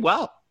 he played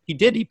well. He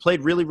did. He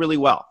played really, really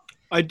well.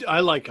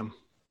 I like him.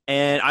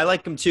 And I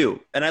like him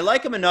too. And I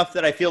like him enough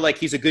that I feel like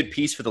he's a good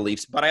piece for the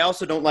Leafs, but I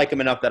also don't like him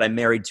enough that I'm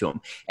married to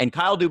him. And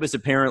Kyle Dubas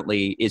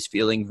apparently is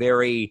feeling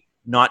very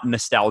not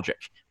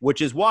nostalgic, which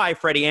is why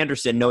Freddie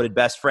Anderson, noted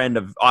best friend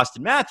of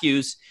Austin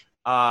Matthews,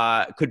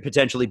 could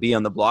potentially be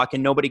on the block,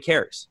 and nobody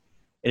cares.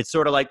 It's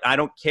sort of like, I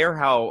don't care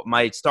how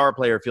my star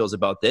player feels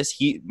about this.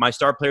 My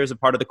star player is a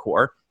part of the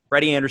core.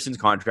 Freddie Anderson's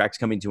contract's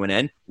coming to an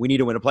end. We need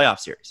to win a playoff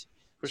series.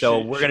 So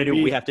we're going to do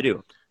what we have to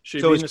do.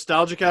 Should he be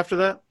nostalgic after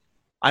that?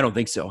 I don't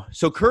think so.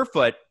 So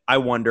Kerfoot, I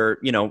wonder,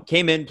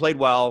 came in, played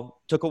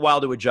well, took a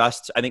while to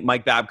adjust. I think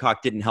Mike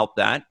Babcock didn't help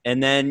that.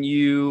 And then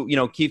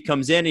Keith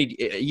comes in,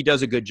 he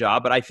does a good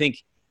job. But I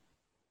think,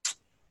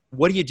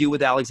 what do you do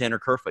with Alexander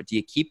Kerfoot? Do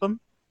you keep him,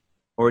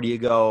 or do you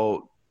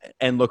go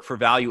and look for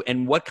value?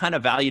 And what kind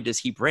of value does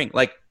he bring?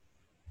 Like,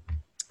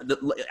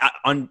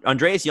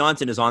 Andreas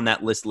Janssen is on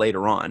that list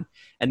later on,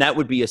 and that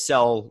would be a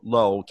sell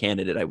low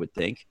candidate, I would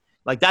think.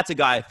 Like, that's a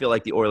guy I feel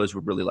like the Oilers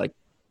would really like,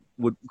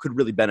 could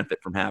really benefit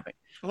from having.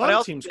 A lot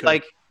of teams could.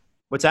 Like,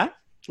 what's that?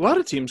 A lot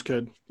of teams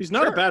could. He's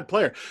not a bad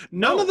player.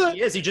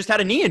 He is. He just had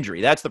a knee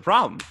injury. That's the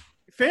problem.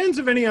 Fans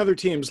of any other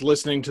teams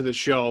listening to the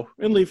show,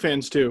 and Leaf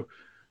fans too,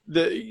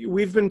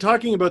 we've been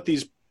talking about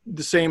the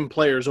same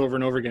players over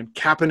and over again.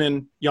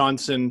 Kapanen,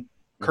 Janssen,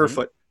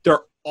 Kerfoot.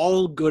 They're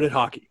all good at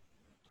hockey.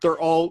 They're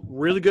all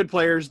really good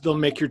players. They'll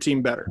make your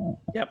team better.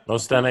 Yep.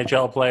 Most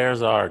NHL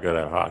players are good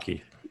at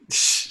hockey.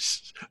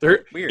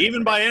 They're weird.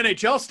 Even by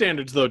NHL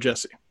standards, though,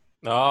 Jesse.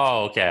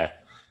 Oh, okay.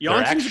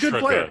 Janssen's a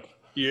good player. Good.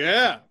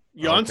 Yeah.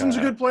 Janssen's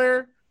a good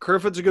player.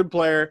 Kerfoot's a good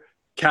player.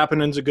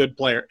 Kapanen's a good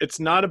player.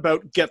 It's not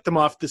about get them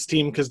off this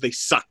team because they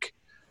suck.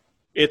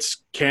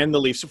 It's can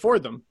the Leafs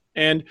afford them?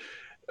 And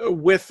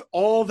with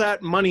all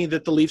that money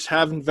that the Leafs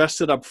have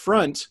invested up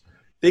front,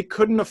 they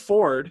couldn't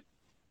afford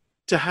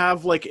to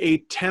have like a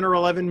 $10 or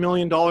 $11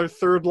 million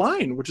third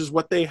line, which is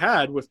what they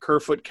had with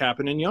Kerfoot,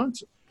 Kapanen, and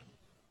Janssen.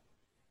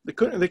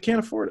 They can't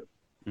afford it.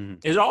 Mm-hmm.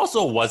 It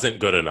also wasn't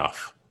good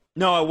enough.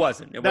 No, it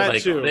wasn't. It That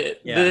wasn't. too.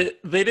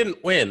 They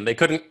didn't win. They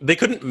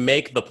couldn't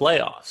make the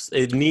playoffs.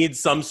 It needs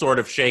some sort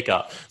of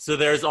shakeup. So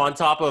there's on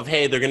top of,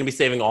 hey, they're going to be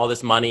saving all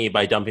this money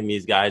by dumping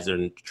these guys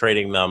and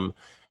trading them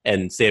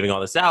and saving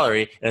all the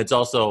salary. And it's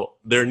also,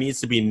 there needs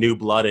to be new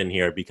blood in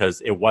here because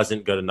it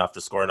wasn't good enough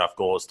to score enough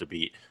goals to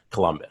beat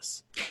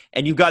Columbus.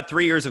 And you've got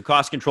 3 years of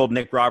cost-controlled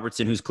Nick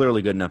Robertson, who's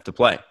clearly good enough to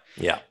play.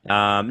 Yeah.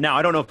 Now,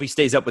 I don't know if he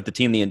stays up with the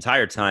team the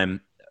entire time,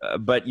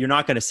 but you're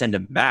not going to send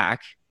him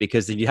back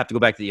because then you have to go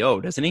back to the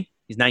O, doesn't he?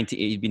 He's 19.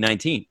 He'd be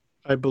 19.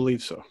 I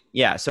believe so.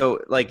 Yeah.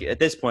 So, like, at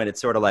this point, it's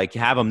sort of like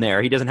have him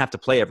there. He doesn't have to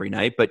play every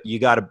night, but you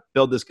got to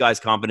build this guy's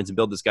confidence and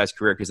build this guy's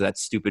career because of that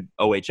stupid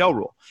OHL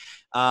rule.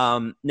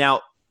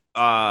 Now,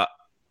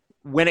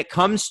 when it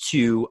comes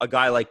to a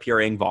guy like Pierre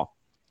Engvall,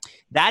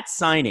 that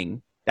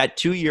signing, that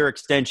 2-year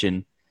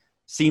extension,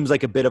 seems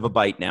like a bit of a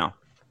bite now.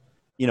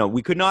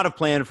 We could not have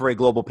planned for a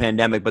global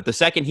pandemic, but the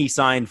second he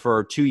signed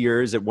for 2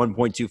 years at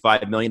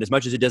 $1.25 million, as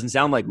much as it doesn't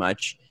sound like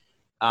much,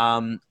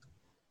 that's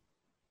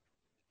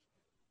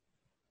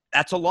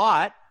a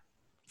lot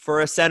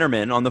for a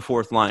centerman on the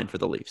fourth line for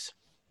the Leafs.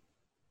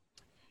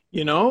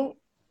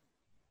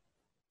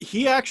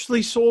 He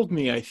actually sold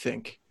me, I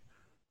think.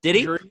 Did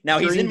he? During- Now,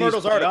 he's during in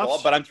Myrtle's these article,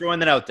 playoffs? but I'm throwing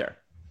that out there.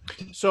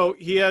 So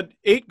he had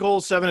 8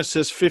 goals, 7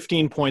 assists,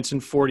 15 points in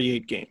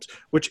 48 games,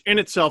 which in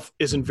itself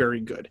isn't very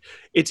good.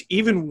 It's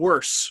even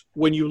worse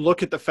when you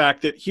look at the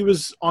fact that he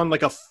was on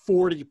like a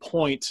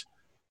 40-point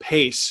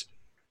pace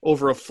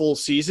over a full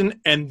season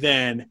and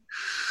then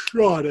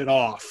shot it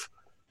off.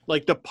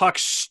 Like the puck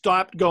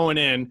stopped going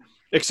in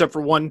except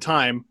for one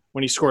time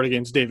when he scored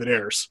against David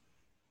Ayres.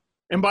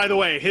 And by the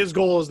way, his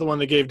goal is the one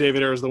that gave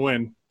David Ayres the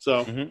win.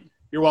 So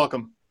You're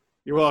welcome.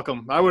 You're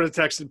welcome. I would have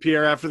texted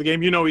Pierre after the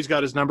game. You know he's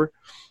got his number.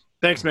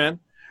 Thanks, man.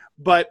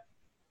 But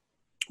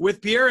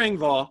with Pierre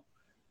Engvall,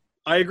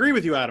 I agree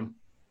with you, Adam.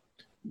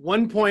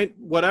 1 point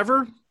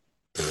whatever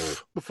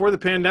before the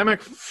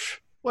pandemic,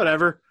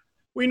 whatever.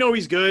 We know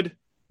he's good.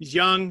 He's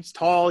young. He's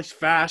tall. He's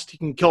fast. He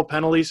can kill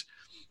penalties.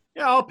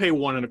 Yeah, I'll pay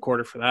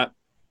 1.25 for that.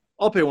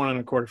 I'll pay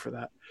 1.25 for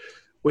that.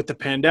 With the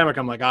pandemic,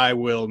 I'm like, I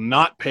will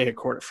not pay a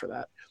quarter for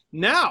that.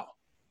 Now,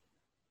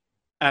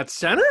 at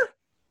center,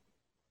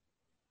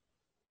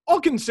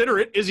 I'll consider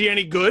it. Is he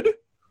any good?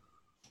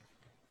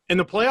 And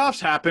the playoffs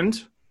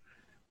happened.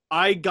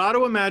 I got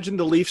to imagine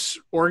the Leafs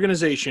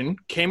organization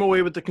came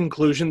away with the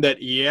conclusion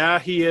that, yeah,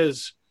 he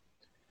is.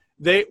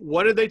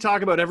 What did they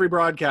talk about every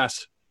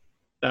broadcast?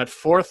 That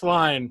fourth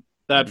line.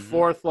 That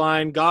fourth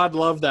line. God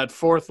love that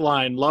fourth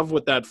line. Love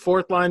what that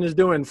fourth line is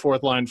doing.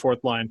 Fourth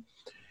line.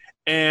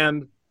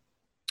 And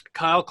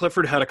Kyle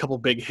Clifford had a couple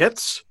big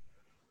hits.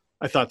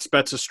 I thought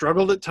Spezza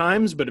struggled at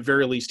times, but at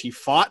very least he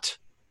fought.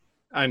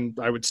 And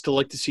I would still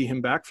like to see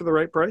him back for the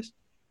right price.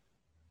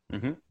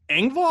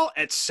 Engvall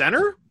at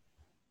center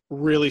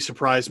really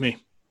surprised me.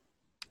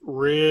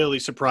 Really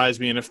surprised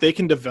me. And if they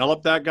can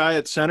develop that guy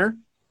at center,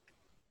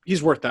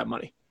 he's worth that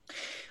money.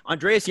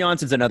 Andreas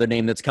Jansson's another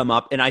name that's come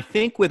up. And I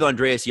think with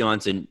Andreas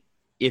Jansson,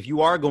 if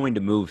you are going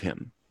to move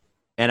him,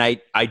 and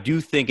I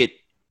do think it,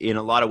 in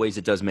a lot of ways,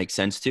 it does make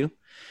sense to.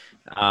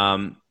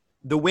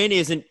 The win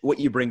isn't what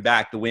you bring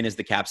back. The win is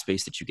the cap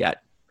space that you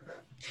get.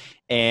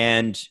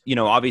 And, you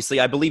know, obviously,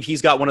 I believe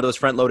he's got one of those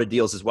front-loaded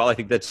deals as well. I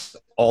think that's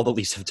all the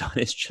Leafs have done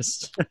is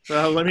just.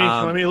 Let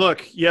me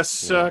look.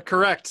 Yes,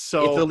 correct.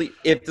 So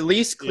if the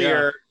Leafs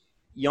clear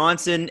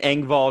Janssen,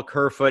 Engvall,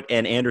 Kerfoot,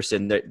 and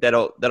Anderson,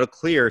 that'll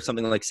clear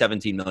something like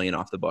 $17 million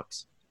off the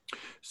books.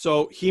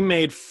 So he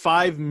made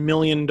 $5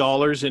 million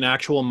in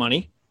actual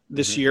money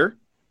this year.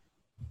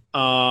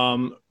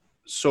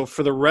 So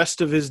for the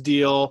rest of his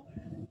deal,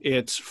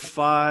 it's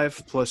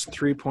 5 plus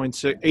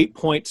 3.6,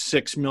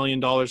 $8.6 million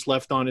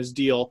left on his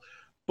deal,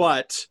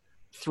 but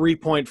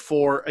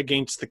 3.4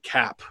 against the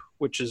cap,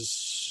 which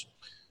is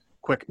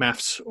quick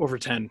maths over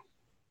 10.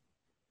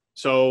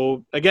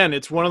 So again,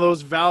 it's one of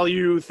those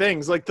value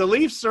things. Like the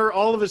Leafs are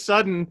all of a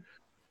sudden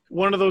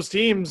one of those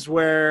teams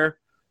where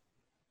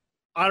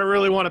I don't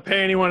really want to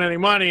pay anyone any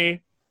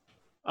money.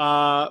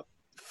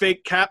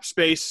 Fake cap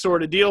space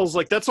sort of deals.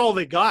 Like that's all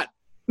they got.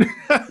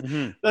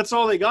 That's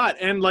all they got.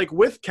 And like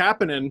with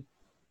Kapanen,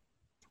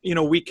 you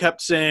know, we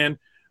kept saying,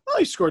 well,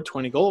 he scored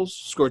 20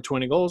 goals.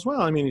 Well,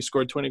 I mean, he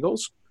scored 20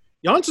 goals.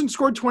 Janssen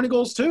scored 20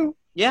 goals too.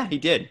 Yeah, he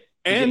did.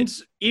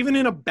 Even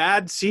in a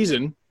bad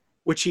season,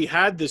 which he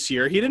had this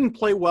year, he didn't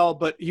play well,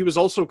 but he was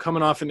also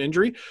coming off an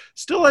injury,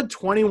 still had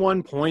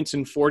 21 points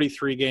in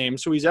 43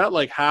 games. So he's at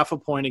like half a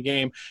point a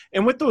game.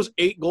 And with those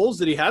 8 goals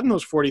that he had in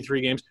those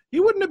 43 games, he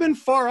wouldn't have been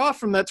far off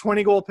from that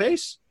 20-goal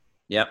pace.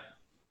 Yep.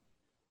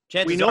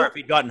 Chances are if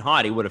he'd gotten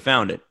hot, he would have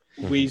found it.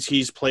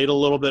 He's played a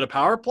little bit of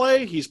power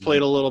play. He's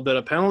played a little bit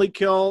of penalty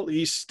kill.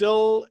 He's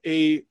still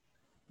a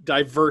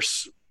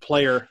diverse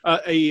player,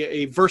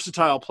 a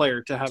versatile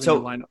player to have in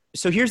your lineup.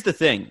 So here's the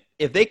thing.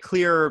 If they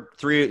clear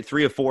three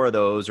or four of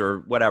those or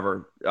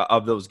whatever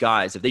of those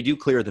guys, if they do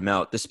clear them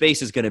out, the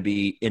space is going to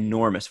be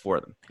enormous for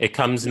them. It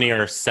comes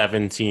near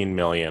 17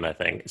 million, I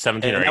think.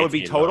 17 and or 18 that would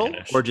be total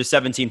million-ish. or just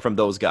 17 from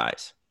those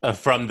guys?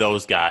 From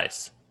those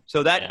guys.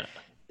 So that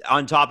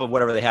on top of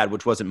whatever they had,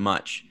 which wasn't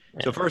much.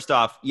 Yeah. So first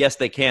off, yes,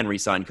 they can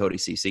re-sign Cody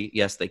Ceci.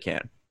 Yes, they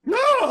can.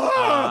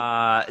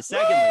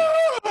 Secondly,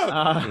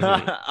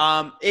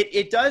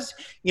 it does,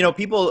 you know,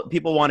 people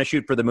want to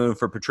shoot for the moon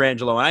for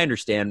Pietrangelo, and I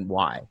understand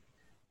why.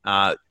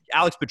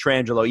 Alex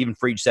Pietrangelo, even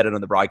Fried said it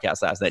on the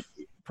broadcast last night,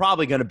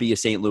 probably going to be a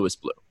St. Louis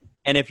Blue.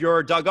 And if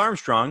you're Doug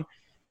Armstrong,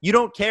 you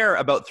don't care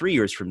about 3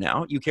 years from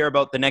now. You care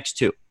about the next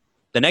 2.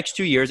 The next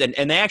 2 years, and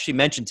they actually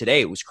mentioned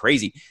today, it was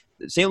crazy.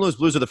 The St. Louis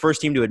Blues are the first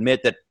team to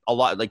admit that a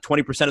lot, like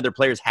 20% of their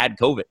players had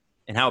COVID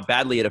and how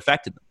badly it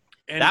affected them.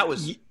 And that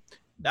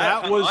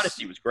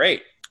honesty was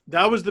great.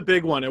 That was the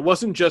big one. It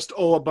wasn't just,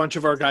 a bunch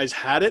of our guys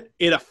had it.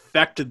 It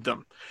affected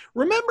them.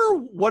 Remember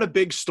what a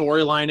big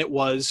storyline it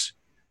was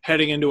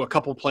heading into a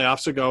couple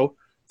playoffs ago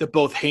that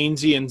both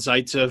Hainsey and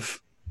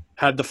Zaitsev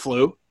had the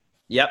flu?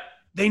 Yep.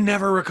 They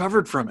never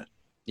recovered from it.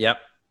 Yep.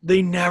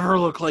 They never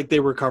look like they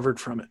recovered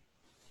from it.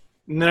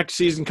 Next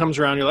season comes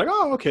around, you're like,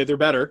 oh, okay, they're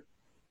better.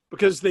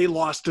 Because they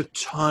lost a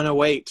ton of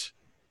weight.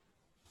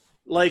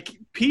 Like,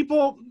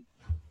 people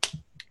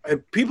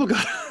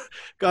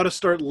got to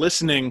start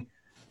listening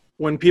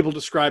when people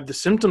describe the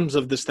symptoms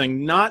of this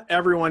thing. Not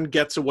everyone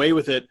gets away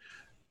with it,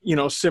 you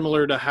know,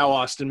 similar to how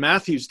Austin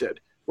Matthews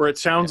did. where it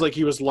sounds like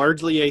he was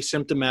largely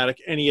asymptomatic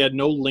and he had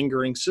no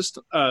lingering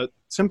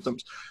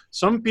symptoms.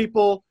 Some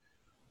people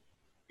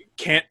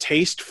can't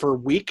taste for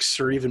weeks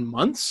or even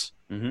months.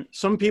 Mm-hmm.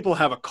 Some people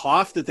have a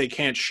cough that they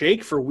can't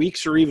shake for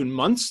weeks or even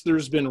months.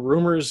 There's been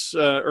rumors,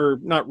 or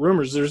not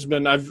rumors. There's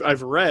been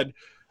I've read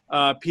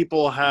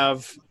people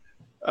have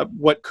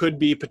what could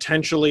be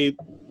potentially,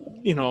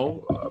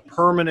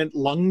 permanent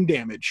lung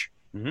damage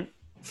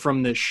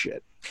from this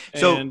shit.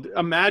 So- and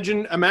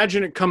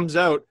imagine it comes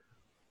out.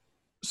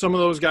 Some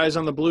of those guys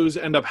on the Blues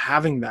end up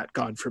having that,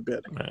 God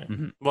forbid. Right.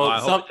 I Well,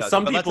 hope it does,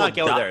 some but people let's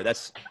not go there.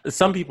 That's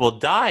some people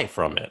die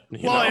from it.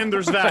 you Well, know? and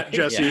there's that,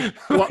 Jesse. Yeah.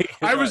 Well,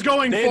 I was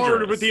going forward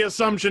Dangerous. with the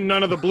assumption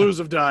none of the Blues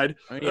have died.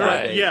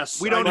 Right. Yes,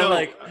 We don't I know.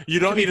 Like,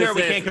 you don't to be need fair, to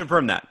we say can't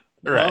confirm that.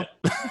 right.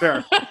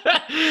 Fair.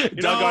 Doug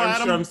know,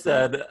 Armstrong Adam-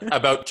 said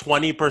about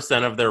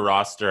 20% of their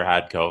roster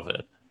had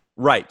COVID.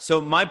 Right.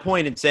 So my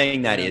point in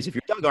saying that is, if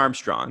you're Doug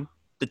Armstrong,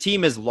 the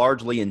team is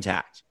largely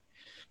intact.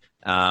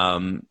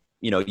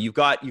 You've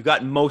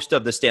got most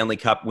of the Stanley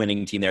Cup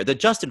winning team there. The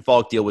Justin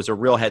Falk deal was a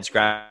real head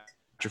scratcher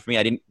for me.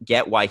 I didn't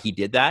get why he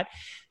did that.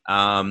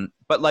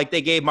 But like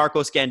they gave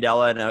Marco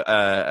Scandella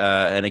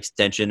an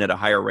extension at a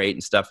higher rate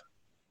and stuff.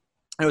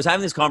 I was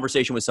having this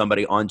conversation with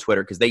somebody on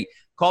Twitter because they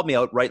called me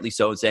out, rightly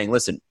so, and saying,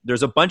 listen,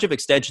 there's a bunch of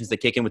extensions that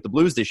kick in with the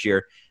Blues this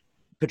year.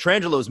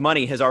 Petrangelo's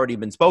money has already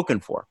been spoken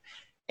for.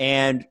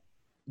 And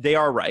they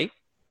are right.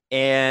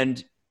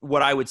 And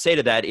what I would say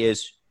to that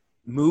is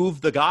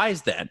move the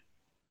guys then.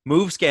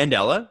 Move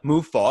Scandella,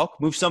 move Falk,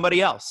 move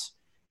somebody else.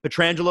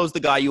 Petrangelo's the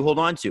guy you hold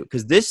on to.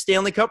 Because this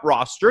Stanley Cup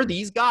roster,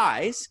 these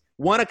guys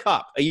won a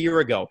cup a year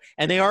ago.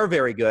 And they are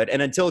very good.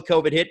 And until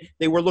COVID hit,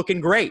 they were looking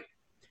great.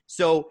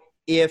 So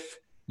if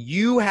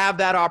you have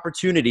that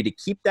opportunity to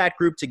keep that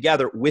group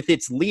together with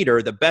its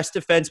leader, the best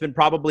defenseman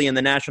probably in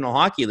the National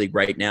Hockey League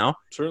right now,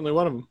 Certainly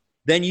one of them.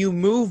 then you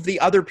move the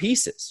other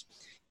pieces.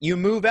 You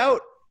move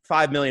out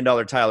 $5 million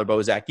Tyler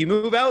Bozak. You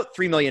move out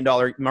 $3 million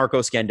Marco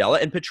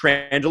Scandella, and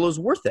Petrangelo's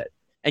worth it.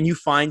 And you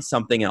find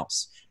something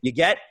else.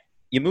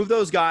 You move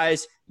those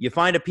guys, you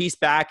find a piece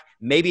back.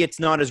 Maybe it's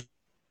not as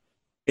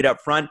good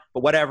up front,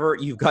 but whatever.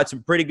 You've got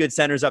some pretty good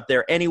centers up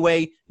there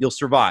anyway. You'll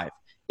survive.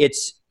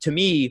 It's, to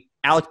me,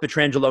 Alex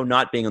Pietrangelo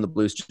not being on the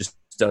Blues just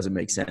doesn't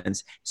make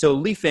sense. So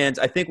Leaf fans,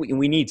 I think what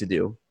we need to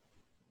do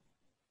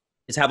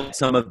is have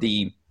some of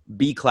the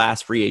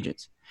B-class free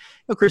agents.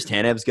 Chris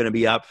Tanev's going to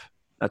be up.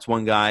 That's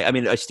one guy. I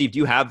mean, Steve, do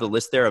you have the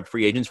list there of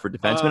free agents for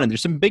defensemen? And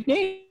there's some big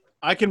names.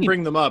 I can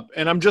bring them up,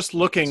 and I'm just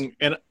looking,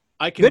 and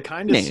I can Good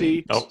kind of name.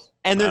 see. Nope.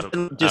 And there's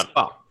Adam, just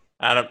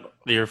Adam,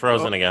 you're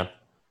frozen again.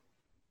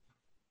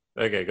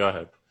 Okay, go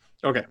ahead.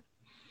 Okay.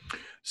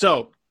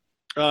 So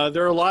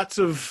there are lots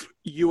of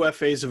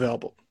UFAs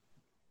available.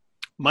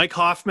 Mike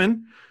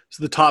Hoffman is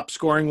the top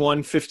scoring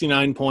one,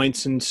 59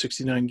 points in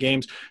 69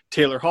 games.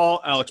 Taylor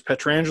Hall, Alex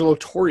Pietrangelo,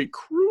 Torrey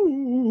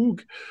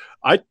Krug.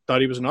 I thought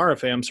he was an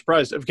RFA. I'm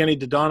surprised. Evgeny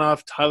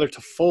Dodonov, Tyler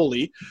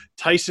Toffoli,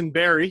 Tyson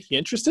Barrie. You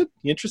interested?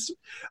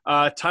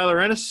 Tyler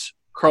Ennis,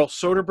 Carl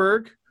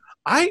Soderberg.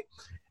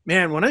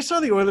 When I saw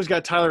the Oilers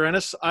got Tyler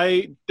Ennis,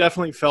 I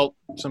definitely felt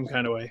some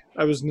kind of way.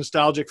 I was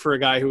nostalgic for a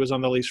guy who was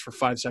on the lease for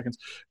 5 seconds.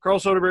 Carl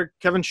Soderberg,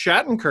 Kevin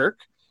Shattenkirk,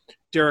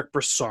 Derek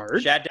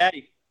Brassard. Shad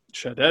Daddy.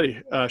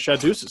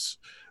 Shadeusis.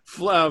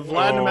 Vlad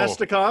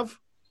Nemestikov,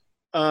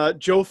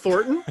 Joe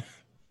Thornton,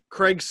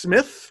 Craig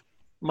Smith,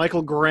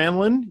 Michael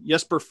Granlund,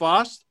 Jesper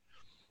Fast,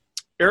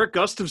 Eric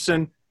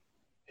Gustafson.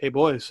 Hey,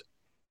 boys.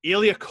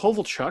 Ilya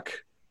Kovalchuk,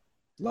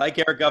 Like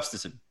Eric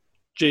Gustafson.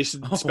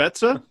 Jason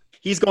Spezza,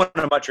 He's going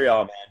to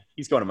Montreal, man.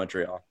 He's going to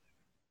Montreal.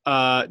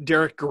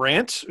 Derek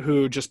Grant,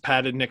 who just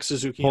patted Nick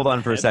Suzuki. Hold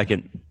on for a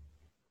second.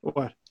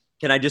 What?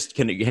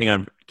 Hang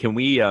on.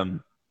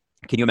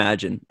 Can you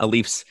imagine a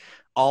Leafs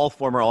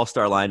former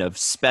All-Star line of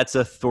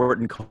Spezza,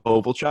 Thornton,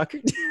 Kovalchuk?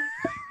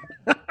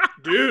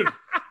 Dude,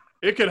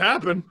 it could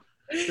happen.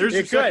 There's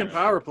your It could. second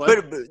power play.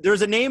 But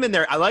there's a name in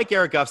there. I like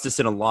Eric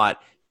Gustafson a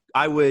lot.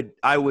 I would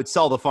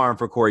sell the farm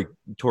for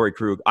Torrey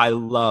Krug. I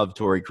love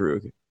Torrey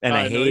Krug, and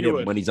I I know hate you him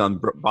would. when he's on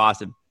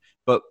Boston.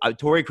 But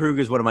Torrey Krug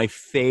is one of my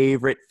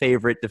favorite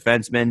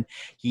defensemen.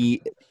 You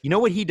know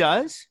what he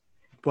does?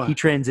 What? He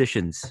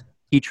transitions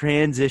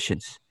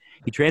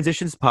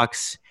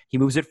pucks. He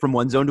moves it from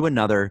one zone to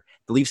another.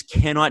 The Leafs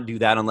cannot do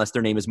that unless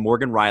their name is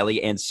Morgan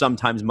Riley and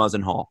sometimes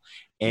Muzzin Hall.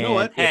 And You know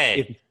what?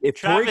 Hey, if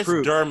Torrey Travis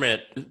Krug,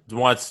 Dermott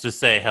wants to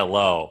say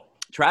hello.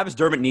 Travis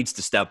Dermott needs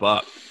to step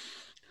up.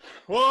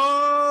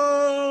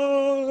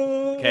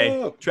 Whoa!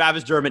 Okay,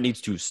 Travis Dermott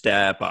needs to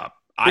step up.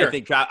 Here.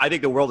 I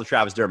think the world of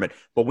Travis Dermott,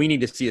 but we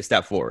need to see a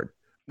step forward.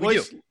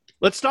 Let's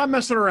stop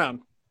messing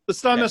around.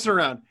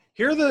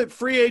 Here are the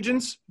free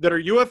agents that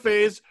are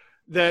UFAs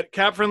that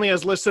Cap Friendly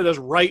has listed as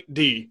right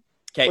D.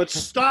 Okay, Let's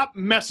stop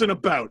messing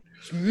about.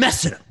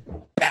 messing up.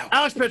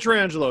 Alex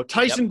Pietrangelo,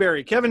 Tyson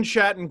Barrie, Kevin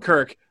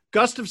Shattenkirk,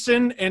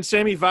 Gustafson, and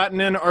Sami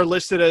Vatanen are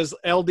listed as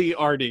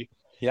LDRD.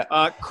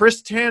 Yeah.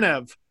 Chris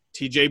Tanev,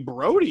 TJ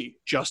Brody,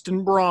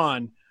 Justin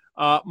Braun,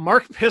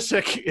 Mark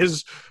Pissick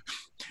is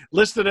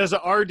listed as a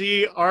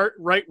RD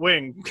right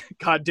wing.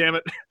 God damn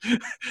it.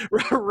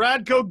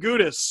 Radko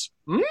Gudas,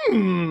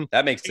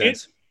 That makes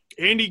sense.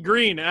 Andy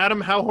Green,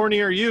 Adam, how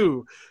horny are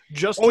you?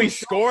 Oh, he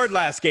scored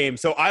last game,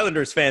 so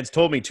Islanders fans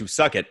told me to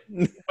suck it.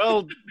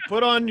 Well,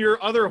 put on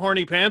your other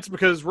horny pants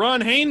because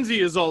Ron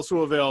Hainsey is also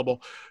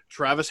available.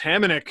 Travis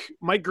Hamonic.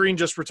 Mike Green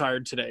just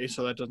retired today,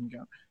 so that doesn't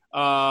count.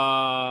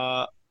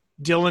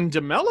 Dylan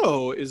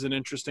DeMello is an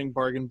interesting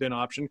bargain bin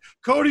option.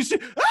 Cody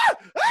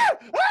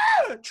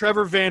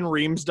Trevor Van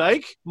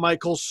Riemsdyk.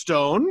 Michael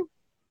Stone.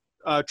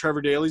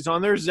 Trevor Daly's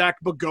on there. Zach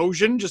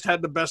Bogosian just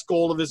had the best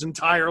goal of his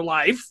entire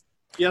life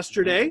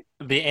yesterday.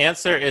 The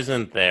answer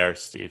isn't there,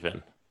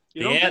 Stephen.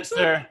 The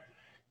answer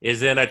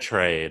is in a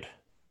trade.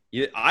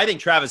 I think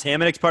Travis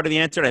Hamonic's part of the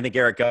answer, and I think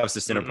Eric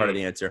Gustafson are part of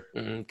the answer.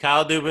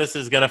 Kyle Dubas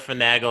is going to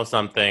finagle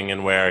something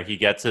in where he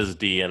gets his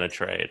D in a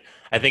trade.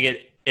 I think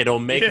it'll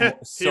make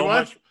so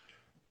much.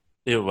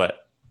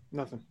 What?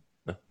 Nothing.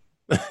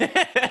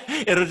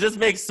 It'll just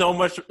make so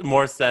much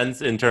more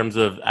sense in terms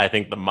of, I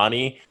think, the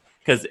money.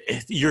 Because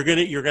you're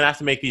gonna have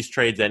to make these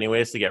trades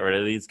anyways to get rid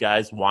of these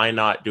guys. Why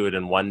not do it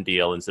in one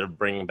deal instead of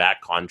bringing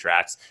back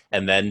contracts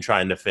and then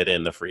trying to fit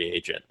in the free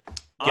agent?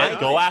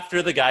 Go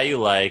after the guy you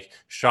like,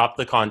 shop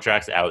the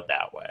contracts out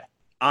that way.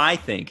 I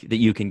think that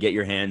you can get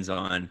your hands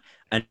on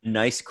a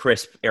nice,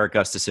 crisp Eric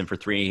Gustafson for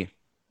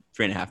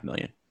 $3.5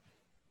 million.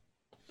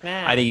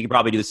 I think you can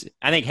probably do this.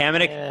 I think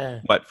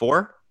Hamonic, what,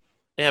 4?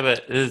 Yeah,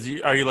 but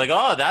are you like,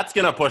 oh, that's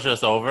gonna push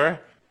us over?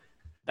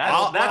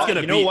 That's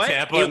gonna beat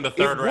Tampa in the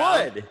third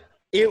round.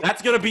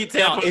 That's going to beat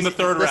Tampa in the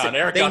third round.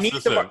 Eric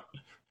Gustafson.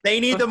 They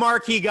need the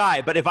marquee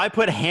guy. But if I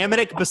put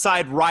Hamonic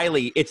beside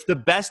Riley, it's the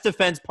best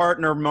defense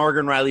partner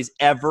Morgan Riley's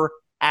ever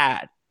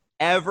had.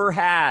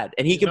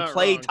 And he can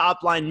play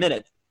top-line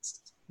minutes.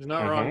 He's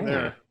not wrong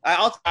there.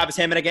 I'll Travis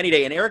Hamonic any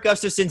day. And Eric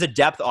Gustafson's a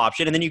depth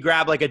option. And then you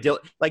grab like a Dylan.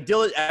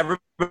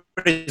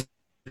 Everybody's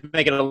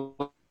making a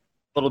little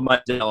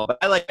much. But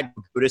I like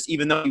Gudas,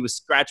 even though he was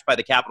scratched by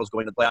the Capitals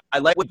going to the playoffs. I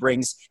like what he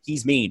brings.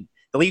 He's mean.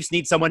 The Leafs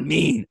need someone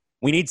mean.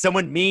 We need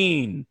someone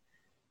mean.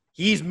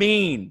 He's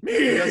mean.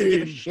 He doesn't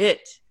give a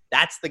shit.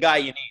 That's the guy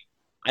you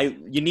need.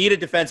 You need a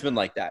defenseman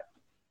like that,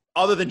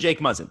 other than Jake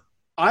Muzzin.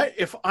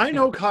 If I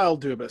know Kyle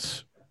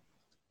Dubas,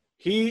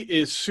 he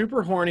is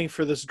super horny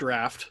for this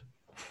draft,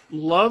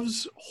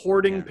 loves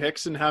hoarding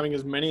picks and having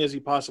as many as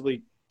he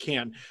possibly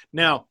can.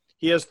 Now,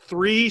 he has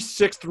 3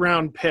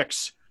 6th-round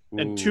picks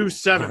and 2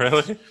 7s,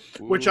 really?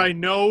 which I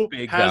know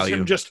Big has value.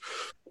 him just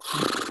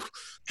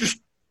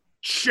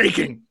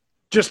shaking.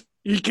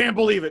 You can't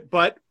believe it,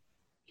 but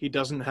he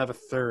doesn't have a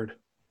 3rd.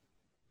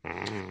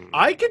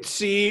 I could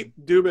see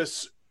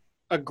Dubas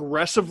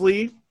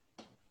aggressively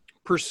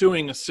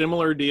pursuing a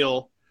similar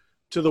deal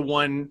to the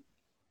one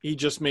he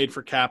just made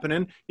for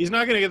Kapanen. He's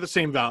not going to get the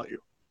same value,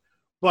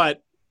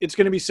 but it's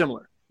going to be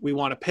similar. We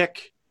want a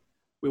pick.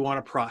 We want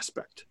a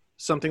prospect,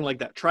 something like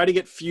that. Try to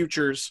get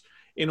futures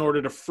in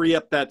order to free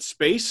up that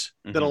space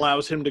that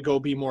allows him to go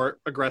be more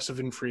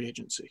aggressive in free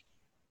agency.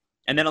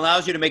 And then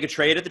allows you to make a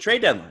trade at the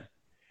trade deadline.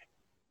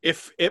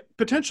 If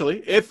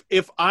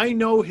I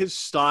know his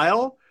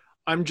style,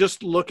 I'm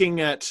just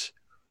looking at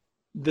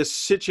the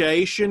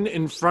situation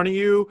in front of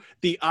you,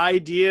 the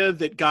idea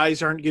that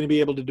guys aren't going to be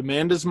able to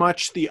demand as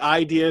much, the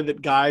idea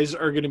that guys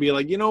are going to be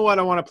like, you know what,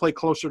 I want to play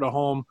closer to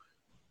home.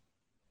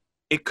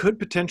 It could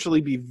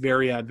potentially be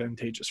very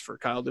advantageous for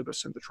Kyle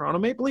Dubas and the Toronto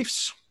Maple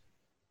Leafs.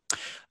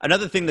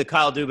 Another thing that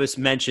Kyle Dubas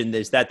mentioned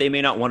is that they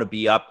may not want to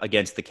be up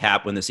against the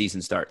cap when the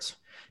season starts.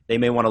 They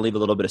may want to leave a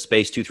little bit of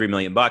space, $2-3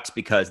 million,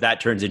 because that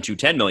turns into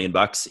 $10 million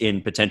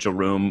in potential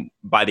room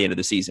by the end of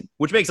the season,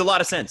 which makes a lot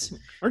of sense.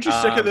 Aren't you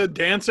sick of the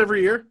dance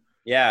every year?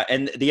 Yeah,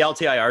 and the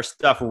LTIR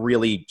stuff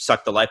really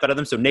sucked the life out of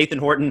them. So Nathan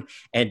Horton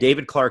and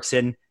David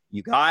Clarkson,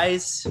 you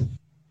guys,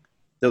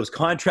 those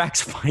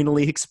contracts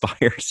finally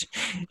expired.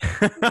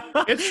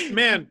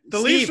 The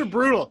Leafs are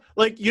brutal.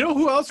 Like, you know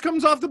who else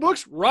comes off the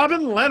books?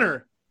 Robin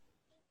Lehner,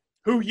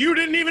 who you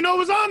didn't even know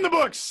was on the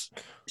books.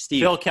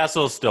 Steve. Phil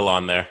Kessel's still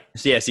on there.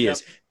 Yes, he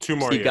is. 2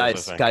 more Steve,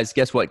 years, guys,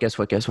 guess what?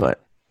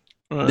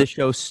 This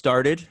show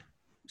started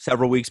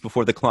several weeks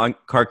before the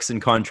Clarkson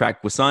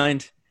contract was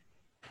signed,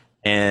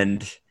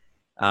 and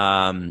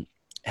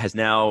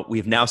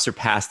we've now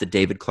surpassed the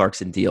David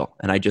Clarkson deal.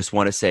 And I just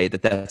want to say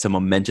that that's a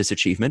momentous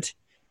achievement.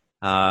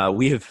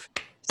 We have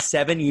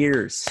 7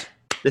 years.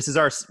 This is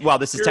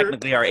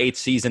technically our 8th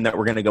season that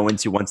we're going to go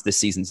into once this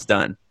season's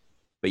done.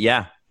 But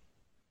yeah,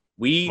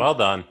 well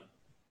done.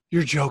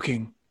 You're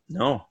joking.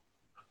 No.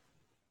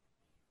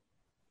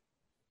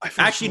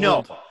 Actually,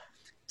 no.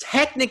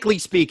 Technically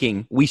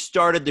speaking, we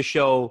started the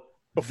show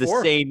the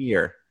same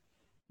year.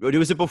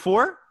 Was it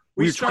before?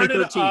 We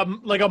started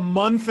like a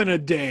month and a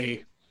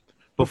day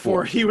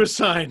before he was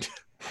signed.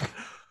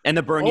 And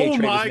the Bernier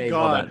trade was made. Oh,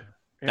 my God.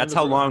 That's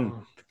how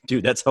long,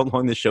 dude, that's how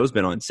long this show's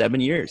been on. 7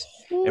 years.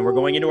 And we're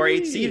going into our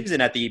 8th season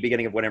at the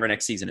beginning of whatever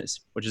next season is,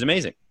 which is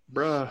amazing.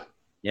 Bruh.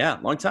 Yeah,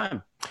 long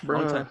time.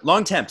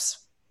 Long temps.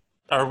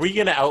 Are we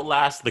going to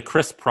outlast the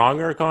Chris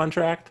Pronger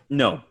contract?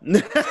 No.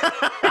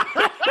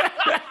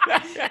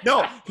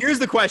 No, here's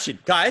the question.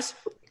 Guys,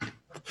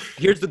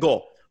 here's the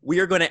goal. We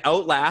are going to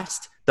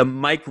outlast the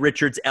Mike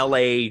Richards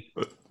LA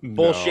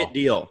bullshit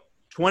deal.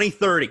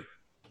 2030.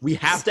 We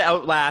have to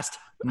outlast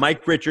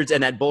Mike Richards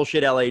and that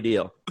bullshit LA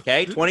deal.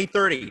 Okay,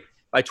 2030.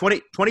 By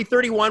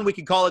 2031, we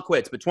can call it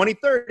quits. But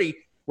 2030,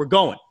 we're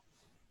going.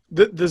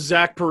 The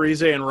Zach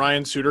Parise and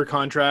Ryan Suter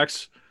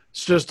contracts,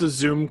 it's just a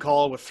Zoom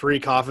call with 3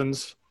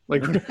 coffins.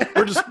 Like,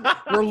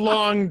 we're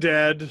long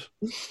dead,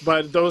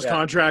 but those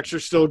contracts are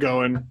still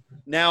going.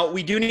 Now,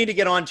 we do need to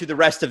get on to the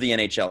rest of the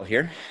NHL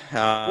here.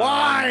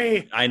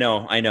 Why? I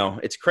know.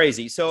 It's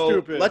crazy. So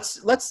Stupid.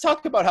 let's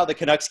talk about how the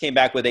Canucks came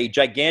back with a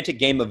gigantic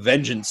game of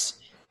vengeance.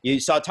 You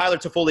saw Tyler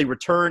Toffoli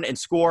return and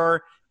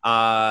score.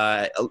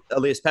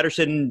 Elias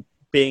Pettersson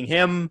being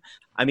him.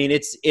 I mean,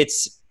 it's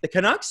the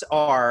Canucks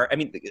are. I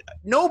mean,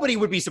 nobody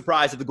would be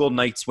surprised if the Golden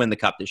Knights win the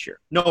Cup this year.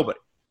 Nobody.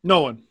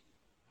 No one.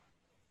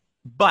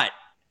 But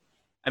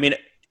I mean,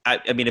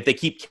 if they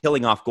keep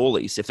killing off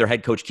goalies, if their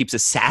head coach keeps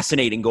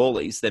assassinating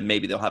goalies, then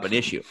maybe they'll have an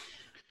issue.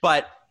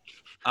 But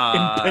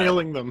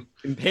Impaling them.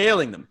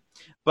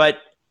 But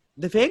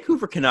the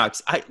Vancouver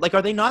Canucks,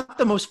 are they not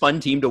the most fun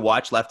team to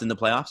watch left in the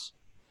playoffs?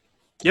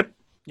 Yep.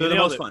 They're the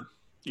most fun.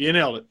 You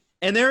nailed it.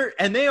 And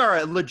they are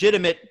a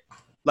legitimate,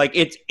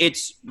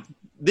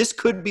 this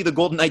could be the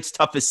Golden Knights'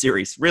 toughest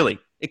series. Really,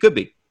 it could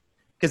be,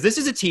 because this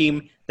is a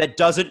team that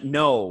doesn't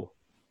know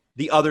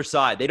the other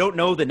side. They don't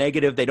know the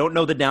negative. They don't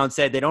know the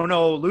downside. They don't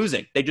know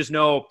losing. They just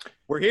know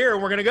we're here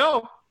and we're going to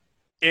go.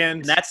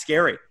 And that's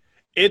scary.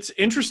 It's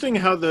interesting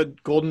how the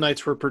Golden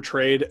Knights were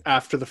portrayed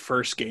after the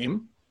first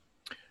game,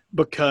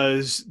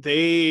 because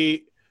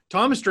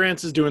Thomas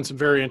Drance is doing some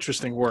very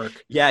interesting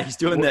work. Yeah, he's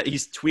doing that.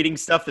 He's tweeting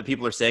stuff that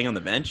people are saying on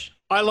the bench.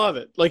 I love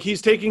it. Like,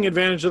 he's taking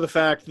advantage of the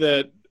fact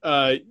that,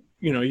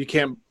 you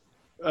can't,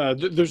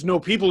 there's no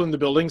people in the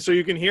building, so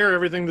you can hear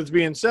everything that's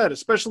being said,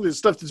 especially the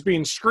stuff that's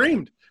being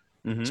screamed.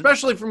 Mm-hmm.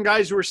 Especially from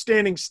guys who are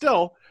standing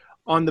still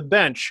on the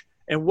bench.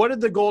 And what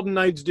did the Golden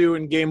Knights do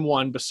in game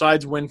 1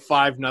 besides win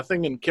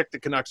 5-0 and kick the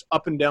Canucks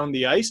up and down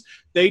the ice?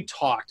 They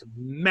talked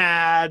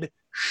mad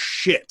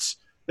shit.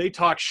 They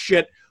talked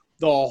shit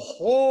the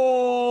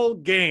whole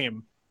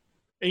game.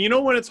 And you know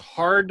when it's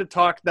hard to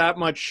talk that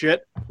much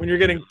shit? When you're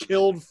getting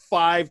killed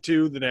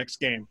 5-2 the next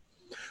game.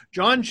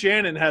 John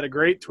Shannon had a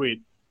great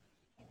tweet,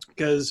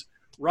 because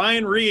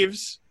Ryan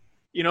Reeves,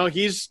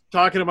 he's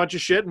talking a bunch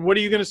of shit. And what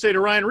are you going to say to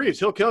Ryan Reeves?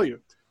 He'll kill you.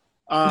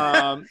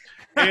 And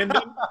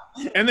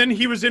then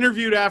he was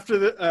interviewed after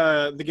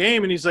the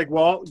game, and he's like,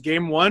 well,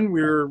 game 1,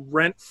 we were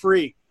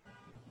rent-free.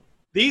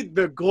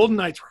 The Golden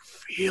Knights were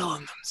feeling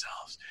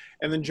themselves.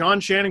 And then John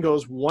Shannon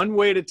goes, one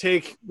way to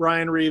take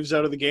Ryan Reeves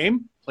out of the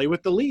game, play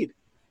with the lead.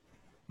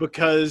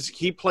 Because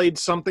he played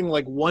something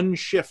like 1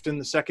 shift in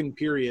the second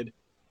period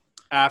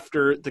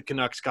after the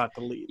Canucks got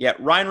the lead. Yeah,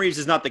 Ryan Reeves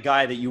is not the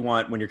guy that you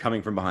want when you're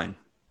coming from behind.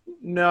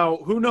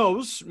 No, who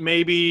knows?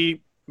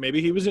 Maybe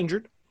he was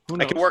injured. Who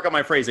knows? I can work on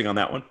my phrasing on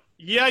that one.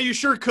 Yeah, you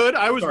sure could.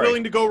 I was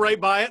willing to go right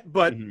by it,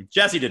 but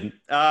Jesse didn't.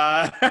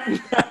 But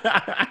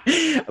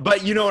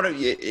you know what?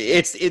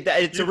 It's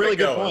a really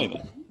good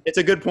point. It's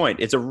a good point.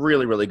 It's a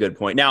really, really good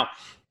point. Now,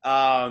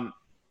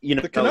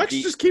 the Canucks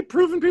just keep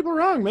proving people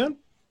wrong, man.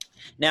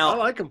 Now, I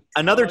like them.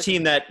 Another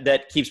team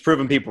that keeps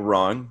proving people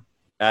wrong,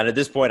 and at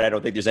this point, I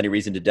don't think there's any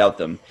reason to doubt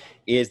them,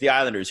 is the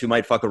Islanders, who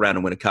might fuck around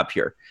and win a cup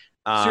here.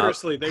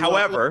 Seriously.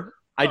 However,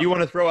 I do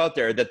want to throw out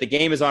there that the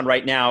game is on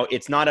right now.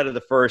 It's not out of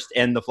the first,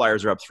 and the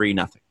Flyers are up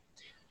 3-0.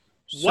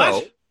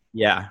 What? So,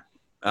 yeah.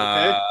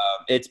 Okay.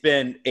 It's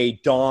been a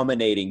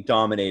dominating.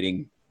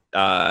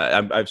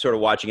 I'm sort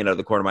of watching it out of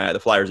the corner of my eye. The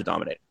Flyers are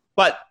dominating.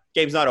 But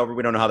game's not over.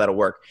 We don't know how that'll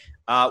work.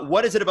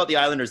 What is it about the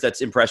Islanders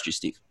that's impressed you,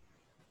 Steve?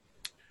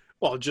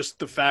 Well, just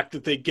the fact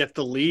that they get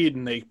the lead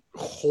and they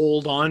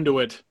hold on to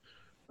it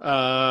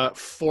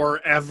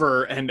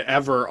forever and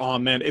ever. Oh,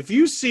 man. If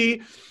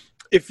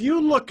you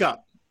look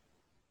up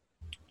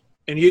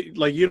and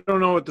you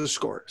don't know what the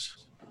score is,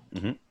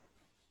 mm-hmm.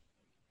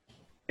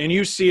 and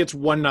you see it's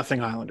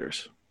 1-0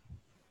 Islanders,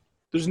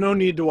 there's no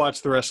need to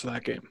watch the rest of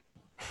that game.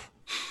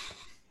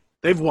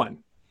 They've won.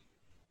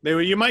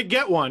 You might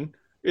get one.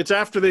 It's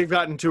after they've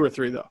gotten 2 or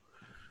 3, though.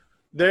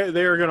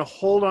 They are going to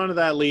hold on to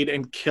that lead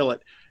and kill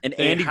it. And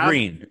Andy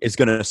Green is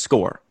going to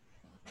score.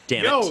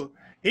 Damn it.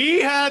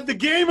 He had the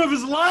game of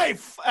his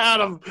life,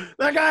 Adam.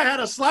 That guy had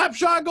a slap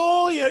shot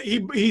goal.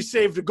 He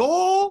saved a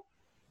goal.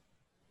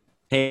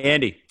 Hey,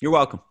 Andy, you're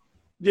welcome.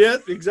 Yeah,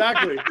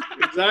 exactly.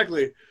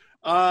 Exactly.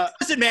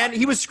 Listen, man,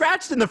 he was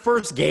scratched in the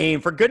first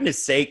game, for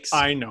goodness sakes.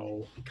 I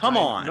know. Come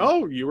on.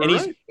 No, you were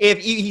right.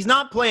 He's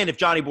not playing if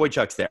Johnny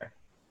Boychuk's there,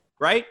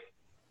 right?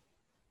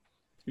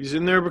 He's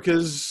in there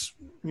because,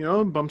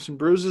 bumps and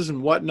bruises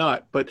and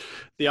whatnot. But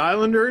the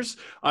Islanders,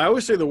 I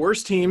always say the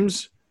worst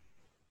teams,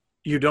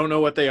 you don't know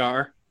what they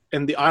are,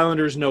 and the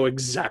Islanders know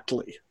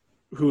exactly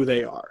who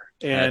they are.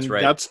 And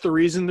that's the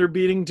reason they're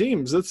beating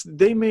teams.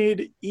 They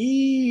made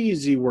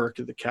easy work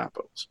of the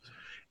Capitals.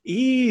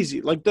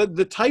 Easy. Like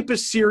the type of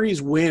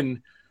series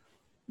win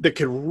that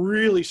could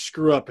really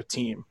screw up a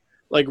team.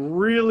 Like,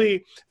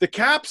 really, the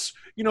Caps,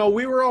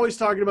 we were always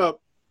talking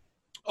about,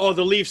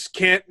 the Leafs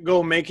can't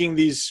go making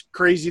these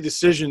crazy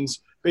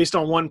decisions based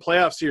on one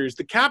playoff series.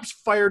 The Caps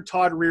fired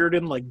Todd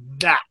Reirden like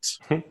that.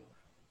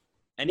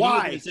 And he was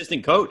Why? an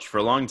assistant coach for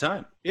a long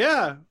time.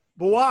 Yeah,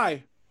 but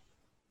why?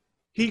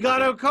 He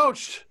got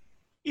out-coached.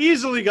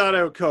 Easily got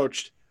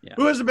out-coached. Yeah.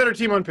 Who has a better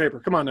team on paper?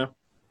 Come on now.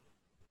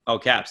 Oh,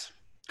 Caps.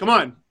 Come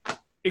on.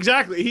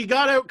 Exactly. He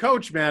got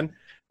out-coached, man.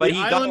 But The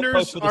he got Islanders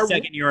coached for the are-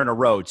 second year in a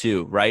row,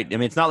 too, right? I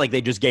mean, it's not like they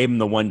just gave him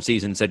the one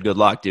season and said, good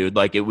luck, dude.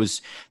 Like, there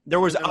was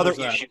other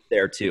that. issues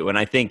there, too. And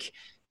I think,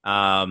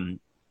 I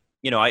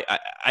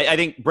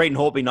think Braden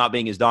Holtby not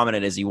being as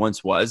dominant as he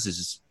once was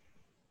is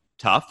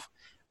tough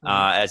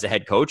as a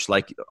head coach.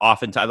 Like,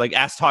 oftentimes, like,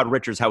 ask Todd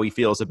Richards how he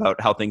feels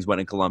about how things went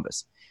in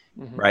Columbus,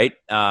 right?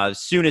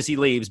 As soon as he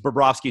leaves,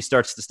 Bobrovsky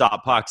starts to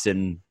stop pucks,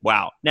 and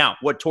wow. Now,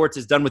 what Torts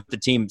has done with the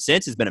team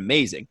since has been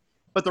amazing.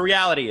 But the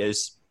reality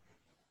is,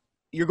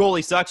 your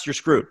goalie sucks, you're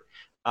screwed.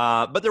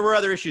 But there were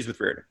other issues with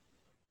Reardon.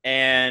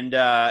 And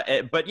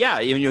but yeah,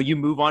 you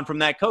move on from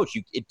that coach.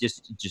 It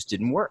just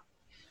didn't work.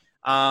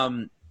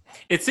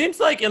 It seems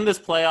like in this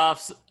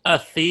playoffs, a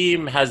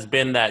theme has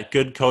been that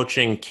good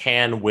coaching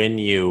can win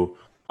you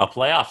a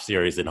playoff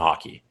series in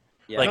hockey.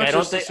 Yeah. Like Not I don't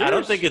just a think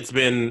series. it's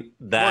been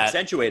More that.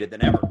 accentuated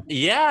than ever.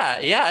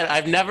 Yeah.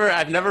 I've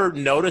never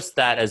noticed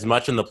that as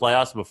much in the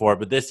playoffs before,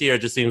 but this year it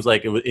just seems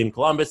like it was in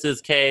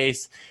Columbus's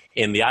case,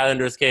 in the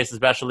Islanders' case,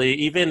 especially,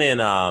 even in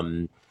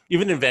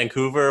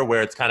Vancouver,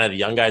 where it's kind of the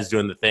young guys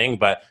doing the thing.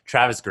 But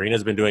Travis Green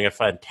has been doing a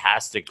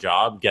fantastic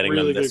job getting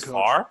Really them this good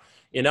coach. far.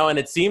 And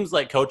it seems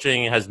like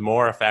coaching has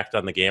more effect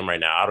on the game right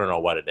now. I don't know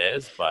what it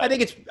is, but I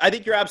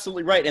think you're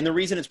absolutely right. And the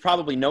reason it's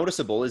probably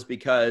noticeable is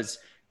because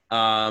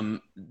there's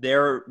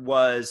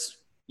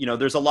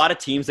a lot of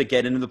teams that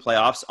get into the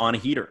playoffs on a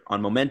heater,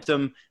 on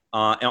momentum,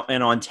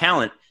 and on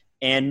talent.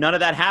 And none of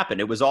that happened.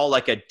 It was all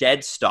like a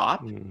dead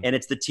stop. And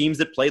it's the teams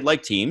that played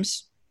like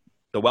teams,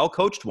 the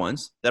well-coached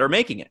ones, that are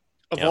making it.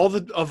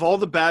 Of all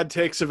the bad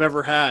takes I've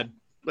ever had,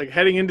 like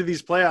heading into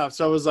these playoffs,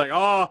 I was like,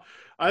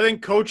 I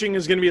think coaching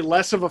is going to be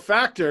less of a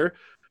factor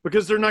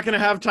because they're not going to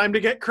have time to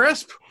get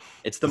crisp.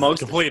 It's the most.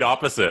 complete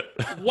opposite.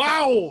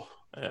 Wow.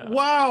 Yeah.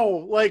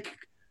 Wow. Like,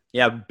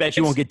 Yeah, bet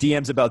you won't get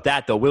DMs about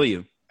that, though, will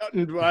you?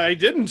 I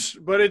didn't,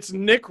 but it's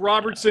Nick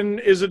Robertson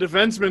is a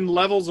defenseman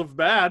levels of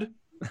bad.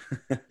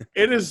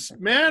 It is,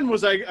 man,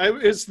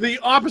 it's the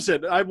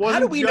opposite. I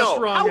wasn't do we just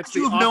know? wrong. How It's would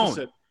you the have known?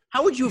 opposite.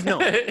 How would you have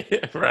known?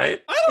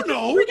 Right? I don't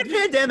know. Freaking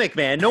pandemic,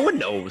 man. No one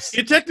knows.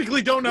 You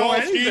technically don't know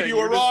anything.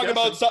 You're just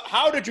guessing.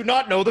 How did you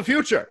not know the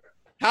future?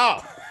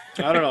 How?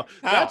 I don't know.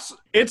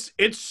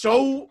 It's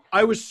so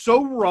I was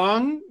so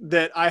wrong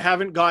that I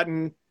haven't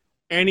gotten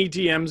any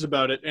DMs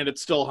about it, and it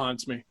still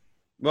haunts me.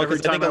 Well, Every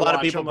because I think time a I lot of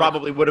watch, people I'm like-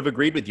 probably would have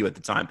agreed with you at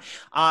the time.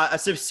 A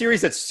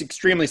series that's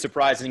extremely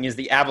surprising is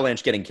the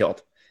Avalanche getting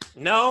killed.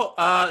 No,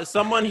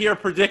 someone here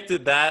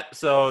predicted that,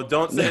 so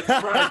don't say it's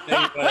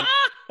surprising.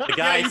 But the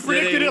guy You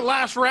predicted sitting, it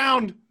last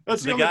round.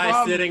 That's the the only guy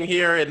problem. sitting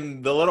here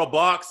in the little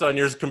box on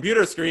your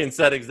computer screen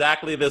said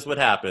exactly this would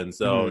happen.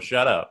 So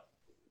shut up.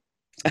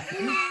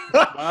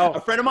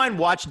 A friend of mine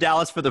watched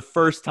Dallas for the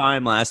first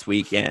time last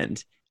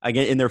weekend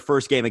again in their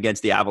first game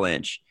against the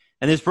Avalanche.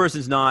 And this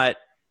person's not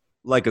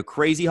like a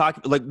crazy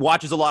hockey, like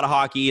watches a lot of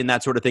hockey and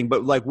that sort of thing,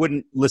 but like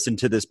wouldn't listen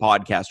to this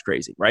podcast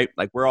crazy, right?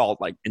 Like we're all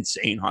like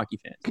insane hockey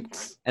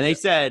fans. And they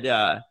said,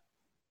 they're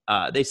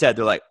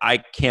like, I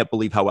can't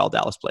believe how well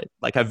Dallas played.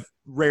 Like I've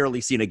rarely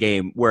seen a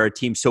game where a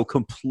team so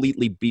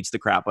completely beats the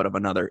crap out of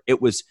another.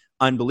 It was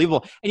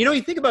unbelievable. And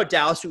you think about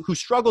Dallas who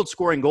struggled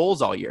scoring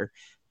goals all year.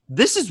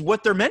 This is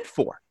what they're meant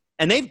for.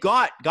 And they've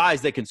got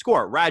guys that can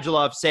score.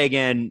 Radulov,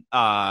 Sagan,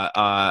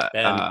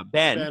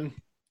 Ben.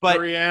 But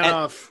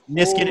Marianov,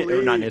 Niskanen, or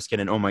holy- not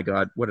Niskanen. Oh my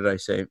God, what did I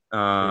say?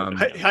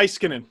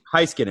 Heiskanen.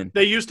 Heiskanen.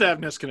 They used to have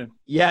Niskanen.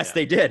 Yes,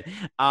 they did.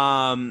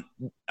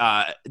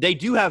 They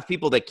do have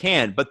people that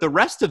can, but the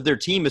rest of their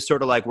team is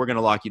sort of like, we're going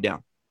to lock you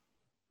down.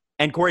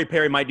 And Corey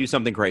Perry might do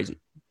something crazy.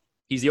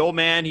 He's the old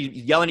man. He's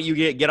yelling at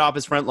you, get off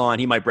his front lawn.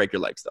 He might break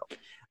your legs,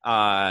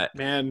 though.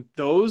 Man,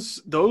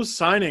 those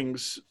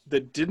signings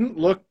that didn't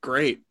look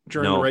great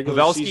during the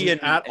regular Pavelski season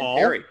at all.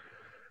 Perry.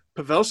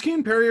 Pavelski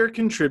and Perry are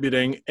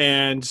contributing,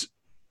 and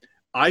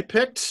I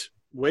picked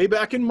way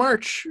back in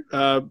March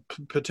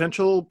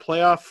potential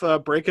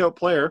playoff breakout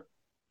player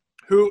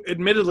who,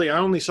 admittedly, I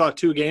only saw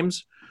 2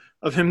 games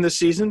of him this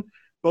season.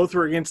 Both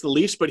were against the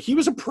Leafs, but he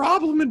was a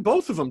problem in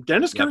both of them.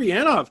 Denis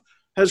Gurianov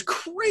has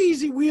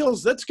crazy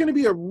wheels. That's going to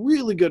be a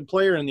really good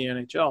player in the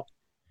NHL.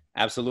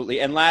 Absolutely.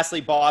 And lastly,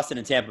 Boston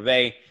and Tampa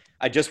Bay.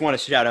 I just want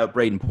to shout out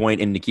Braden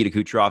Point and Nikita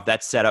Kucherov.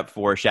 That setup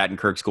for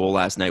Shattenkirk's goal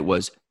last night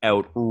was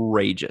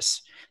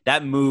outrageous.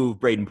 That move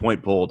Braden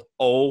Point pulled,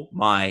 oh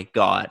my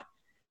God.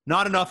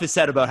 Not enough is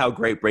said about how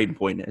great Braden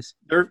Point is.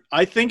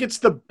 I think it's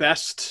the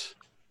best.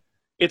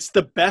 It's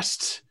the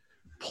best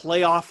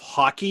playoff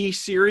hockey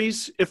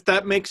series, if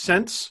that makes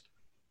sense.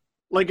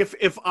 Like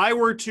if I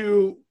were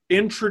to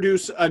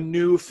introduce a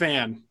new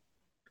fan,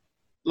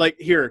 like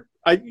here,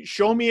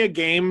 show me a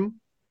game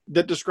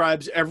that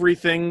describes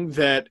everything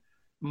that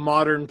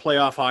modern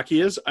playoff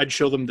hockey is, I'd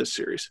show them this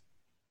series.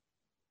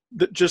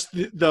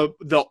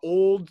 The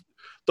old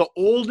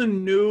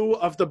and new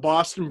of the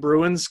Boston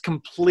Bruins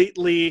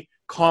completely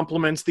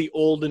complements the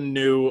old and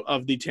new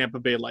of the Tampa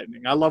Bay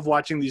Lightning. I love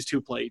watching these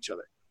two play each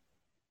other.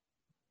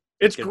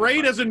 It's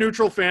great as a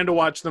neutral fan to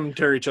watch them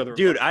tear each other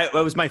Dude, apart.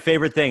 it was my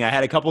favorite thing. I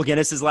had a couple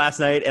Guinnesses last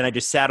night, and I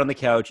just sat on the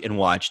couch and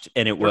watched,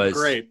 and it They're was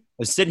great. I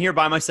was sitting here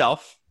by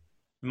myself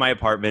in my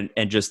apartment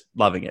and just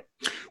loving it.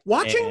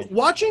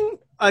 Watching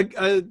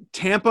a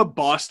Tampa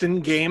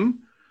Boston game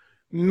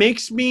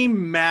makes me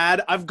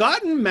mad. I've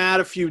gotten mad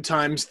a few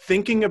times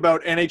thinking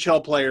about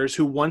NHL players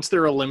who, once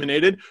they're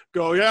eliminated,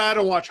 go, yeah, I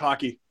don't watch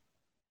hockey.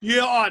 You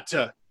ought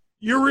to.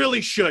 You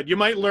really should. You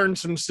might learn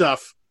some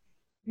stuff.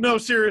 No,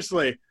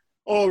 seriously.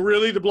 Oh,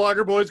 really? The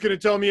blogger boy's going to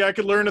tell me I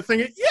could learn a thing?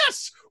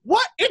 Yes!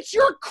 What? It's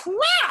your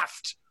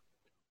craft!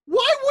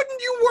 Why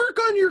wouldn't you work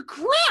on your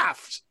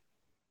craft?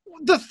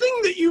 The thing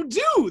that you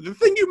do, the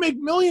thing you make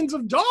millions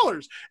of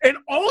dollars, and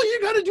all you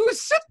got to do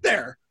is sit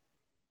there.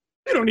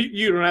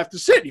 You don't have to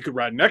sit. You could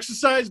ride an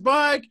exercise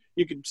bike.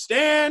 You could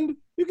stand.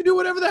 You can do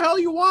whatever the hell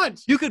you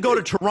want. You could go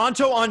to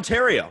Toronto,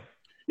 Ontario.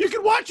 You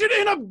can watch it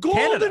in a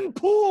golden Canada.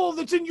 pool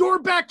that's in your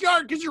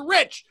backyard because you're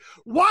rich.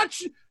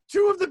 Watch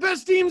two of the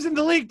best teams in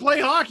the league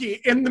play hockey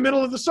in the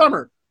middle of the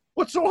summer.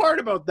 What's so hard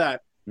about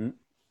that?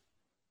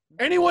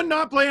 Anyone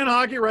not playing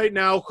hockey right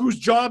now whose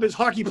job is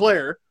hockey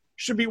player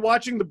should be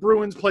watching the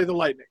Bruins play the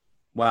Lightning.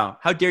 Wow.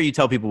 How dare you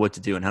tell people what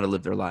to do and how to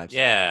live their lives?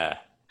 Yeah.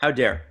 How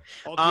dare.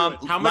 I'll do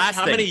it. How Last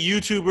thing. many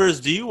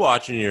YouTubers do you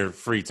watch in your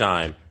free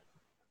time?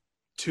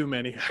 Too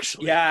many,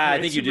 actually. Yeah, I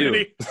Way think you too do.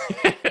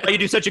 many. You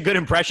do such a good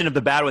impression of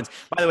the bad ones.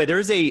 By the way,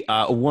 there's a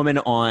woman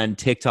on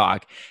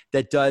TikTok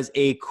that does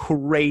a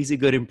crazy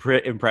good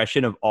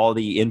impression of all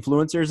the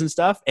influencers and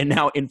stuff. And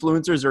now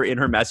influencers are in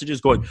her messages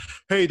going,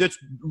 hey, that's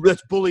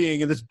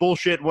bullying and that's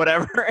bullshit,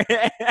 whatever.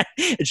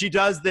 And she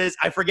does this.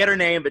 I forget her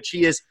name, but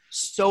she is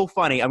so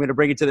funny. I'm going to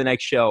bring it to the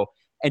next show.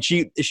 And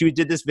she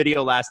did this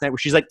video last night where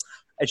she's like,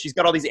 and she's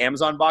got all these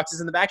Amazon boxes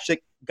in the back. She's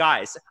like,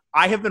 guys,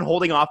 I have been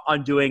holding off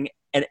on doing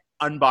an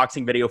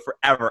unboxing video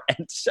forever.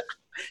 And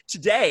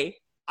today,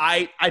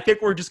 I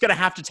think we're just going to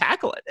have to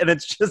tackle it. And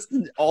it's just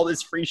all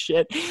this free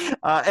shit.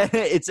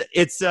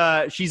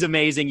 She's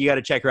amazing. You got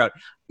to check her out.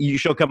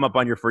 She'll come up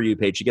on your For You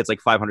page. She gets like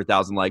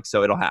 500,000 likes,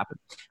 so it'll happen.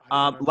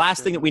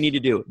 Last thing that we need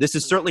to do. This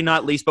is certainly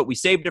not least, but we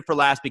saved it for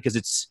last because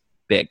it's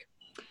big.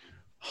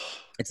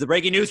 It's the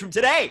breaking news from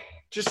today.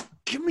 Just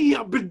give me.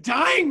 I've been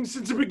dying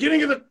since the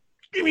beginning of the.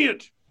 Give me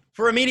it.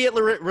 For immediate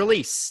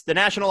release, the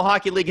National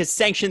Hockey League has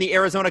sanctioned the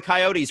Arizona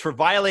Coyotes for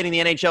violating the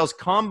NHL's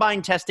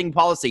combine testing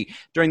policy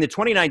during the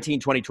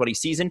 2019-2020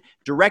 season,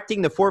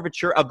 directing the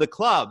forfeiture of the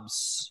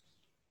clubs.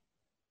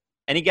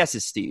 Any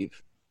guesses,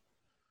 Steve?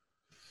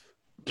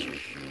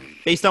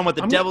 Based on what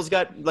the Devils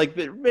got, like,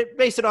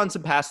 based it on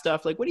some past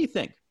stuff, like, what do you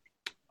think?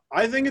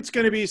 I think it's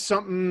going to be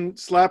something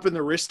slap in the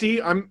wristy.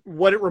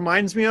 What it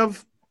reminds me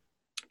of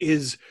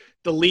is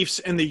the Leafs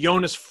and the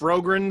Jonas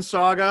Frogren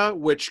saga,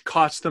 which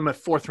cost them a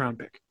 4th-round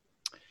pick.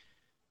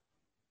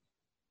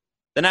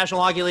 The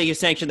National Hockey League has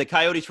sanctioned the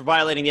Coyotes for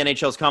violating the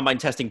NHL's combine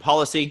testing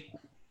policy,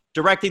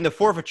 directing the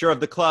forfeiture of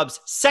the club's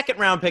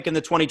 2nd-round pick in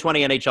the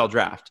 2020 NHL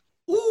draft.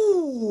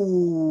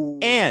 Ooh.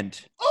 And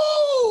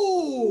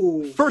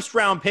Oh.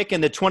 1st-round pick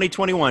in the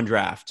 2021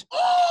 draft.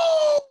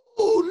 Oh,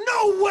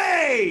 no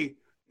way.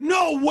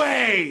 No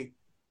way.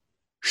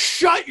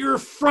 Shut your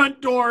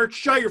front door.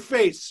 Shut your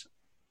face.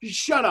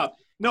 Shut up.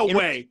 No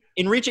way.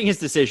 In reaching his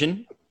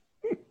decision,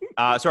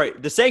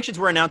 the sanctions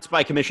were announced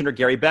by Commissioner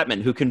Gary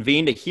Bettman, who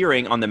convened a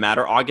hearing on the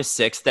matter August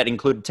 6th that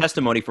included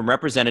testimony from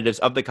representatives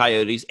of the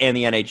Coyotes and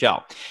the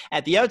NHL.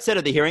 At the outset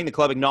of the hearing, the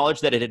club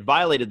acknowledged that it had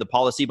violated the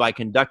policy by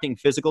conducting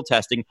physical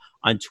testing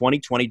on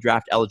 2020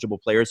 draft-eligible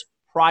players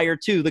prior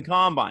to the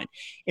combine.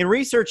 In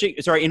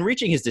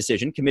reaching his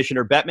decision,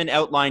 Commissioner Bettman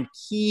outlined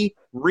key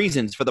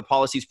reasons for the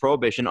policy's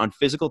prohibition on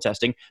physical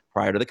testing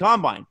prior to the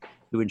combine: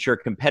 to ensure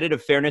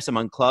competitive fairness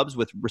among clubs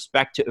with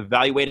respect to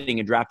evaluating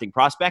and drafting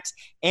prospects,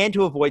 and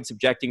to avoid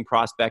subjecting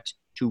prospects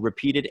to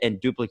repeated and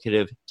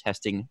duplicative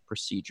testing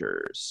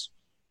procedures.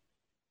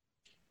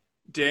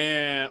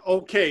 Damn.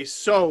 Okay,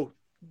 so,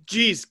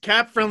 geez,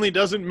 Cap Friendly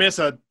doesn't miss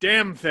a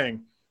damn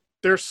thing.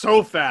 They're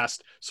so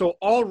fast. So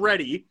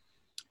already,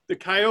 the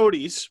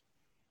Coyotes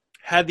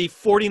had the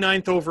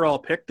 49th overall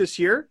pick this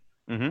year.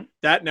 Mm-hmm.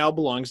 That now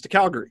belongs to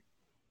Calgary.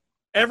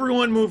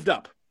 Everyone moved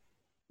up.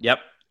 Yep.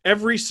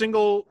 Every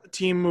single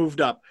team moved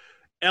up.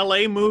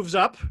 LA moves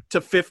up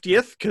to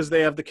 50th because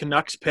they have the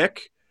Canucks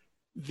pick.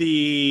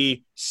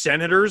 The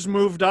Senators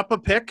moved up a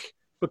pick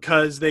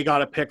because they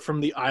got a pick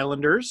from the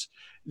Islanders.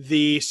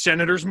 The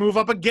Senators move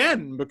up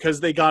again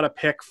because they got a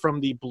pick from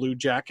the Blue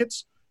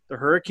Jackets. The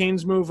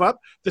Hurricanes move up.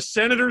 The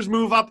Senators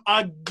move up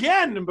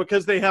again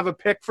because they have a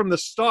pick from the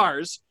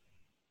Stars.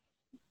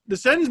 The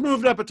Sens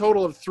moved up a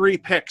total of 3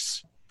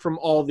 picks from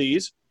all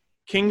these.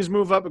 Kings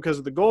move up because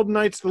of the Golden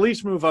Knights. The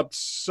Leafs move up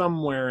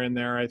somewhere in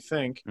there, I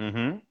think.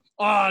 Mm-hmm.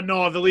 Oh,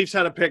 no, the Leafs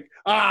had a pick.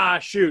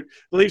 Shoot.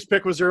 The Leafs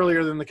pick was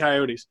earlier than the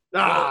Coyotes.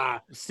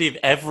 Steve,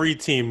 every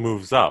team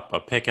moves up. A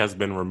pick has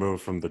been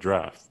removed from the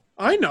draft.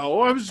 I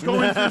know. I was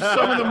going through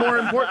some of the more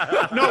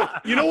important. No,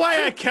 you know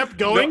why I kept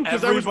going?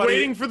 Because I was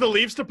waiting for the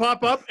Leafs to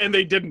pop up, and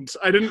they didn't.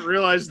 I didn't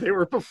realize they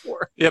were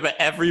before. Yeah, but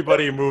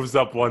everybody moves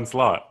up one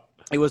slot.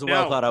 It was a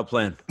well thought out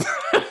plan.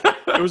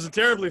 It was a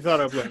terribly thought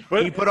out plan.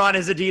 But He put on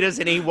his Adidas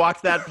and he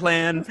walked that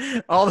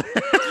plan all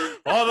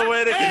All the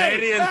way to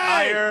Canadian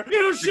Tire. You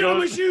don't shit on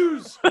my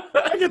shoes.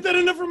 I get that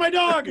enough for my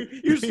dog.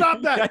 You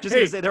stop that. I just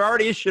gonna say there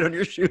already is shit on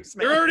your shoes,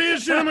 man. There already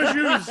is shit on my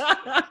shoes.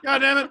 God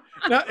damn it.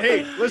 Now,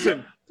 hey,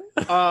 listen.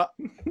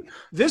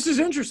 This is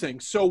interesting.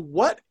 So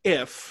what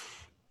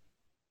if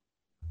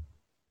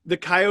the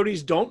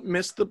Coyotes do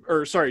miss the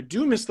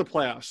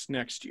playoffs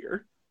next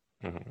year?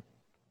 Mm-hmm.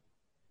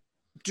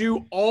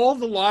 Do all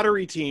the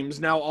lottery teams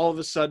now all of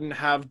a sudden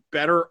have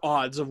better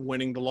odds of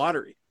winning the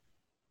lottery?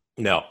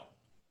 No.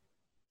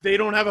 They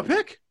don't have a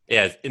pick?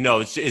 Yeah, no,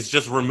 it's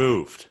just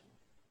removed.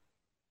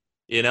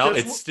 You know,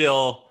 it's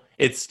still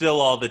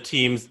all the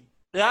teams.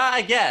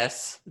 I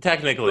guess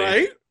technically,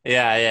 right?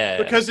 Yeah.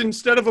 Because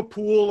instead of a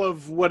pool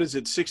of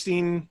 14,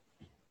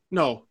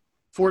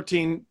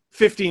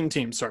 15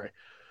 teams. Sorry,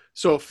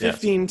 so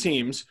 15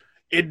 teams,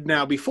 it'd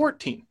now be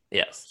 14.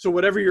 Yes. So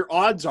whatever your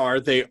odds are,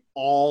 they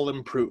all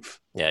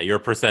improve. Yeah, your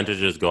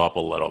percentages go up a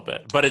little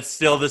bit, but it's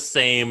still the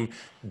same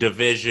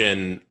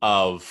division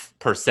of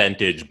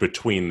percentage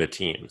between the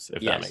teams,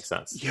 if that makes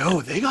sense.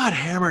 Yo, they got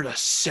hammered a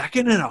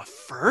second and a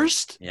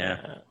first?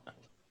 Yeah.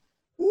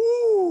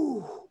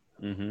 Ooh.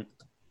 Mm-hmm.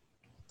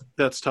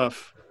 That's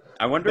tough.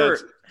 I wonder,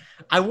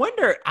 I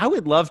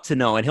would love to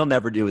know, and he'll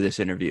never do this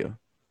interview,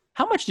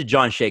 how much did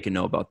John Shaken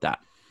know about that?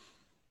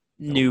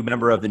 New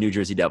member of the New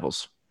Jersey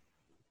Devils.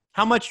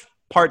 How much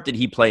part did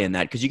he play in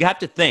that? Because you have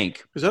to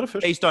think, is that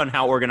official? Based on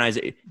how organized,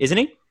 isn't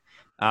he?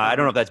 I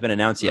don't know if that's been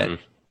announced yet.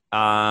 Mm-hmm.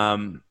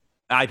 From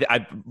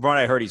what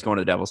I heard, he's going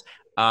to the Devils.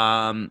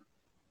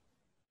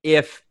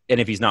 If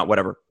he's not,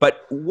 whatever.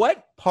 But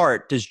what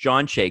part does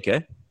John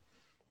Chayka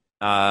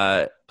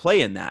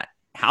play in that?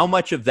 How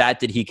much of that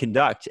did he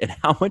conduct, and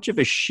how much of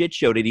a shit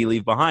show did he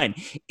leave behind?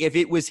 If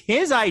it was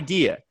his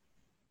idea,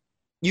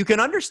 you can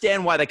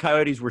understand why the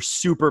Coyotes were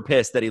super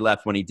pissed that he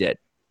left when he did.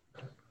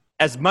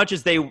 As much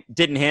as they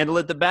didn't handle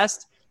it the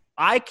best,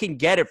 I can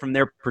get it from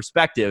their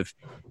perspective.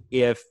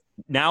 If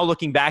now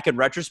looking back in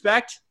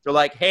retrospect, they're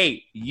like,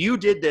 hey, you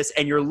did this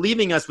and you're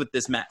leaving us with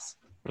this mess.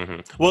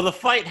 Mm-hmm. Well, the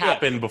fight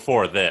happened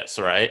before this,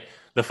 right?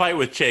 The fight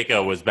with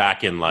Chayka was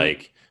back in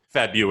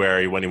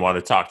February when he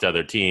wanted to talk to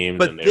other teams.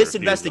 But this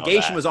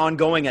investigation was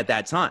ongoing at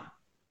that time.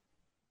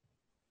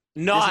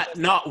 Not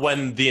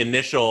when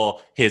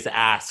his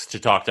ask to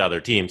talk to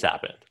other teams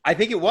happened. I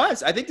think it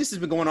was. I think this has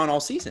been going on all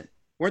season.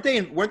 Weren't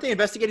they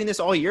investigating this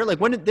all year? Like,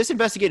 when did this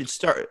investigation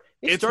start?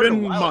 It's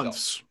been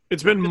months. Ago.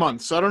 It's been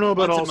months. I don't know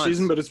about all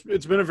season, but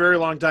it's been a very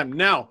long time.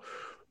 Now,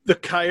 the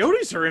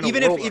Coyotes are in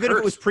even if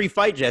it was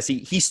pre-fight, Jesse,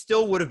 he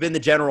still would have been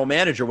the general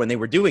manager when they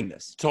were doing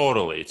this.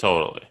 Totally.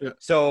 Yeah.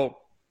 So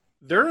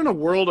they're in a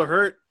world of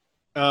hurt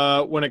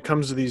when it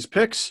comes to these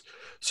picks.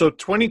 So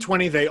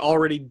 2020, they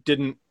already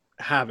didn't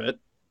have it.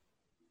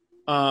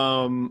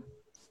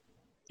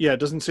 It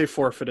doesn't say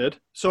forfeited.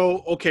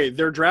 So, okay,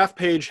 their draft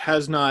page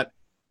has not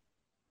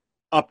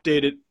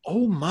updated.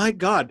 Oh my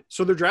God.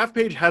 So their draft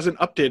page hasn't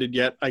updated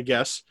yet, I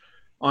guess,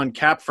 on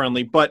Cap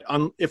Friendly. But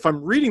if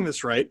I'm reading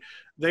this right,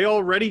 they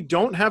already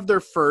don't have their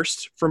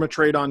first from a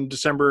trade on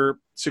December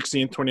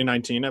 16th,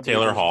 2019.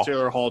 Taylor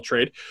Hall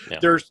trade.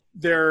 Yeah.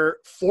 They're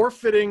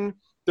forfeiting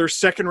their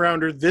second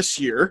rounder this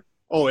year.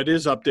 Oh, it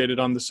is updated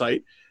on the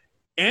site.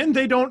 And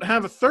they don't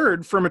have a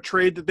third from a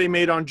trade that they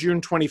made on June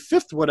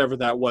 25th, whatever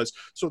that was.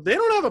 So they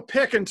don't have a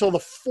pick until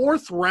the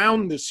fourth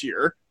round this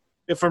year,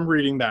 if I'm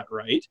reading that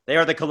right. They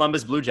are the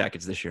Columbus Blue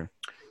Jackets this year.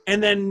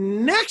 And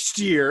then next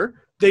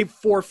year, they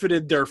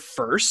forfeited their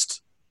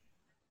first.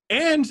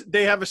 And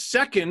they have a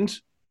second,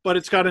 but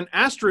it's got an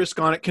asterisk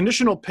on it,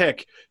 conditional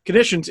pick.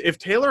 Conditions, if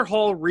Taylor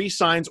Hall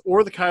re-signs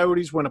or the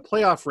Coyotes win a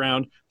playoff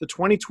round, the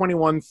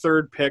 2021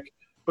 third pick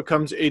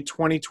becomes a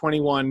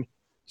 2021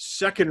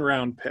 second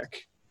round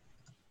pick.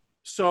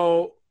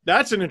 So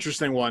that's an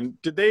interesting one.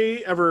 Did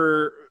they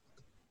win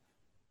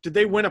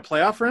a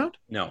playoff round?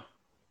 No.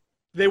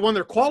 They won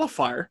their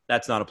qualifier.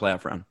 That's not a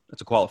playoff round.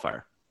 That's a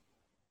qualifier.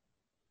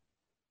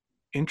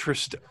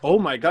 Interesting. Oh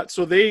my God.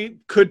 So they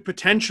could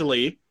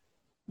potentially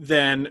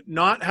then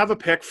not have a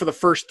pick for the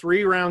first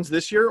 3 rounds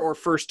this year or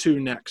first 2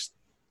 next.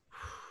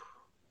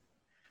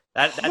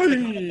 That's the kind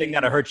of thing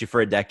that'll hurt you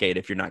for a decade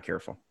if you're not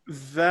careful.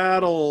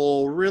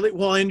 That'll really,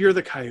 well, and you're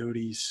the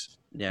Coyotes.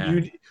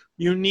 Yeah.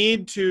 You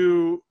need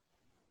to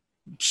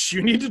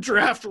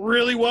draft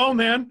really well,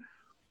 man.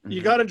 Mm-hmm.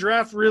 You got to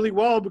draft really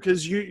well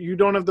because you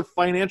don't have the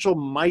financial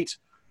might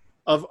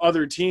of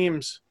other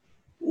teams.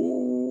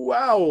 Ooh,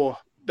 wow.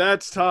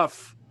 That's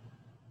tough.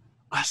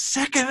 A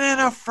second and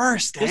a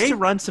first, Just to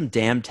run some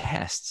damn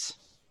tests.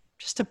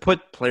 Just to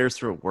put players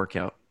through a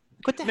workout.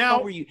 What the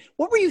hell were you?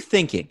 What were you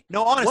thinking?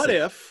 No, honestly.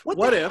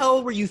 What the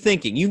hell were you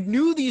thinking? You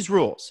knew these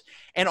rules,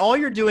 and all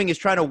you're doing is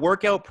trying to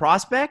work out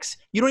prospects.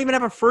 You don't even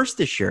have a first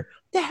this year.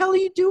 What the hell are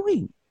you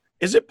doing?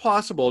 Is it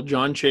possible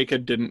John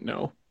Chayka didn't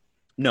know?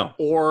 No.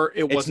 or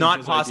it wasn't It's not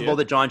his possible idea?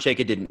 that John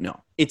Chayka didn't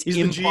know. It's He's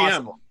the GM.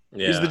 impossible.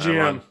 Yeah, He's the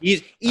GM.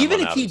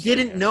 Even on if he Adam's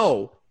didn't side, yeah.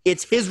 know,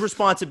 it's his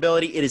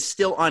responsibility. It is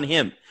still on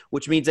him,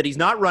 which means that he's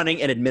not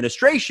running an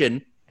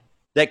administration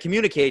that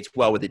communicates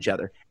well with each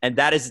other. And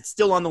that is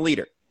still on the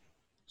leader.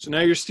 So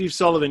now you're Steve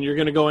Sullivan. You're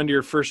going to go into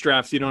your first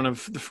draft. You're going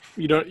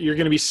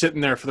to be sitting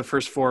there for the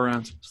first 4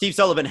 rounds. Steve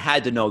Sullivan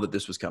had to know that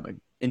this was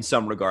coming in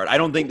some regard. I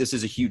don't think this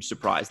is a huge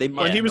surprise. They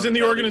And he was in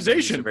the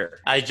organization.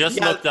 I just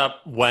looked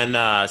up when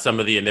some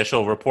of the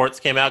initial reports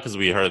came out because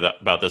we heard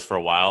about this for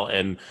a while,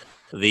 and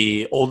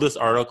the oldest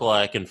article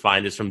I can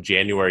find is from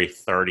January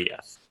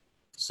 30th.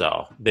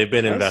 So they've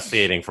been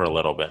investigating for a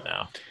little bit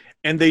now.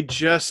 And they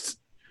just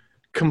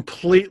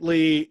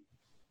completely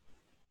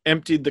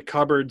emptied the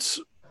cupboards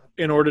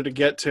in order to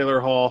get Taylor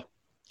Hall.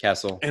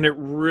 Castle. And it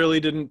really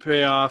didn't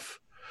pay off.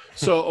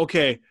 So,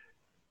 okay,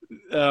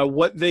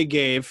 what they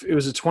gave, it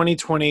was a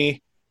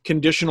 2020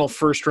 conditional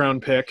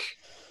first-round pick,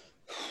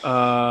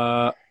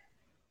 a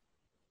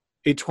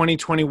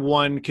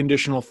 2021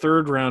 conditional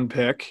third-round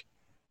pick.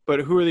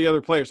 But who are the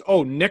other players?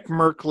 Oh, Nick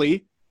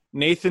Merkley,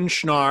 Nathan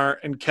Schnarr,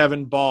 and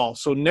Kevin Ball.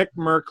 So Nick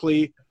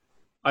Merkley,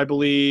 I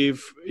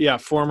believe,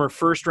 former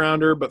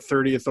first-rounder, but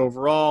 30th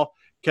overall.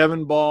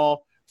 Kevin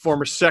Ball,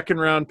 former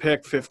second-round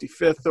pick,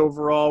 55th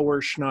overall.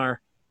 Where's Schnarr?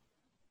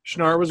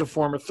 Schnarr was a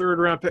former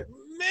third-round pick.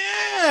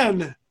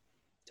 Man,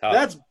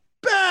 that's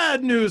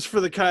bad news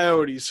for the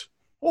Coyotes.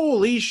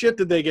 Holy shit,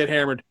 did they get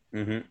hammered.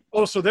 Mm-hmm.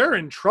 Oh, so they're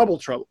in trouble.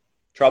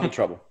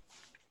 Trouble.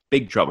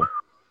 Big trouble.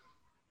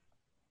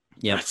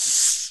 Yep.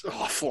 That's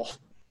awful.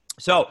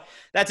 So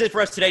that's it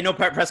for us today. No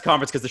press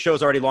conference because the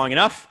show's already long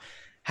enough.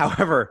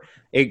 However,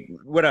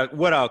 what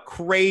a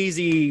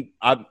crazy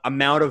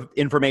amount of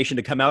information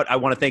to come out. I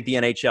want to thank the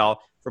NHL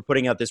for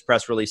putting out this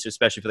press release,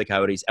 especially for the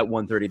Coyotes, at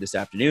 1:30 this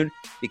afternoon,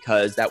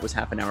 because that was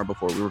half an hour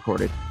before we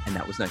recorded, and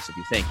that was nice of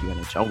you. Thank you,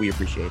 NHL. We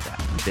appreciate that.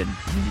 We've been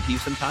mean to you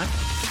sometime,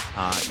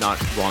 not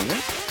wrongly,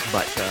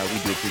 but we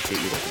do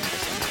appreciate you working with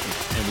us on that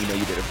one, and we know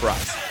you did it for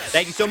us.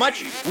 Thank you so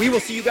much. We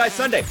will see you guys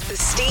Sunday. The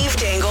Steve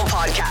Dangle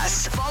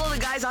Podcast. Follow the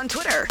guys on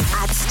Twitter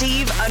at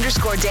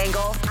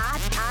Steve_Dangle,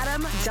 at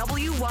Adam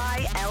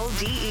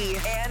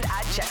WYLDE, and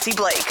at Jesse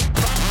Blake.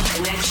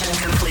 Connection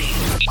complete.